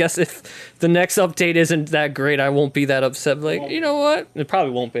I guess if the next update isn't that great, I won't be that upset. Like, you know what? It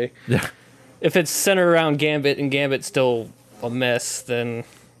probably won't be. Yeah. If it's centered around Gambit and Gambit's still a mess, then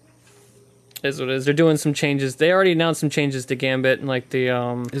is what it is. They're doing some changes. They already announced some changes to Gambit, and like the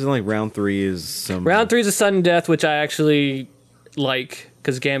Isn't like round 3 is some... Round 3 is a sudden death, which I actually like,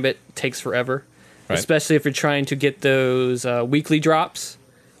 because Gambit takes forever. Right. Especially if you're trying to get those weekly drops,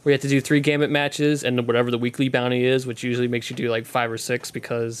 where you have to do 3 Gambit matches, and whatever the weekly bounty is, which usually makes you do like 5 or 6,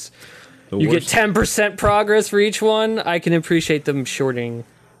 because you get 10% progress for each one. I can appreciate them shorting.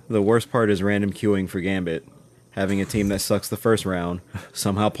 The worst part is random queuing for Gambit. Having a team that sucks the first round,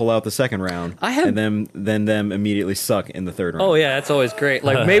 somehow pull out the second round, and then them immediately suck in the third round. Oh yeah, that's always great.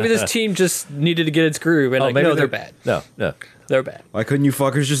 Like, maybe this team just needed to get its groove, and maybe they're bad. No. They're bad. Why couldn't you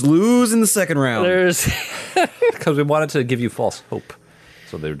fuckers just lose in the second round? Because we wanted to give you false hope.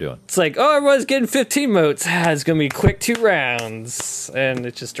 That's what they were doing. It's like, oh, everyone's getting 15 motes. It's going to be quick 2 rounds. And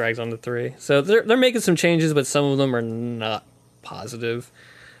it just drags on to 3. So they're making some changes, but some of them are not positive.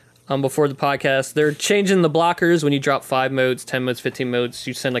 Before the podcast, they're changing the blockers. When you drop 5 motes, 10 motes, 15 motes,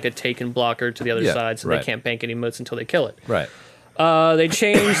 you send like a taken blocker to the other side, so they can't bank any motes until they kill it. Right. They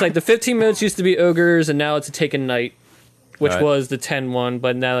changed, like the 15 motes used to be ogres, and now it's a taken knight, which was the 10 one,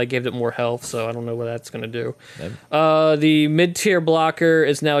 but now they gave it more health, so I don't know what that's going to do. The mid-tier blocker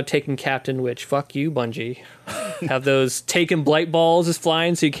is now a taken captain, which, fuck you, Bungie. Have those taken blight balls is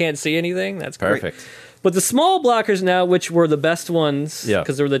flying so you can't see anything. That's great. Perfect. But the small blockers now, which were the best ones, Yeah.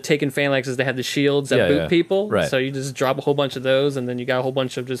 because they were the taken phalanxes, they had the shields that boop people. Right. So you just drop a whole bunch of those, and then you got a whole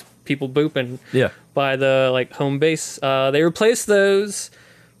bunch of just people booping by the like home base. They replaced those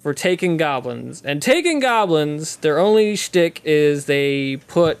for taken goblins. And taken goblins, their only shtick is they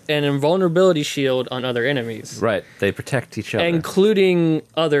put an invulnerability shield on other enemies. Right. They protect each other. Including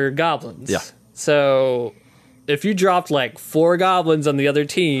other goblins. Yeah. So if you dropped like 4 goblins on the other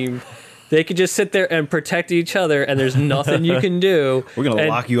team... They could just sit there and protect each other, and there's nothing you can do. We're gonna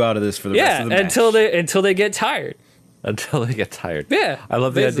lock you out of this for the rest of the match. until they get tired. Until they get tired. Yeah, I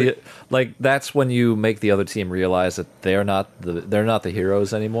love the idea. Like, that's when you make the other team realize that they're not the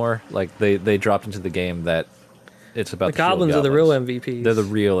heroes anymore. Like, they dropped into the game that it's about the goblins are the real MVPs. They're the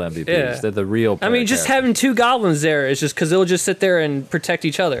real MVPs. Yeah. They're the real. I mean, just having 2 goblins there is just because they'll just sit there and protect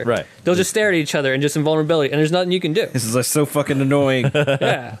each other. Right. They'll just stare at each other and just invulnerability, and there's nothing you can do. This is like so fucking annoying.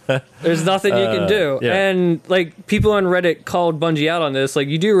 Yeah. There's nothing you can do. Yeah. And like people on Reddit called Bungie out on this. Like,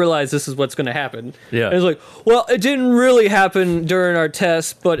 you do realize this is what's going to happen. Yeah. And it's like, well, it didn't really happen during our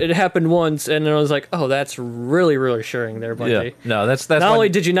test, but it happened once. And then I was like, oh, that's really reassuring there, Bungie. Yeah. No, that's not only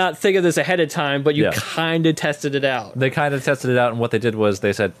did you not think of this ahead of time, but you kind of tested it out. They kind of tested it out, and what they did was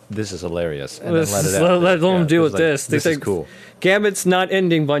they said, "This is hilarious," and then let it out. Let them deal with like, this. This is cool. Gambit's not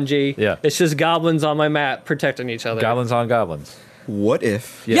ending, Bungie. Yeah. It's just goblins on my map protecting each other. Goblins on goblins. What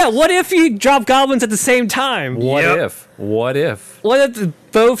if? Yeah, what if you drop goblins at the same time? What if? What if? What if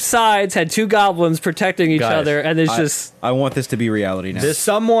both sides had 2 goblins protecting each other, and it's just... I want this to be reality now.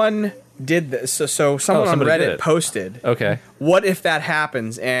 Someone did this. So someone on somebody did Reddit it. posted. Okay. What if that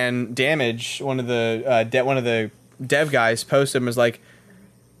happens and Damage, one of the dev guys, posted and was like,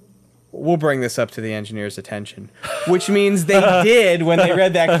 "We'll bring this up to the engineers' attention," which means they did when they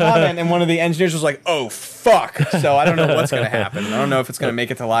read that comment, and one of the engineers was like, "Oh fuck!" So I don't know what's going to happen. I don't know if it's going to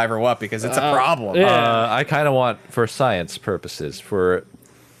make it to live or what, because it's a problem. Yeah. I kind of want, for science purposes, for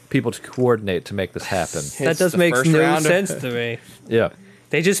people to coordinate to make this happen. That does make no sense to me. Yeah.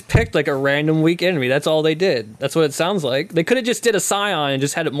 They just picked like a random weak enemy. That's all they did. That's what it sounds like. They could have just did a Scion and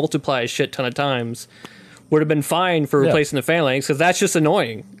just had it multiply a shit ton of times. Would have been fine for replacing the phalanx, because that's just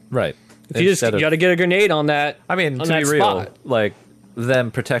annoying. Right. If you just got to get a grenade on that. I mean, on to that be real, spot. like them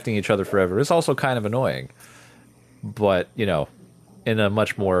protecting each other forever is also kind of annoying, but in a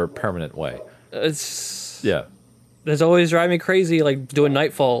much more permanent way. It's always driving me crazy, like doing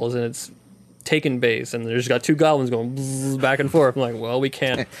nightfalls and it's taken base and there's got two goblins going bzz, back and forth. I'm like, well, we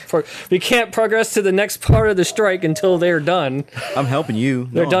can't progress to the next part of the strike until they're done. I'm helping you.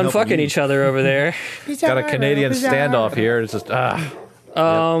 They're No, I'm done helping fucking you. each other over there. Got a Canadian standoff here. It's just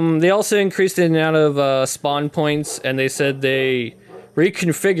They also increased the amount of spawn points, and they said they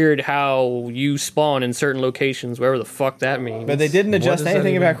reconfigured how you spawn in certain locations, wherever the fuck that means. But they didn't adjust does that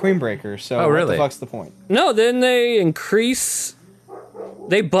anything even- about Queenbreaker, so Oh, what really? the fuck's the point? No, then they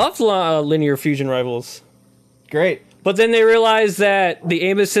buffed linear fusion rivals. Great. But then they realized that the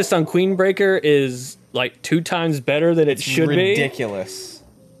aim assist on Queenbreaker is like 2 times better than it should be. Ridiculous.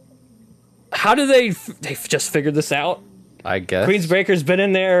 How do they've just figured this out? I guess. Queenbreaker's been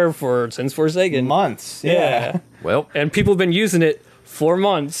in there since Forsaken. Months. Yeah. Well, And people have been using it for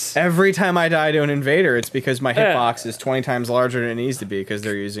months. Every time I die to an invader, it's because my hitbox is 20 times larger than it needs to be because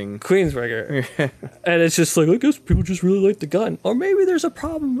they're using... Queensbreaker. And it's just like, I guess people just really like the gun. Or maybe there's a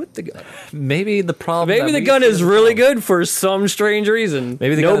problem with the gun. maybe the problem. Maybe that the we gun see is the really problem. good for some strange reason.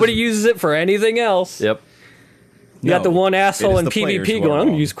 Maybe the gun nobody is- uses it for anything else. Yep. You got the one asshole is in the players PvP who are going, I'm going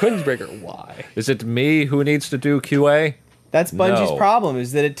wrong. to use Queensbreaker. Why? Is it me who needs to do QA? That's Bungie's No. problem,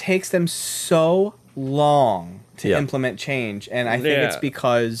 is that it takes them so long to Yeah. implement change, and I think Yeah. it's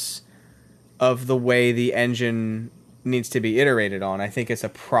because of the way the engine needs to be iterated on. I think it's a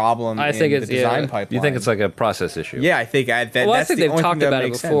problem I in think the it's- design yeah. pipeline. You think it's like a process issue? Yeah, I think Well, I that's think the they've only talked thing that about it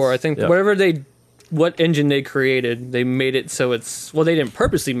makes before. sense. I think Yeah. what engine they created, they made it so it's, well, they didn't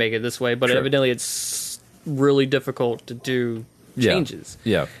purposely make it this way, but Sure. evidently it's really difficult to do Yeah. changes.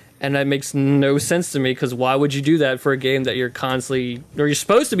 Yeah. And that makes no sense to me, because why would you do that for a game that you're constantly, or you're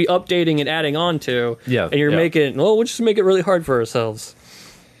supposed to be updating and adding on to? Yeah, And you're yeah. making, well, we'll just make it really hard for ourselves.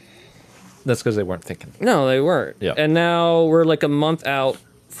 That's because they weren't thinking. No, they weren't. Yeah. And now we're like a month out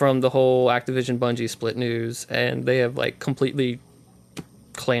from the whole Activision Bungie split news, and they have like completely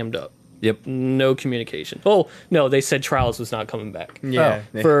clammed up. Yep. No communication. Oh, no, they said Trials was not coming back. Yeah.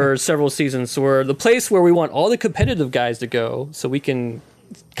 For several seasons. So we're the place where we want all the competitive guys to go so we can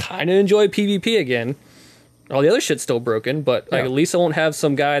kind of enjoy PvP again. All the other shit's still broken, but like, Yeah. at least I won't have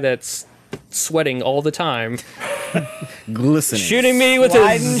some guy that's sweating all the time, Glistening. shooting me with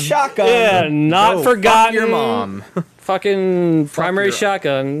Sliding his shotgun. yeah, not Go forgotten fuck your mom. fucking primary your-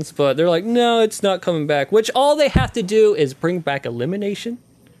 shotguns. But they're like, no, it's not coming back. Which all they have to do is bring back elimination,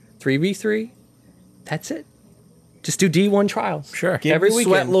 3v3. That's it. Just do D1 trials. Sure. Give Every the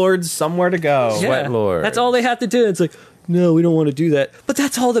weekend. sweat lords somewhere to go. Yeah, Sweat lords. That's all they have to do. It's like, no, we don't want to do that. But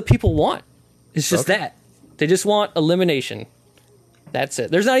that's all that people want. It's just that. They just want elimination. That's it.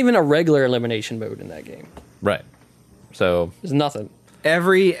 There's not even a regular elimination mode in that game. Right. So There's nothing.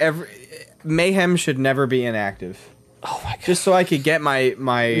 Every Mayhem should never be inactive. Oh my god. Just so I could get my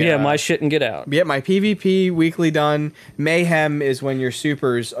my shit and get out. get my PvP weekly done. Mayhem is when your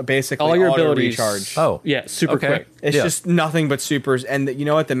supers basically All your auto abilities. recharge. oh Yeah, super okay. quick. It's Yeah. just nothing but supers, and you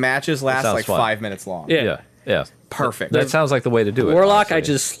know what? The matches last sounds like fun. 5 minutes long. Yeah. yeah. Perfect. That sounds like the way to do it. Warlock, I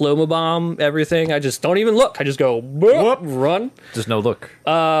honestly. just slow-mo bomb everything. I just don't even look. I just go boop, run. just no look.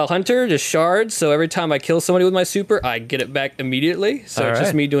 Hunter, just shards. So every time I kill somebody with my super, I get it back immediately. So All it's just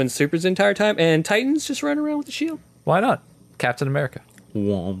right. me doing supers the entire time. And Titans just run around with the shield. Why not? Captain America.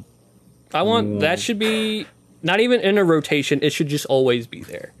 Womp. I want that should be not even in a rotation. It should just always be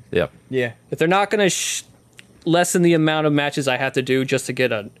there. Yeah. Yeah. If they're not going to lessen the amount of matches I have to do just to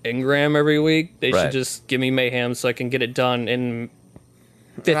get an engram every week, they Right. should just give me Mayhem so I can get it done in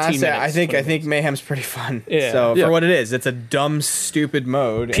 15 Honestly, minutes. I think 20 minutes. Mayhem's pretty fun. Yeah. So Yeah. for what it is, it's a dumb, stupid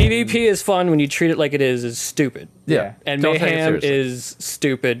mode. and- PvP is fun when you treat it like it is stupid. Yeah. And Don't take it Mayhem seriously. is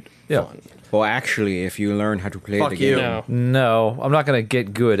stupid Yeah. fun. Well, actually, if you learn how to play Fuck the game, you. No. No, I'm not going to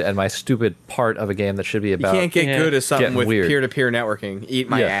get good at my stupid part of a game that should be You about. can't get Yeah. good at something Getting with weird. peer-to-peer networking. Eat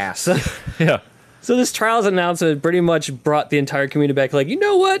my Yeah. ass. Yeah. So this Trials announcement pretty much brought the entire community back like, you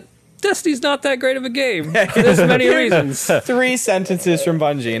know what? Destiny's not that great of a game. For this many reasons. 3 sentences from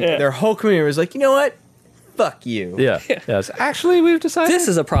Bungie, and Yeah. their whole community was like, you know what? Fuck you. Yeah. Yes. Actually, we've decided. This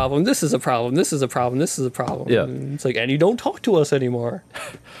is a problem. This is a problem. This is a problem. This is a problem. Yeah. And it's like, and you don't talk to us anymore.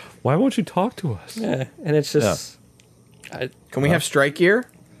 Why won't you talk to us? Yeah. And it's just, Can we have strike gear?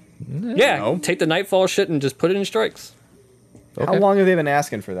 yeah, No. take the Nightfall shit and just put it in strikes. How long have they been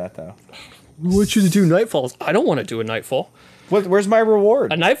asking for that, though? We want you to do Nightfalls. I don't want to do a Nightfall. Where's my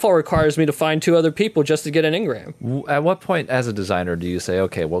reward? A Nightfall requires me to find 2 other people just to get an engram. At what point, as a designer, do you say,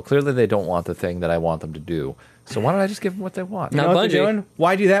 okay, well, clearly they don't want the thing that I want them to do, So why don't I just give them what they want? You Not know what they're Bungie. doing?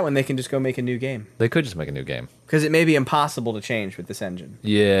 Why do that when they can just go make a new game? They could just make a new game. Because it may be impossible to change with this engine.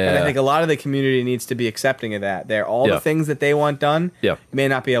 Yeah. And I think a lot of the community needs to be accepting of that. They're all Yeah. the things that they want done, Yeah. you may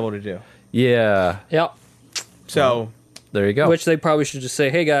not be able to do. Yeah. Yep. So There you go. Which they probably should just say,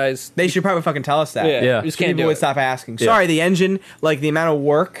 hey guys, they should probably fucking tell us that. yeah, Yeah. you just So can't people do would it. stop asking. Yeah. Sorry, the engine, like the amount of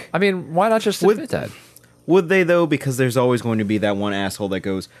work. I mean, why not just admit that? Would they though? Because there's always going to be that one asshole that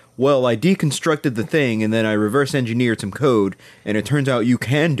goes, "Well, I deconstructed the thing and then I reverse engineered some code, and it turns out you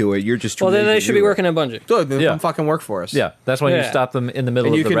can do it. You're just too Well, then lazy they to should do be it." working at Bungie. So then Yeah. come fucking work for us. Yeah, that's when you Yeah. stop them in the middle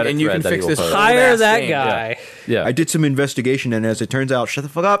And you of the can- Reddit and you thread can that fix you will this post. whole- Hire ass that game. guy. Yeah. I did some investigation, and as it turns out, shut the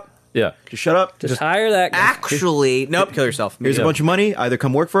fuck up. Yeah. Just shut up. Just hire that guy. Actually, nope, kill yourself. Here's Yeah. a bunch of money. Either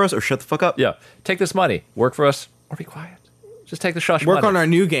come work for us or shut the fuck up. Yeah. Take this money, work for us, or be quiet. Just take the shush Work money. on our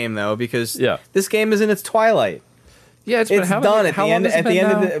new game though, because Yeah. this game is in its twilight. Yeah, it's been It's how done many- at how the long end. has it At the been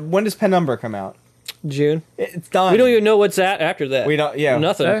end now? of the. When does Penumbra come out? June. It's done. We don't even know what's after that. We don't. Yeah.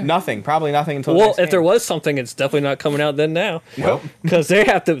 Nothing. Eh. Nothing. Probably nothing until. Well, next if there game. was something, it's definitely not coming out then now. Nope. Because they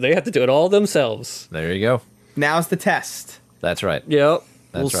have to do it all themselves. There you go. Now's the test. That's right. Yep.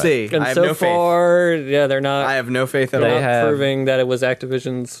 That's we'll right. see. And I have so no faith. far, yeah, they're not. I have no faith at They all. not have- proving that it was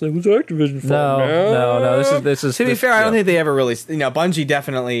Activision's. It was Activision's fault. No. This is. To be this- fair, I don't yeah. think they ever really. You know, Bungie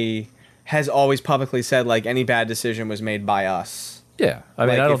definitely has always publicly said like any bad decision was made by us. Yeah, I mean,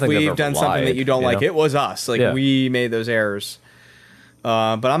 Like, I don't if think they've we've ever done something that lied, you don't like, know? it was us. Like Yeah. we made those errors.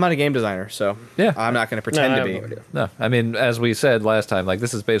 But I'm not a game designer, so Yeah. I'm not going to pretend I to have be. no idea. No, I mean, as we said last time, like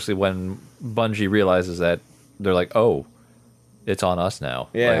this is basically when Bungie realizes that they're like, oh, it's on us now.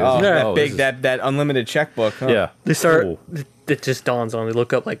 Yeah, Like, that oh, big, this is- that unlimited checkbook. Huh? Yeah, They start. Cool. It just dawns on. They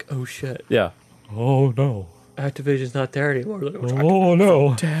look up like, oh shit, Yeah. Oh no. Activision's not there anymore. Like, Oh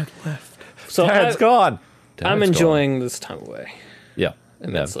no. Dad left. so Dad's gone. I'm Dad's enjoying this time away gone. Yeah.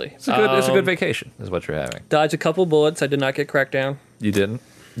 immensely. Yeah. It's a good. It's a good Um, vacation. Is what you're having. Dodged a couple bullets. I did not get cracked down. You didn't.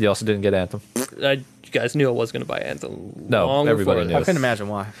 You also didn't get Anthem. You guys knew I was going to buy Anthem. No, long everybody before knew. I this. couldn't imagine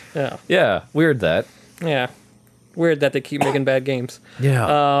why. Yeah, Yeah. Weird that. yeah. Weird that they keep making bad games. Yeah.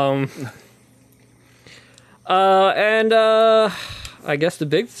 I guess the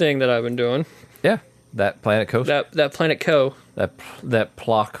big thing that I've been doing yeah. That Planet Coast. that Planet Co. That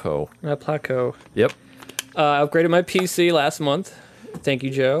Placo. That Placo. Yep. I upgraded my PC last month. Thank you,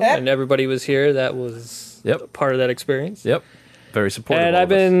 Joe, Yep. and everybody was here. That was Yep. part of that experience. Yep. Very supportive. And of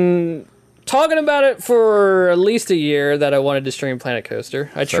I've us. been talking about it for at least a year that I wanted to stream Planet Coaster.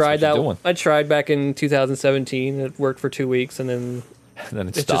 I So tried that's what that. you're doing. I tried back in 2017. It worked for 2 weeks, and then And then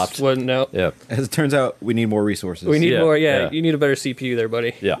it it stopped. just wouldn't. No, Yep. As it turns out, we need more resources. we need Yeah, more. Yeah, yeah. you need a better CPU there,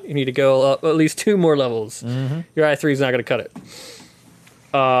 buddy. Yeah. you need to go up at least 2 more levels. Your i3 is not going to cut it.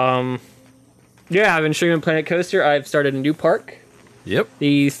 Yeah, I've been streaming Planet Coaster. I've started a new park. Yep.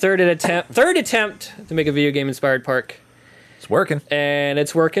 The third attempt to make a video game inspired park. It's working. And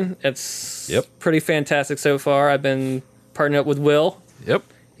it's working. It's Yep. pretty fantastic so far. I've been partnering up with Will. Yep.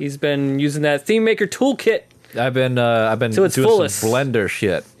 He's been using that Theme Maker toolkit. I've been To its doing fullest. some Blender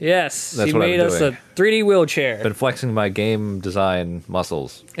shit. Yes, That's he what I've made been us doing. a 3D wheelchair. Been flexing my game design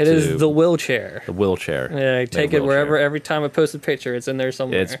muscles. It to is the wheelchair. the wheelchair. Yeah, I Made take a it wherever. wheelchair. Every time I post a picture, it's in there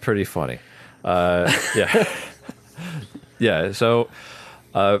somewhere. It's pretty funny. Yeah. Yeah. So,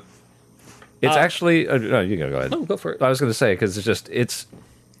 it's actually. No, you gotta go ahead. Oh, go for it. I was going to say because it's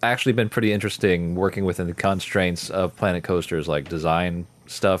actually been pretty interesting working within the constraints of Planet Coaster's like design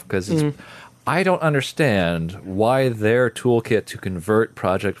stuff because I don't understand why their toolkit to convert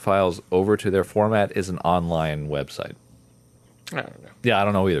project files over to their format is an online website. I don't know. Yeah, I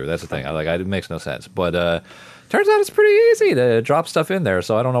don't know either. That's the thing. It makes no sense. But turns out it's pretty easy to drop stuff in there.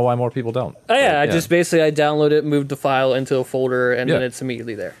 So I don't know why more people don't. Oh yeah, But, I just basically I download it, move the file into a folder, and then Yeah. it's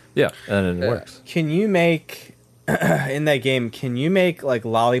immediately there. yeah, and it works. Can you make in that game? Can you make like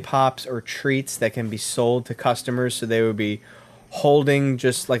lollipops or treats that can be sold to customers so they would be holding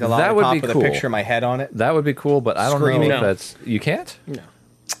just like a That would lollipop be with cool. a picture of my head on it? That would be cool, but I don't Screaming. know if No. that's you can't. No,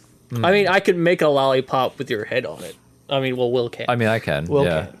 I mean I could make a lollipop with your head on it. I mean, well, Will can. I mean, I can. Will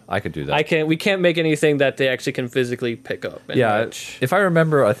yeah, can. I could do that. I can't. We can't make anything that they actually can physically pick up. And Yeah, match. if I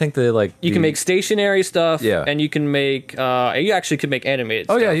remember, I think they like You can make stationary stuff. Yeah. and you can make. You actually could make animated.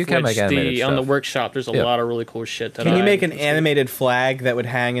 Oh, stuff, yeah, you can which make animated On the stuff. workshop, there's a Yeah. lot of really cool shit. That Can you I- make an animated flag that would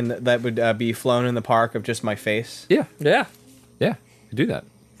hang in that would be flown in the park of just my face? Yeah, Yeah, yeah, you could do that.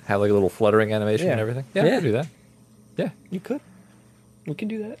 Have like a little fluttering animation Yeah. and everything. Yeah, I Yeah. could do that. Yeah, you could. We can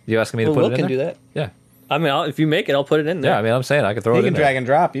do that. you asking me to Well, put Will it in can there? do that. Yeah, I mean, if you make it, I'll put it in there. yeah. I mean, I'm saying I could throw You it can in drag there. and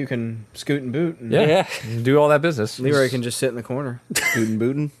drop. You can scoot and boot. And Yeah, do all that business. Leroy can just sit in the corner. Scootin'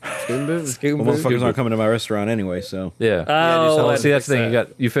 bootin'. Scoot and boot. Scoot and Well, boot. motherfuckers aren't coming to my restaurant anyway, so. Yeah. Oh, So, I see, that's the fixed thing. that.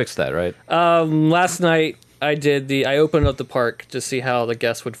 You fixed that, right? Last night I opened up the park to see how the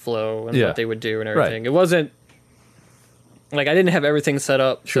guests would flow and what they would do and everything. Right. It wasn't like I didn't have everything set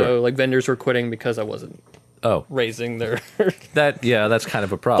up, Sure. so like vendors were quitting because I wasn't Oh, raising their. that's kind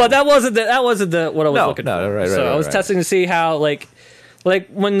of a problem. But that wasn't what I was looking no, for. right, So I was right. testing to see how like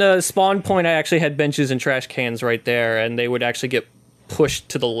when the spawn point, I actually had benches and trash cans right there, and they would actually get pushed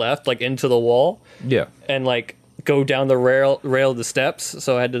to the left, like into the wall, Yeah. and like go down the rail of the steps.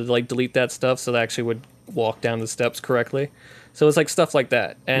 So I had to like delete that stuff so they actually would walk down the steps correctly. So it's like stuff like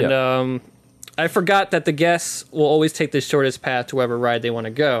that, and I forgot that the guests will always take the shortest path to wherever ride they want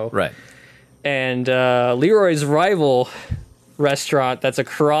to go. Right. And Leroy's rival restaurant that's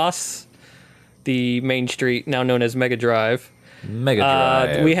across the main street, now known as Mega Drive. Mega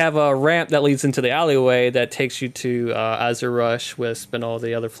Drive. We have a ramp that leads into the alleyway that takes you to Azure Rush, Wisp, and all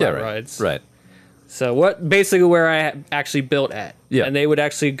the other flat rides. Right. So basically where I actually built at. Yeah. And they would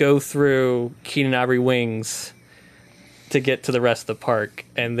actually go through Keenan Ivory Wings to get to the rest of the park,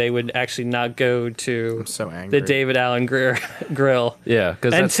 and they would actually not go to I'm so angry. the David Allen Grill. Yeah,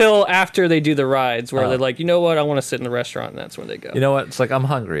 because Until after they do the rides, where they're like, you know what, I want to sit in the restaurant, and that's when they go. you know what? It's like I'm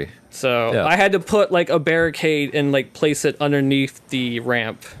hungry. So Yeah. I had to put like a barricade and like place it underneath the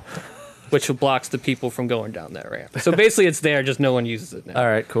ramp, which blocks the people from going down that ramp. So basically, it's there, just no one uses it now. All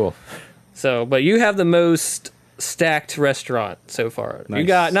right, cool. So, but you have the most stacked restaurant so far. You Nice.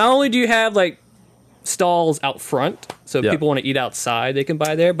 got not only do you have like stalls out front, so if Yeah. people want to eat outside, they can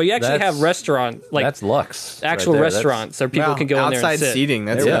buy there. But you actually That's- have restaurant like That's Lux. actual right there. That's- restaurants, so people Wow, can go in there outside and sit. seating.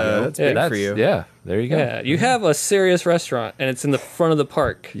 That's There we go. that's big for you. Yeah, there you go. Yeah, you have a serious restaurant, and it's in the front of the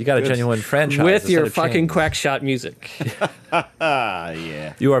park You got a genuine franchise with your instead of fucking chains. quack shot music.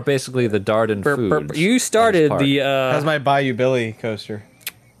 Yeah. You are basically the Darden Burp, Foods. burp. You started park. the. How's my Bayou Billy coaster?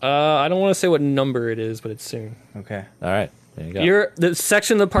 I don't want to say what number it is, but it's soon. Okay. All right, there you go. The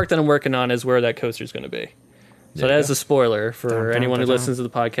section of the park that I'm working on is where that coaster is going to be. So There you that is a spoiler for Dun, dun, anyone who dun, listens to the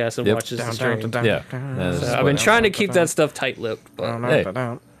podcast and Yep. watches the Down, stream. down, down, Yeah. down, That is down, I've spoiler. been trying to keep that stuff tight-lipped, but down, Hey.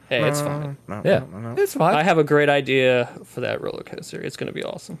 down, hey, it's fine. down, Yeah, down, down. it's fine. I have a great idea for that roller coaster. It's going to be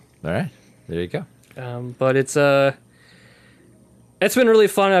awesome. All right, there you go. But it's been really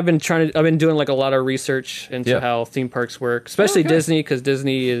fun. I've been doing like a lot of research into Yeah. how theme parks work, especially Okay. Disney, because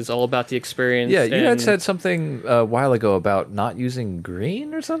Disney is all about the experience. Yeah, you had and said something a while ago about not using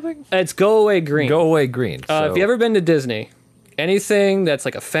green or something. it's go away green. Go away green. If so- you ever been to Disney, anything that's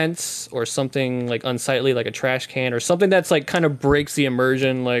like a fence or something like unsightly, like a trash can or something that's like kind of breaks the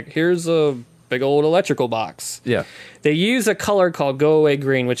immersion, like here's a big old electrical box. Yeah, They use a color called go away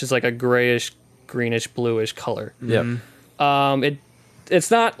green, which is like a grayish, greenish, bluish color. yeah, It's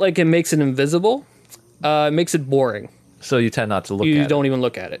not like it makes it invisible. It makes it boring. so you tend not to look at You it. don't even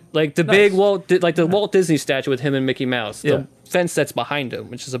look at it. Like the big Walt Disney statue with him and Mickey Mouse. Yeah. The fence that's behind him,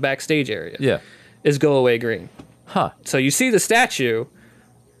 which is a backstage area, Yeah, is go away green. huh? So you see the statue,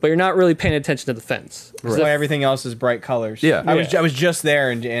 but you're not really paying attention to the fence. That's why everything else is bright colors. Yeah. I was just there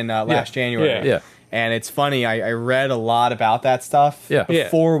in last January. Yeah. And it's funny. I read a lot about that stuff. Yeah. Yeah.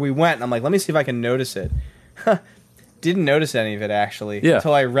 Before we went, and I'm like, let me see if I can notice it. Didn't notice any of it actually. Yeah.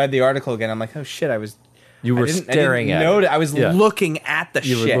 Until I read the article again. I'm like, oh shit! You were I didn't staring at notice. it. I was Yeah. looking at the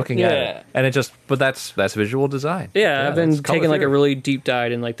You shit. were looking at Yeah. it, and it just. But that's visual design. Yeah, I've been that's color taking like a theory. really deep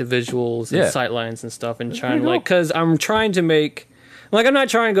dive in like the visuals and Yeah. sightlines and stuff, and trying pretty like because I'm trying to make like I'm not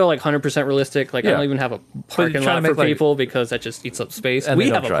trying to go like 100% realistic. Like I Yeah. don't even have a parking trying lot to make, for like- people because that just eats up space. And We they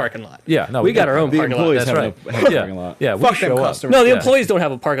have don't a try. parking lot. Yeah, no, we got our do. own The parking lot. employees That's have right. a parking Yeah, lot. yeah. We Fuck them show up. customers. No, the Yeah. employees don't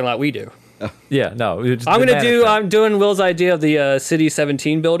have a parking lot. We do. Yeah, no. I'm doing Will's idea of the City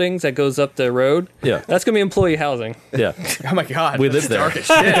 17 buildings that goes up the road. Yeah. That's gonna be employee housing, Yeah, Oh my god. we live there.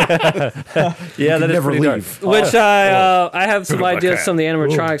 Yeah, that is never pretty dark. leave. which I have some I ideas can. some of the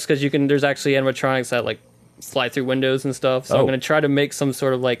animatronics because there's actually animatronics that like fly through windows and stuff. So Oh. I'm gonna try to make some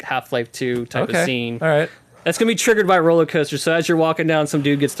sort of like Half-Life 2 type Okay. of scene. All right. That's gonna be triggered by a roller coaster. So as you're walking down, some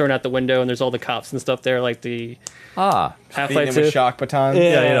dude gets thrown out the window, and there's all the cops and stuff there, like the Ah. Beating Half-Life them 2. with shock batons. Yeah.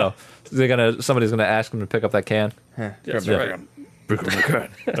 Yeah, you know, somebody's gonna ask him to pick up that can. That's Yeah. right.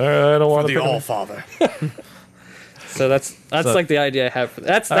 I don't want to pick up. Father. So that's So- like the idea I have for that.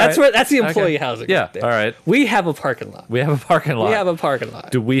 That's right. where that's the employee Okay. housing. Yeah. right there. All right. We have a parking lot. We have a parking lot. We have a parking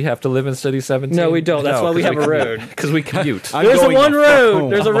lot. Do we have to live in City 17? No, we don't. That's why we have a road. Because we commute. I'm There's a going one the fuck road. home.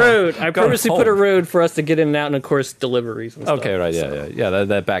 There's a road. I Going purposely put a home. road for us to get in and out, and of course deliveries and stuff. Okay, right. Yeah.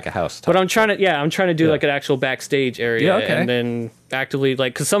 That back of house. But I'm trying to do Yeah. like an actual backstage area, Yeah, okay. and then actively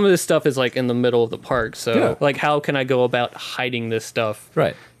like because some of this stuff is like in the middle of the park. So Yeah. like, how can I go about hiding this stuff?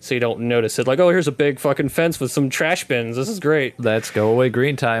 Right. so you don't notice it. Like, oh, here's a big fucking fence with some trash bins. This is great. That's go away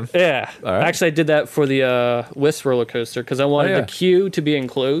green time. Yeah. All right. Actually, I did that for the Wisp roller coaster because I wanted the queue to be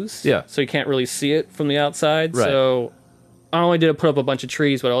enclosed. Yeah. So you can't really see it from the outside. Right. So I only did put up a bunch of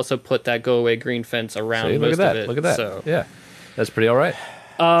trees, but I also put that go away green fence around See, most look at of that. it. Look at that. So. Yeah. That's pretty all right.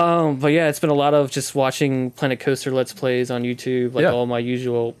 But yeah, it's been a lot of just watching Planet Coaster Let's Plays on YouTube, like all my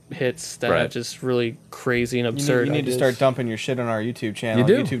usual hits that are just really crazy and absurd. You need to start dumping your shit on our YouTube channel.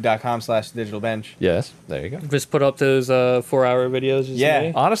 You do. YouTube.com/digitalbench. Yes. There you go. Just put up those 4-hour videos.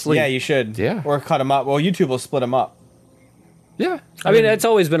 Yeah. Honestly. Yeah, you should. Yeah. Or cut them up. Well, YouTube will split them up. Yeah. I mean, it's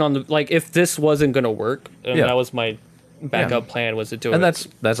always been on the, like, if this wasn't going to work, and Yeah. that was my backup plan, was to do And it.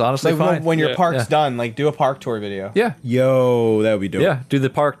 that's honestly Like, fine. when your Yeah. park's done, like, do a park tour video. Yeah. Yo, that would be dope. Yeah. Do the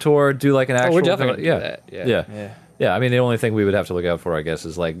park tour. Do like an actual. we're definitely yeah. gonna do that, yeah. Yeah. Yeah. Yeah. I mean, the only thing we would have to look out for, I guess,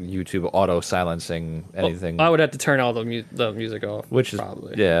 is like YouTube auto silencing anything. I would have to turn all the music off, Which is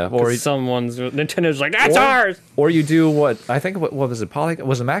probably or someone's Nintendo's like that's or- ours. Or you do what I think. What was it?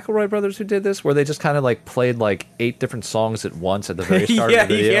 Was it McElroy brothers who did this? Where they just kind of like played like 8 different songs at once at the very start Yeah, of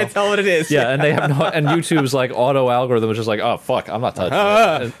the video. you can't tell what it is. Yeah, and they have no. And YouTube's like auto algorithm was just like, oh fuck, I'm not touching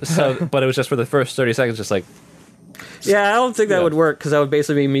it. And so, but it was just for the first 30 seconds, just like Yeah, I don't think that Yeah. would work because that would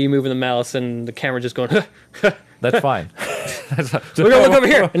basically be me moving the mouse and the camera just going. that's fine. We're gonna look over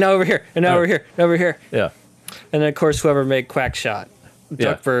here, and now over here, and now over here, and over here, Yeah, and then of course whoever made Quackshot,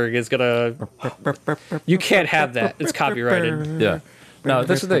 Yeah. Duckburg is gonna. You can't have that; it's copyrighted. yeah. No,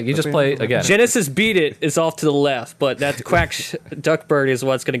 that's the thing. You just play again. Genesis Beat It is off to the left, but that Duckbird is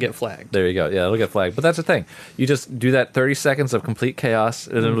what's gonna get flagged. There you go. Yeah, it'll get flagged. But that's the thing. You just do that 30 seconds of complete chaos,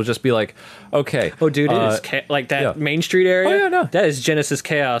 and it'll just be like, okay. Oh, dude, it is like that yeah. Main Street area. Oh, yeah, no. That is Genesis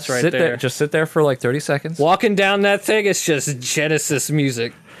chaos right sit there. Just sit there for like 30 seconds. Walking down that thing, it's just Genesis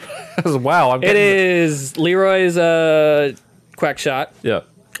music. Wow. I'm It getting is Leroy's Quackshot. Yeah.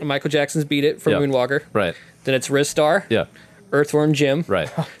 Michael Jackson's Beat It from Yeah. Moonwalker. Right. Then it's Ristar. Yeah. Earthworm Jim. Right.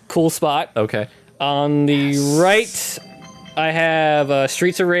 Cool spot. Okay. On the right, I have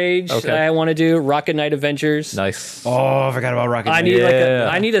Streets of Rage. Okay. I want to do Rocket Knight Adventures. Nice. Oh, I forgot about Rocket I Knight. need Yeah.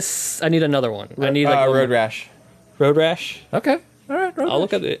 I need another one. I need like Road Rash. Road Rash. Okay. All right. Road I'll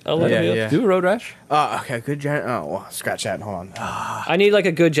look at it. I'll look at it. yeah. Do a road rash. Okay, good. Oh, well, scratch that. Hold on. I need like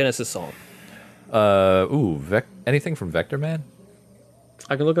a good Genesis song. Anything from Vector Man?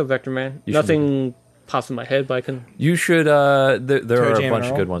 I can look up Vector Man. You Nothing pops in my head, but I can. You should. There are Jam a bunch and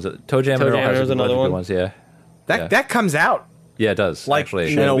of Earl? good ones. Toe Jam Toe and Earl Jam has Earl's a bunch another of one. good ones. Yeah. That Yeah. that comes out Yeah, it does. like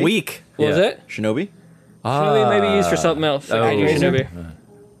actually. in a Shinobi? week. What was Yeah. it? Shinobi? Shinobi maybe used for something else. oh. I do Shinobi.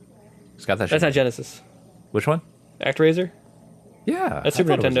 It's got that. That's shit. not Genesis. Which one? ActRaiser. Yeah. That's I Super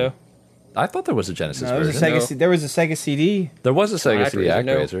thought it was Nintendo. I thought there was a Genesis No, there was a version. Sega. No. There was a Sega CD. There was a Sega CD ActRaiser,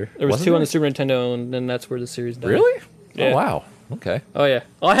 no. ActRaiser. There was Wasn't 2 on there? the Super Nintendo, and then that's where the series died. Really? Yeah. Oh wow. Okay. Oh yeah.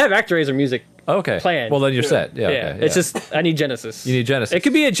 Oh, I have ActRaiser music. Okay. Planned. Well, then you're set. Yeah. Yeah. Okay, It's just I need Genesis. You need Genesis. It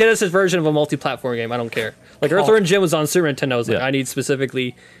could be a Genesis version of a multi-platform game. I don't care. Like Earthworm Jim was on Super Nintendo. I was like, Yeah. I need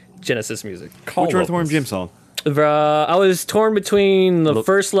specifically Genesis music. Which Earthworm Jim song? I was torn between the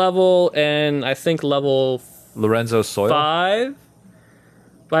first level and I think level Lorenzo's Soil. 5.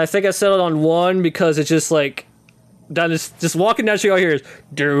 But I think I settled on 1 because it's just like just walking down the street all here is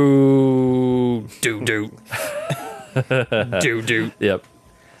do do do do do, Yep.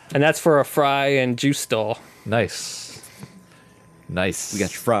 and that's for a fry and juice stall. Nice. Nice. You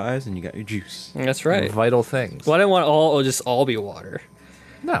got your fries and you got your juice. That's right. Vital things. Well, I didn't want it'll just all be water.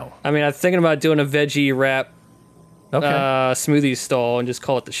 No. I mean, I'm thinking about doing a veggie wrap Okay. smoothie stall and just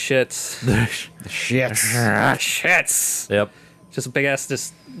call it the shits. Shit. Shits. Yep. Just a big ass,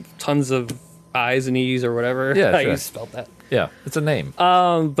 just tons of I's and E's or whatever. Yeah, How sure. you spelled that. Yeah. It's a name.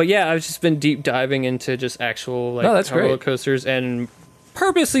 But yeah, I've just been deep diving into just actual like No, that's great. roller coasters and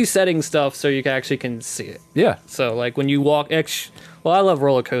purposely setting stuff so you actually can see it. yeah. So like when you walk, well, I love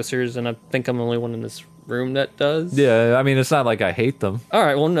roller coasters, and I think I'm the only one in this room that does. Yeah. I mean, it's not like I hate them. All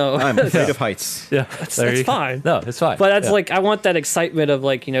right. Well, no. I'm afraid of heights. Yeah. That's you go. fine. No, it's fine. But that's Yeah. like I want that excitement of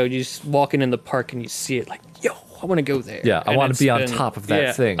like you just walking in the park and you see it like yo, I want to go there. Yeah, I And wanna it's be on top of that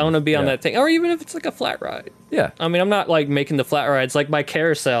yeah, thing. I want to be on Yeah. that thing, or even if it's like a flat ride. Yeah. I mean, I'm not like making the flat rides like my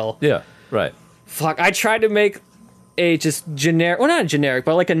carousel. Yeah. Right. Fuck, I tried to make a just generic, well not generic,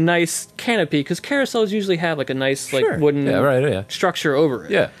 but like a nice canopy because carousels usually have like a nice like Sure. wooden Yeah. Right. Yeah. structure over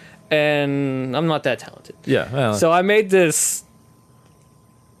it. Yeah. And I'm not that talented. Yeah. Well, So I made this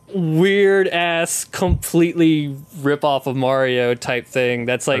weird ass, completely rip off of Mario type thing.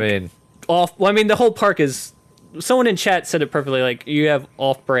 That's like I mean, off. Well, I mean, the whole park is someone in chat said it perfectly. Like you have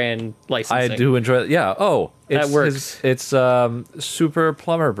off-brand licensing. I do enjoy. Yeah. Oh, That works. It's Super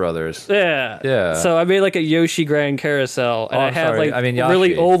Plumber Brothers. Yeah. Yeah. So I made like a Yoshi Grand Carousel, and Oh, I I'm have sorry. like I mean, really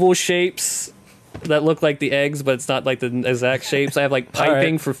Yoshi. oval shapes that look like the eggs, but it's not like the exact shapes. I have like All right.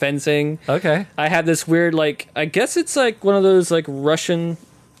 piping for fencing. Okay. I have this weird like I guess it's like one of those like Russian,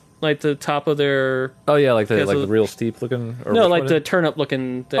 like the top of their Oh yeah, like Yeah, the so- real steep looking. Or no which like one the is- turnip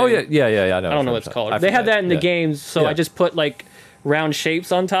looking thing. Oh yeah. I know. I don't know what it's called. I They have forget. that in the Yeah. games, so Yeah. I just put like round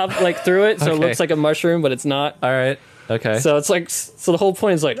shapes on top, like through it, so it Okay. looks like a mushroom, but it's not. All right. Okay. So it's like, so the whole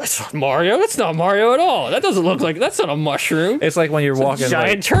point is like, that's not Mario. That's not Mario at all. That doesn't look like, that's not a mushroom. it's like when you're walking. Giant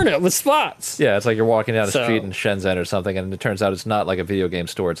Like, turnip with spots. yeah, it's like you're walking down the So- street in Shenzhen or something, and it turns out it's not like a video game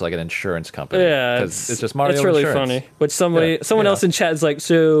store. It's like an insurance company. Yeah, 'Cause it's just Mario. It's really insurance. funny. Which someone Yeah. else in chat is like,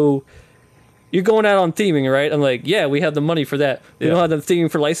 so you're going out on theming, right? I'm like, yeah, we have the money for that. We Yeah. don't have the theming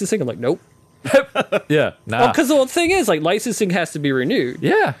for licensing. I'm like, nope. Yeah. Nah. Because the whole thing is like licensing has to be renewed,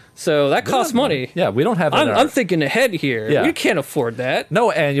 yeah. so that costs money. Yeah. We don't have. That in our- I'm thinking ahead here. Yeah. We can't afford that.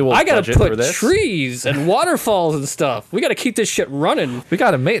 no annual. I gotta budget for put this. trees and waterfalls and stuff. We gotta keep this shit running. We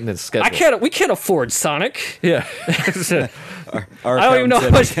got a maintenance schedule. We can't afford Sonic. Yeah. Our I don't even know accountant how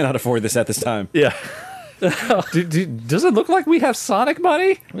said much- we cannot afford this at this time. yeah. Does it look like we have Sonic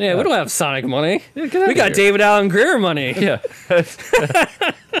money? Yeah, we don't have Sonic money. Yeah, get out We of got here. David Allen Greer money. Yeah.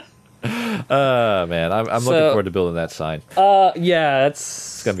 Man, I'm looking So- forward to building that sign. Yeah,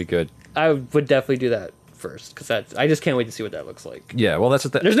 It's gonna be good. I would definitely do that first because I just can't wait to see what that looks like. Yeah. Well, that's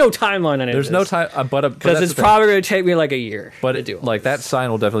what. There's no timeline on it. There's no time, but because that's it's the thing. probably going to take me like a year But to do. it. like that sign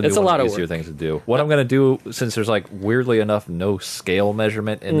will definitely It's be a one lot of of the easier work. things to do. What I'm gonna do, since there's like weirdly enough no scale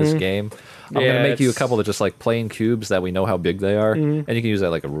measurement in this game, I'm Yeah, gonna make you a it's- couple of just like plain cubes that we know how big they are, and you can use that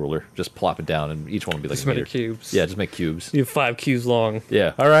like a ruler. Just plop it down, and each one will be like Just a make meter. cubes. Yeah, just make cubes. You have 5 cubes long.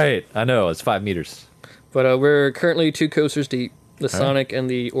 Yeah. All right. I know it's 5 meters. But we're currently 2 coasters deep. The right. Sonic and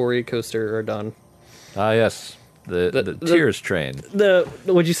the Ori coaster are done. Ah, yes. The The- Tears train.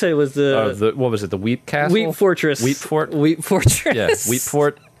 What'd you say was the What was it? The Wheat Castle. Wheat Fortress? Wheat Fort. Wheat Fortress. Yeah. Wheat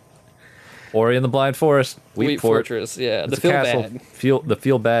Fort. Ori in the Blind Forest. Wheat Fortress. Yeah, It's the a feel castle.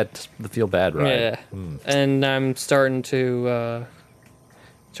 bad. The feel bad ride. Yeah, and I'm starting to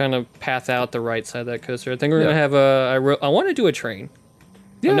trying to path out the right side of that coaster. I think we're Yeah. gonna have I want to do a train.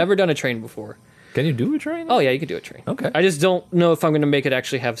 Yeah. I've never done a train before. Can you do a train? Oh yeah, you can do a train. Okay. I just don't know if I'm gonna make it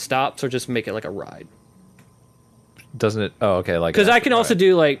actually have stops or just make it like a ride. Doesn't it? Oh, okay. Like Because I can also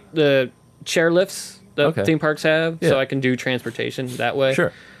do like the chair lifts that Okay. theme parks have, Yeah. so I can do transportation that way.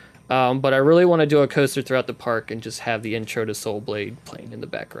 Sure. But I really want to do a coaster throughout the park and just have the intro to Soul Blade playing in the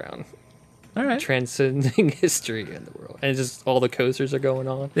background, All right. transcending history in the world, and just all the coasters are going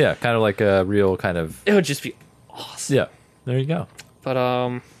on. Yeah, kind of like a real kind of. It would just be awesome. Yeah. There you go.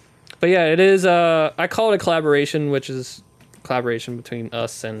 But yeah, it is. I call it a collaboration, which is collaboration between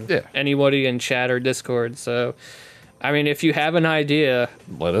us and Yeah. anybody in chat or Discord. So, I mean, if you have an idea,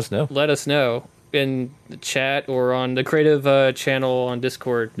 Let us know. let us know in the chat or on the creative channel on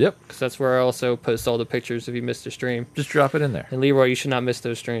Discord. Yep. Because that's where I also post all the pictures if you missed a stream. Just drop it in there. And Leroy, you should not miss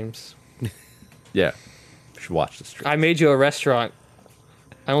those streams. Yeah. You should watch the stream. I made you a restaurant.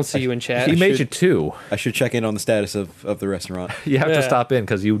 I don't see you in chat. He made should- you 2. I should check in on the status of the restaurant. You have to Yeah. stop in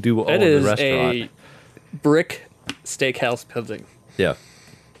because you do own It the is restaurant. a brick steakhouse building. Yeah.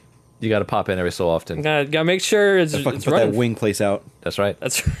 You got to pop in every so often. Gotta make sure it's Fucking it's put running. that wing place out. That's right.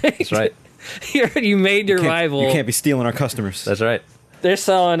 That's right. That's right. You made your Can't- rival. You can't be stealing our customers. That's right. They're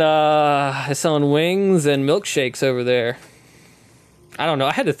selling wings and milkshakes over there. I don't know.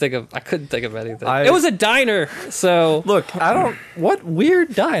 I couldn't think of anything. It was a diner, so Look, I don't. What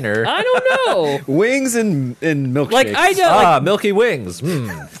weird diner? I don't know. Wings and milkshakes. Like I don't. Milky Wings.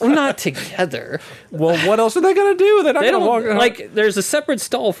 We're not together. Well, what else are they gonna do? They're not They gonna walk. don't like. There's a separate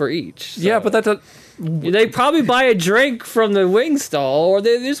stall for each. so- Yeah, but that's a. they probably buy a drink from the wing stall, or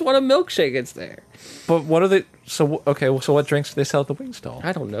they just want a milkshake. It's there. But what are they? So okay. So what drinks do they sell at the wing stall?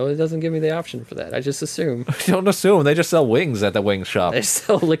 I don't know. It doesn't give me the option for that. I just assume Don't assume they just sell wings at the wing shop. they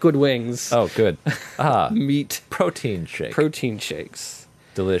sell liquid wings, Oh, good. meat, Protein shake. protein shakes.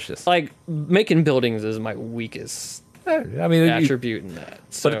 Delicious. Like making buildings is my weakest I mean, attribute in that.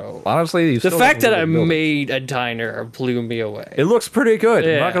 but So honestly, you the still fact have that I really good buildings. made a diner blew me away. It looks pretty good. I'm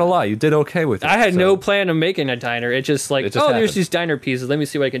Yeah. not gonna lie. You did okay with it. I had so no plan of making a diner. It just like, It just oh, happened. there's these diner pieces. Let me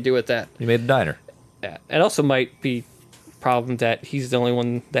see what I can do with that. You made a diner. Yeah. It also might be problem that he's the only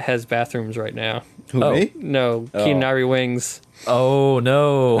one that has bathrooms right now. Who, Oh. me? No, Oh. Keenari Wings. Oh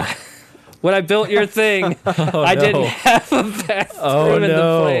no. When I built your thing, I didn't have a bathroom Oh in the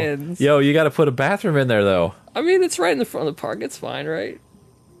no. plans. Yo, you got to put a bathroom in there though. I mean, it's right in the front of the park. It's fine, right?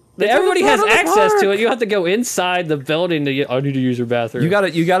 Everybody has access to it. You have to go inside the building to I need to use your bathroom. You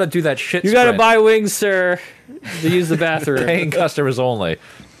gotta do that shit. You gotta buy wings, sir, to use the bathroom. Paying customers only.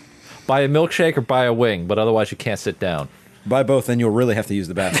 Buy a milkshake or buy a wing, but otherwise you can't sit down. Buy both, then you'll really have to use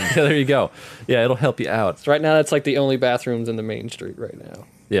the bathroom. Yeah, there you go. Yeah, it'll help you out. So right now, that's like the only bathrooms in the main street right now.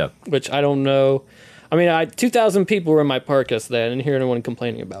 Yeah. Which I don't know. I mean, 2,000 people were in my park yesterday. I didn't hear anyone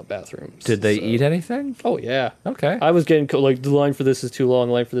complaining about bathrooms. Did they eat anything? Oh, yeah. Okay. I was getting, like, the line for this is too long,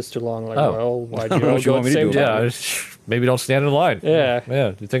 the line for this is too long. Like, well, why'd you all What you go want at the me to same do? time? Yeah, maybe don't stand in line. Yeah.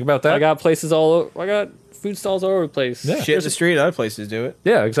 Yeah. You think about that? I got places all over. I got food stalls all over the place. Yeah. Shit in the street, other places do it.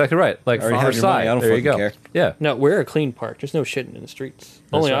 Yeah, exactly right. Like I already farm have your money. side. I don't There you fucking go. care. Yeah. No, we're a clean park. There's no shitting in the streets.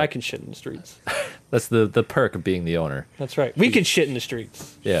 Only right. I can shit in the streets. That's the perk of being the owner. That's right. We can shit in the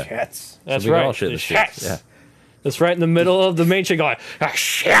streets. Yeah. Shits. That's we can right. all shit in the The streets. shits. Yeah. That's right in the middle of the main street going,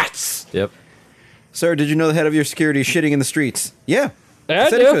 shits. Yep. Sir, did you know the head of your security is shitting in the streets? Yeah. Yeah, I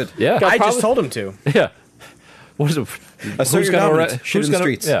said do. it could. Yeah. Got I probably- just told him to. Yeah. What is it? Assert your gonna dominance. Shit in the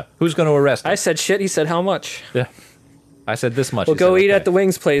streets. Yeah. Who's going to arrest him? I said shit. He said how much? Yeah. I said this much. We'll He go said, eat okay. at the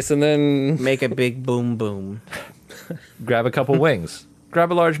wings place and then Make a big boom boom. Grab a couple wings.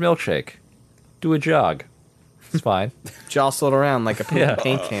 Grab a large milkshake. Do a jog. It's fine. Jostle it around like a Yeah.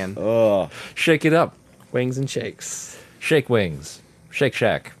 paint can. Oh. Shake it up. wings and shakes. Shake wings. Shake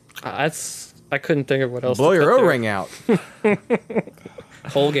Shack. I couldn't think of what else. Blow to your put there. O-ring out.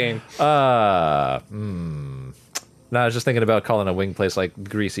 Whole game. No, I was just thinking about calling a wing place like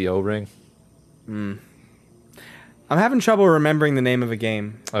Greasy O-Ring. I'm having trouble remembering the name of a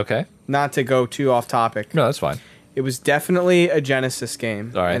game. Okay. Not to go too off topic. No, that's fine. It was definitely a Genesis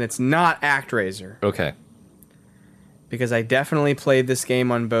game. All right. And it's not ActRaiser. Okay. Because I definitely played this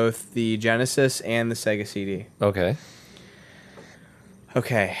game on both the Genesis and the Sega CD. Okay.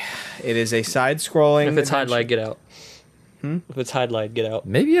 Okay. It is a side-scrolling... If it's hide adventure. light, get out. If it's hide light, get out.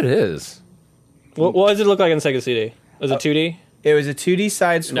 Maybe it is. What does it look like in Sega CD? Was it 2D? It was a 2D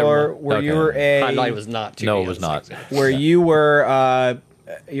side-scroller Never mind. where you Okay. were a... Hide light was not 2D. No, it on was Sega not. CD. Where you were...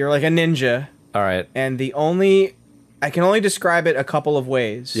 you're like a ninja. All right. And the only... I can only describe it a couple of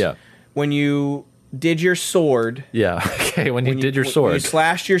ways. Yeah. When you did your sword... Yeah. Okay. When you did your When sword. you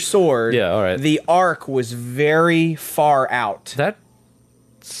slashed your sword. Yeah, all right. The arc was very far out. That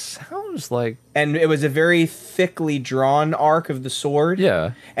sounds like And it was a very thickly drawn arc of the sword.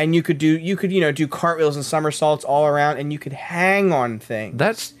 yeah. And you could do cartwheels and somersaults all around, and you could hang on things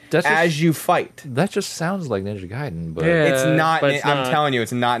That's as you fight. that just sounds like Ninja Gaiden, but Yeah. It's not. but it's I'm not. telling you,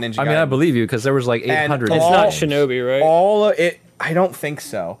 it's not Ninja Gaiden. I mean, I believe you because there was like 800. It's all- not Shinobi, right? all of it. I don't think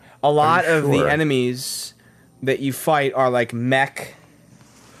so. A lot of sure? the enemies that you fight are like mech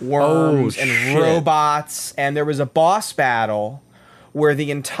worms and shit. robots, and there was a boss battle where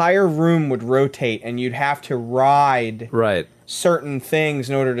the entire room would rotate, and you'd have to ride Right. certain things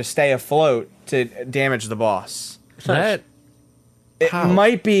in order to stay afloat to damage the boss. That It How?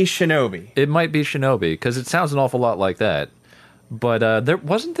 might be Shinobi. it might be Shinobi because it sounds an awful lot like that. But there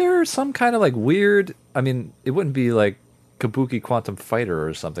wasn't there some kind of like weird. I mean, it wouldn't be like Kabuki Quantum Fighter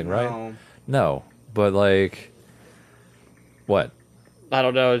or something, right? No, but like what? I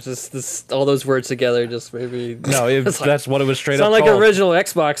don't know. It's just this, all those words together just maybe. No, It's like- that's what it was straight sound up like an called. original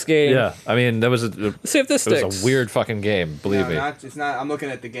Xbox game. Yeah, I mean, that was Let's see if this it sticks. was a weird fucking game. Believe me. It's not. I'm looking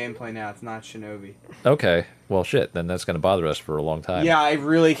at the gameplay now. It's not Shinobi. Okay, well, shit. Then that's gonna bother us for a long time. Yeah, I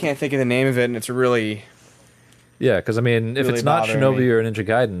really can't think of the name of it, and it's really. Yeah, because I mean, if Really it's not bothering Shinobi me. or Ninja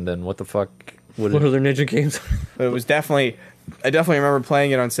Gaiden, then what the fuck would What it? other Ninja games? But it was definitely. I definitely remember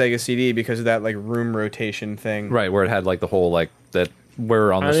playing it on Sega CD because of that like room rotation thing. Right, where it had like the whole like that.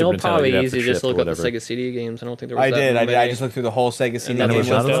 Where on the I mean, Super it'll Nintendo probably you'd have easy to to just shift or look up the whatever. Sega CD games. I don't think there was I that did. many. I just looked through the whole Sega CD none of game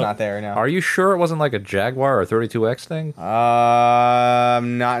them list. showed It's up? not there now. Are you sure it wasn't like a Jaguar or 32X thing?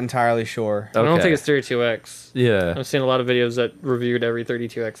 I'm not entirely sure. I don't Okay. think it's 32X. Yeah. I've seen a lot of videos that reviewed every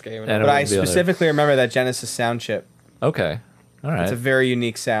 32X game. And But I wouldn't be on there. specifically remember that Genesis sound chip. Okay. All right. It's a very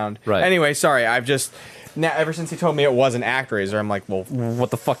unique sound. Right. Anyway, sorry. I've just now ever since he told me it wasn't ActRaiser, I'm like, well,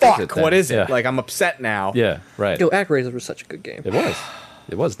 what the fuck, fuck. is it? Then? What is it? Yeah. Like I'm upset now. Yeah. Right. Yo, ActRaiser was such a good game. It was.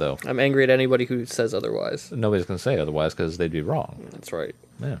 It was though. I'm angry at anybody who says otherwise. Nobody's gonna say otherwise because they'd be wrong. That's right.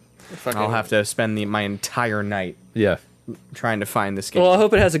 Yeah. Fucking- I'll have to spend my entire night Yeah. trying to find this game. Well, I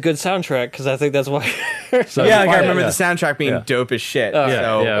hope it has a good soundtrack because I think that's why. So yeah, like, I yeah, remember yeah. the soundtrack being Yeah. dope as shit. Oh, Yeah.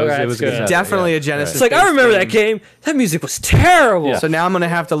 so Yeah. It was, Okay, it was that's good. good. definitely Yeah. a Genesis. It's like I remember that game. That music was terrible. Yeah. So now I'm gonna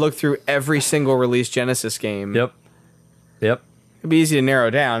have to look through every single released Genesis game. Yep. Yep. It'd be easy to narrow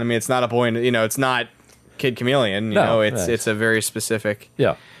down. I mean, it's not a point. It's not Kid Chameleon. You No, know, it's right. it's a very specific.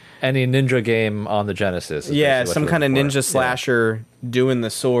 Yeah. Any ninja game on the Genesis. is Yeah, basically what some you're kind of looking for. ninja slasher doing the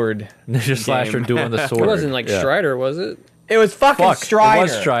sword. Yeah. Ninja slasher doing the sword. It wasn't like Yeah. Strider, was it? It was fucking Strider. It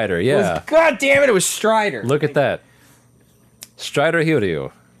was Strider, yeah. God damn it was Strider. Look at that. Strider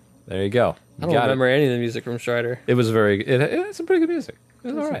Hiryu. There you go. I don't remember any of the music from Strider. It was it's some pretty good music.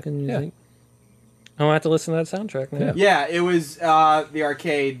 It was all right. Yeah. I'm gonna have to listen to that soundtrack now. Yeah, it was the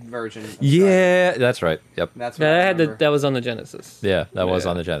arcade version. Yeah, that's right. Yep. That's what Yeah, I remember. that was on the Genesis. Yeah, that was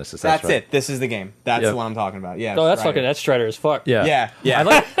Yeah. on the Genesis. That's right. it. This is the game. That's Yep. the one I'm talking about. Yeah. Oh, that's Strider. that's Strider as fuck. Yeah. Yeah. I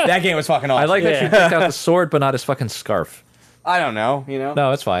like that game was fucking awesome. I like that Yeah. you picked out the sword, but not his fucking scarf. I don't know. You know.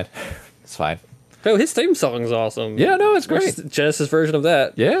 No, it's fine. It's fine. Oh, his theme song's awesome. Yeah, no, it's What's great. the Genesis version of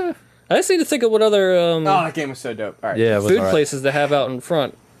that? Yeah. I just need to think of what other Oh, that game was so dope. All right. Yeah, it was food all right. places to have out in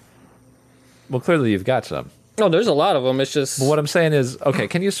front. Well, clearly you've got some. Oh, there's a lot of them. It's just But what I'm saying is, okay,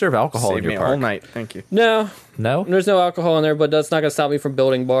 can you serve alcohol Saved in me your a whole park? night. Thank you. no, No? there's no alcohol in there, but that's not gonna stop me from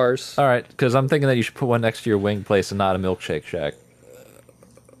building bars. All right, because I'm thinking that you should put one next to your wing place and not a milkshake shack.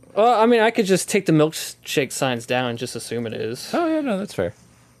 Well, I mean, I could just take the milkshake signs down and just assume it is. Oh, yeah, no, that's fair.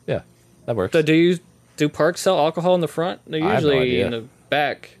 Yeah, that works. So do parks sell alcohol in the front? They're I have no usually idea. in the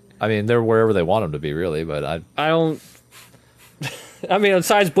back. I mean, they're wherever they want them to be, really, but I don't. I mean,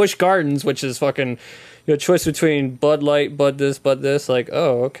 besides Busch Gardens, which is fucking, you know, choice between Bud Light, Bud this, Bud this. Like,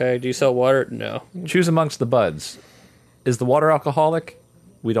 oh, okay. Do you sell water? No. choose amongst the buds. Is the water alcoholic?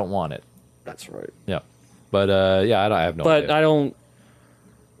 We don't want it. That's right. Yeah. But, yeah, I have no But idea.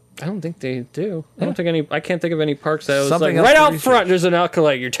 I don't think they do. I don't think any. I can't think of any parks that was Something like else right to out research. front. There's an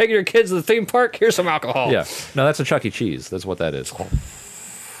alcohol. You're taking your kids to the theme park. Here's some alcohol. Yeah. No, that's a Chuck E. Cheese. That's what that is.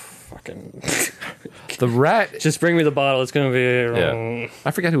 Fucking. The rat... Just bring me the bottle. It's gonna be. Yeah.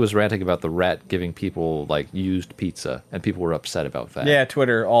 I forget who was ranting about the rat giving people, like, used pizza, and people were upset about that. Yeah,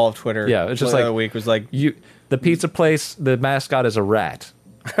 Twitter. All of Twitter. Yeah, it's just the like- other week was like The pizza place, the mascot is a rat.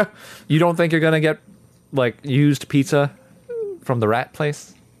 You don't think you're going to get, like, used pizza from the rat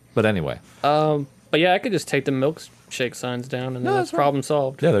place? But anyway. But yeah, I could just take the milkshake signs down, and then that's that's right. problem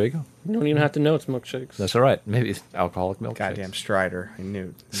solved. Yeah, there you go. You don't even have to know it's milkshakes. That's all right. Maybe it's alcoholic milk. goddamn Strider. I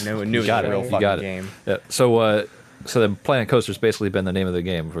knew it was got a it. real You fucking got it. game. Yeah. So the Planet Coaster's basically been the name of the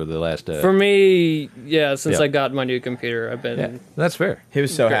game for the last... For me, yeah, since Yeah. I got my new computer, I've been. yeah, that's fair. He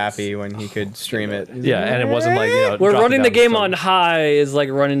was so Yes. happy when he could stream it. Yeah, and it wasn't like, you know... We're drop it running the down game so- on high is like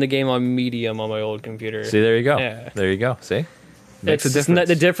running the game on medium on my old computer. See, there you go. Yeah. There you go. See? Makes It's a just difference.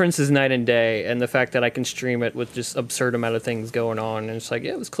 the difference is night and day, and the fact that I can stream it with just absurd amount of things going on, and it's like,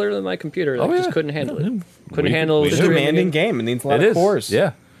 yeah, it was clearly my computer that Oh, just yeah. couldn't handle it. We- Couldn't handle we It's a do. streaming demanding it. game. It needs a lot It of is. cores.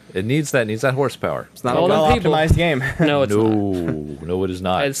 Yeah. It needs that powerpower. It's not All a them well people. optimized game. No, it's not. No, it is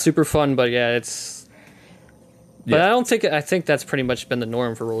not. It's super fun, but yeah, it's. But Yeah. I don't think I think that's pretty much been the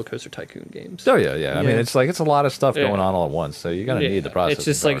norm for Roller Coaster Tycoon games. Oh yeah. I mean, it's like it's a lot of stuff Yeah. going on all at once, so you're gonna Yeah. need the process. It's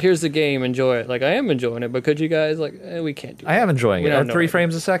just like, here's the game, enjoy it. Like, I am enjoying it, but could you guys we can't do. I am enjoying We it don't at know 3 it.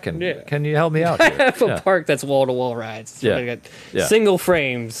 frames a second. Yeah. Can you help me out I here? have a Yeah. park that's wall to wall rides. Yeah. I got Yeah. single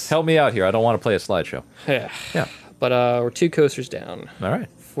frames. Help me out here. I don't want to play a slideshow. Yeah. Yeah. But we're 2 coasters down. All right.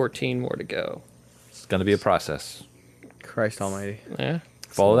 14 more to go. It's gonna be a process. Christ almighty. Yeah.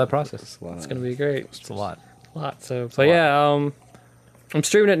 Follow that process. It's gonna be great. It's a lot. A lot. So, but yeah, I'm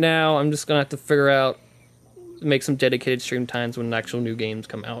streaming it now. I'm just gonna have to figure out, make some dedicated stream times when actual new games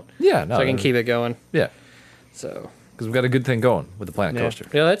come out, Yeah. No. so I can keep it going. Yeah. So Because we've got a good thing going with the Planet Yeah. Coaster.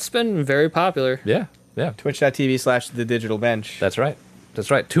 yeah, that's been very popular. Yeah. Yeah. Twitch.tv/The Digital Bench. That's right. That's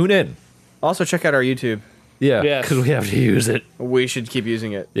right. Tune in. Also, check out our YouTube. Yeah. Yes. Because we have to use it. We should keep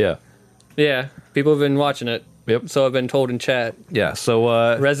using it. Yeah. Yeah, people have been watching it. Yep. So I've been told in chat. Yeah.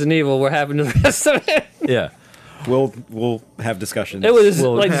 So. Resident Evil, we're having the rest of it. Yeah. We'll have discussions. It was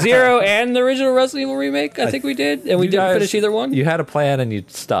Well- like Zero and the original Resident Evil remake. I think we did, and we You didn't guys- finish either one. You had a plan and you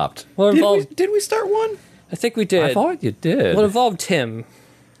stopped. Well, it Did involved, we start one? I think we did. I thought you did. Well, it involved Tim,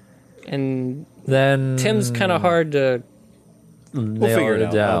 and Then Tim's kind of hard to. nail figure it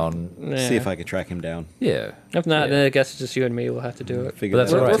out. down. See if I can track him down. Yeah. If not, Yeah. then I guess it's just you and me. We'll have to do it. Figure But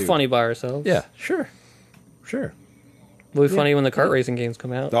that's that We're, out all right. we're too. funny by ourselves. Yeah. Sure. Sure. It'll be funny when the kart racing games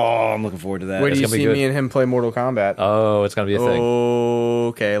come out. Oh, I'm looking forward to that. Where do you gonna be see good. me and him play Mortal Kombat? Oh, it's gonna be a thing.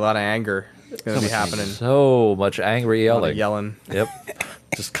 Okay, a lot of anger. It's gonna be happening. So much angry A lot of yelling. yelling. Yep.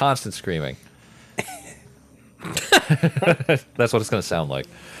 Just constant screaming. That's what it's going to sound like.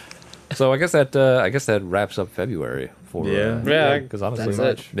 So I guess that wraps up February for Yeah. Yeah, because honestly,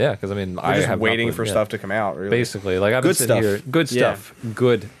 that's it. yeah, because I mean, We're I just have not waiting played- for yeah. stuff to come out. Really. Basically, like I've been Good sitting stuff. here. Good Yeah. stuff.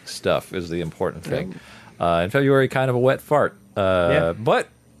 Good stuff is the important thing. In February, kind of a wet fart. Yeah. But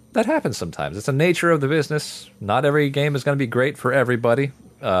that happens sometimes. It's the nature of the business. Not every game is going to be great for everybody.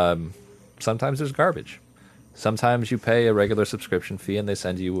 Sometimes there's garbage. Sometimes you pay a regular subscription fee and they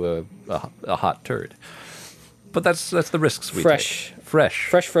send you a hot turd. But that's the risks we Fresh. take. Fresh.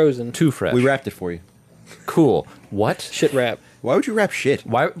 Fresh frozen. Too fresh. We wrapped it for you. Cool. What? Shit rap. Why would you rap shit?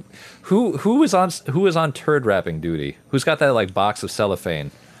 Why? Who is on turd wrapping duty? Who's got that like box of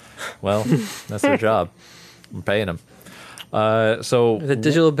cellophane? Well, that's their job. I'm paying them. So The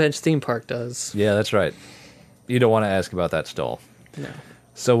Digital Bench theme park does. yeah, that's right. You don't want to ask about that stall. No.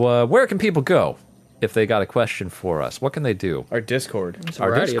 So where can people go if they got a question for us? What can they do? Our Discord. There's a Our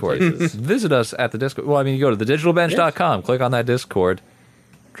variety of Discord. places. Visit us at the Discord. Well, I mean, you go to thedigitalbench.com, click on that Discord,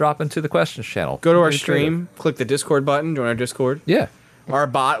 drop into the questions channel. Go to our Very creative. stream, click the Discord button, join our Discord. Yeah. Our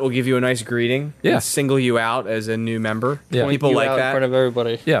bot will give you a nice greeting. Yeah. And single you out as a new member. Yeah. People You like out in front that. of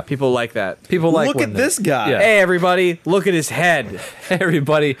everybody. Yeah. People like that. People like Look when at this guy. Yeah. Hey, everybody, look at his head.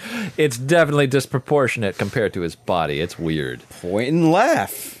 Everybody, it's definitely disproportionate compared to his body. It's weird. Point and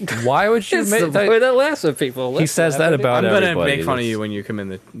laugh. Why would you It's the make way that laughs at people. He says that about I'm going to everybody. make fun of That's- you when you come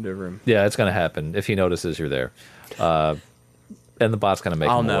in the room. Yeah, it's going to happen if he notices you're there. And the bot's going to make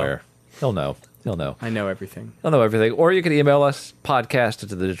I'll him know. aware. He'll know. He'll know. I know everything. He'll know everything. Or you can email us,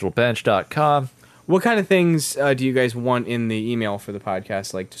 podcast@thedigitalbench.com. What kind of things do you guys want in the email for the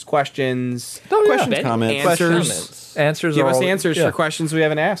podcast? Like just questions, Oh, yeah. Questions, Ben- comments. answers. Comments. Answers Give are us all- answers yeah. for questions we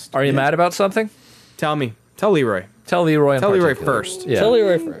haven't asked. Are you mad about something? Tell me. Tell Leroy. Tell Leroy. Tell Leroy particular. first. Yeah. Tell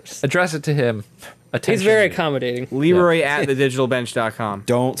Leroy first. Address it to him. Attention. He's very accommodating. Leroy at thedigitalbench.com.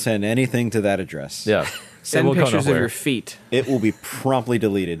 Don't send anything to that address. Yeah. Send It will go pictures of nowhere. your feet. It will be promptly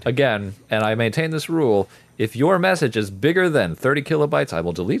deleted. Again, and I maintain this rule, if your message is bigger than 30 kilobytes, I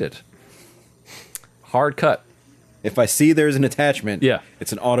will delete it. Hard cut. If I see there's an attachment, Yeah.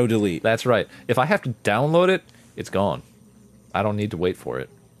 it's an auto delete. That's right. If I have to download it, it's gone. I don't need to wait for it.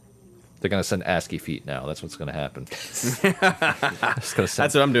 They're going to send ASCII feet now. That's what's going to happen. It's gonna send-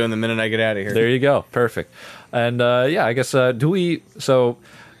 That's what I'm doing the minute I get out of here. There you go. Perfect. And yeah, I guess, so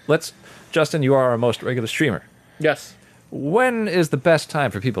let's, Justin, you are our most regular streamer. Yes. When is the best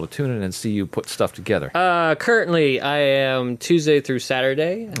time for people to tune in and see you put stuff together? Currently, I am Tuesday through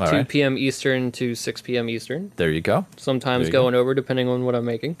Saturday, All 2 right. p.m. Eastern to 6 p.m. Eastern. There you go. Sometimes There you going over depending on what I'm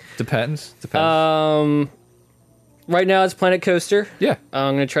making. Depends. Right now, it's Planet Coaster. Yeah.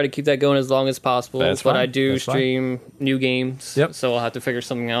 I'm going to try to keep that going as long as possible. That's but fine. I do That's fine. stream new games. Yep. So I'll have to figure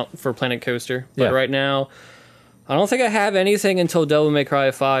something out for Planet Coaster. But Yeah. right now, I don't think I have anything until Devil May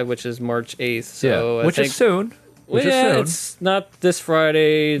Cry 5, which is March 8th. So yeah. I Which think, is soon. Which is yeah, soon. it's not this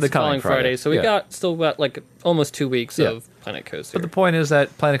Friday. It's The the coming following Friday. Friday. So we Yeah. still got like almost 2 weeks Yeah. of Planet Coaster. But the point is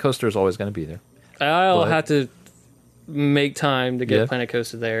that Planet Coaster is always going to be there. I'll But- have to make time to get Yeah. Planet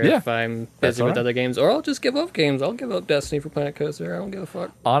Coaster there Yeah. if I'm That's busy with alright. other games, or I'll just give up games. I'll give up Destiny for Planet Coaster. I don't give a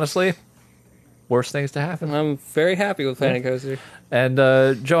fuck. Honestly, worst things to happen. I'm very happy with Planet Coaster. And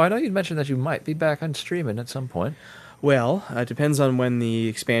Joe, I know you mentioned that you might be back on streaming at some point. Well, it depends on when the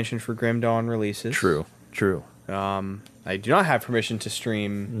expansion for Grim Dawn releases. True. I do not have permission to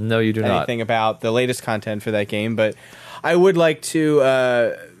stream No, you do not. anything about the latest content for that game, but I would like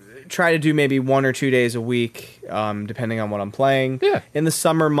to try to do maybe 1 or 2 days a week, depending on what I'm playing. Yeah. In the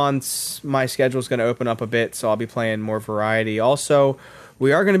summer months, my schedule's going to open up a bit, so I'll be playing more variety. Also,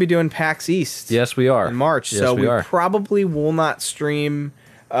 we are going to be doing PAX East Yes, we are. in March, Yes, so we are. probably will not stream.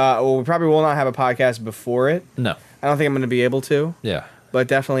 We probably will not have a podcast before it. No. I don't think I'm going to be able to, Yeah. but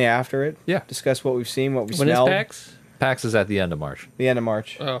definitely after it. Yeah. Discuss what we've seen, what we When is smelled. PAX? PAX is at the end of March. The end of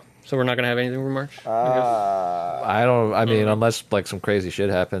March. Oh, so we're not gonna have anything for March. I I mean, unless like some crazy shit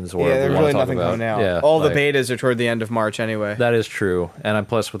happens or Yeah, we there's want really to talk nothing about. coming out. Yeah, All like, the betas are toward the end of March anyway. That is true, and I'm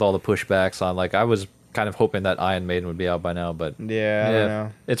plus with all the pushbacks on. Like, I was kind of hoping that Iron Maiden would be out by now, but Yeah, I don't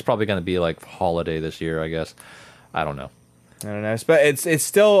know. it's probably going to be like holiday this year, I guess. I don't know. I don't know. But it's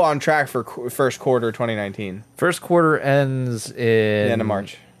still on track for first quarter 2019. First quarter ends in The end of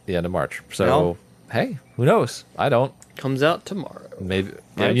March. The end of March. So Well- hey, who knows? I don't. comes out tomorrow. Maybe.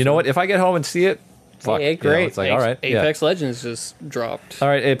 And you know what? If I get home and see it, fuck. Hey, you know, great. it's like all right. Yeah. Apex Legends just dropped. All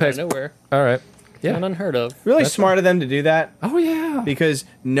right, Apex. Out of nowhere. All right. Yeah. Yeah. Unheard of. Really That's smart of them to do that Oh yeah. because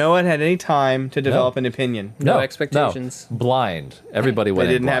no one had any time to develop an opinion. No expectations. No. Blind. Everybody They went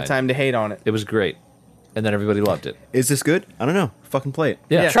in didn't have blind. time to hate on it. It was great, and then everybody loved it. Is this good? I don't know. Fucking play it.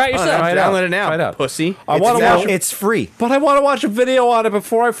 Yeah. Try it yourself. Try it out. Download it now. Try it out. Pussy. I It's want to now- watch. It's free. But I want to watch a video on it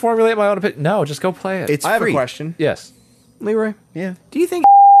before I formulate my own opinion. No, just go play it. It's I have free. a question. yes. Leroy, Yeah. do you think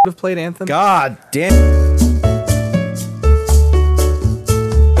would have played Anthem? God damn.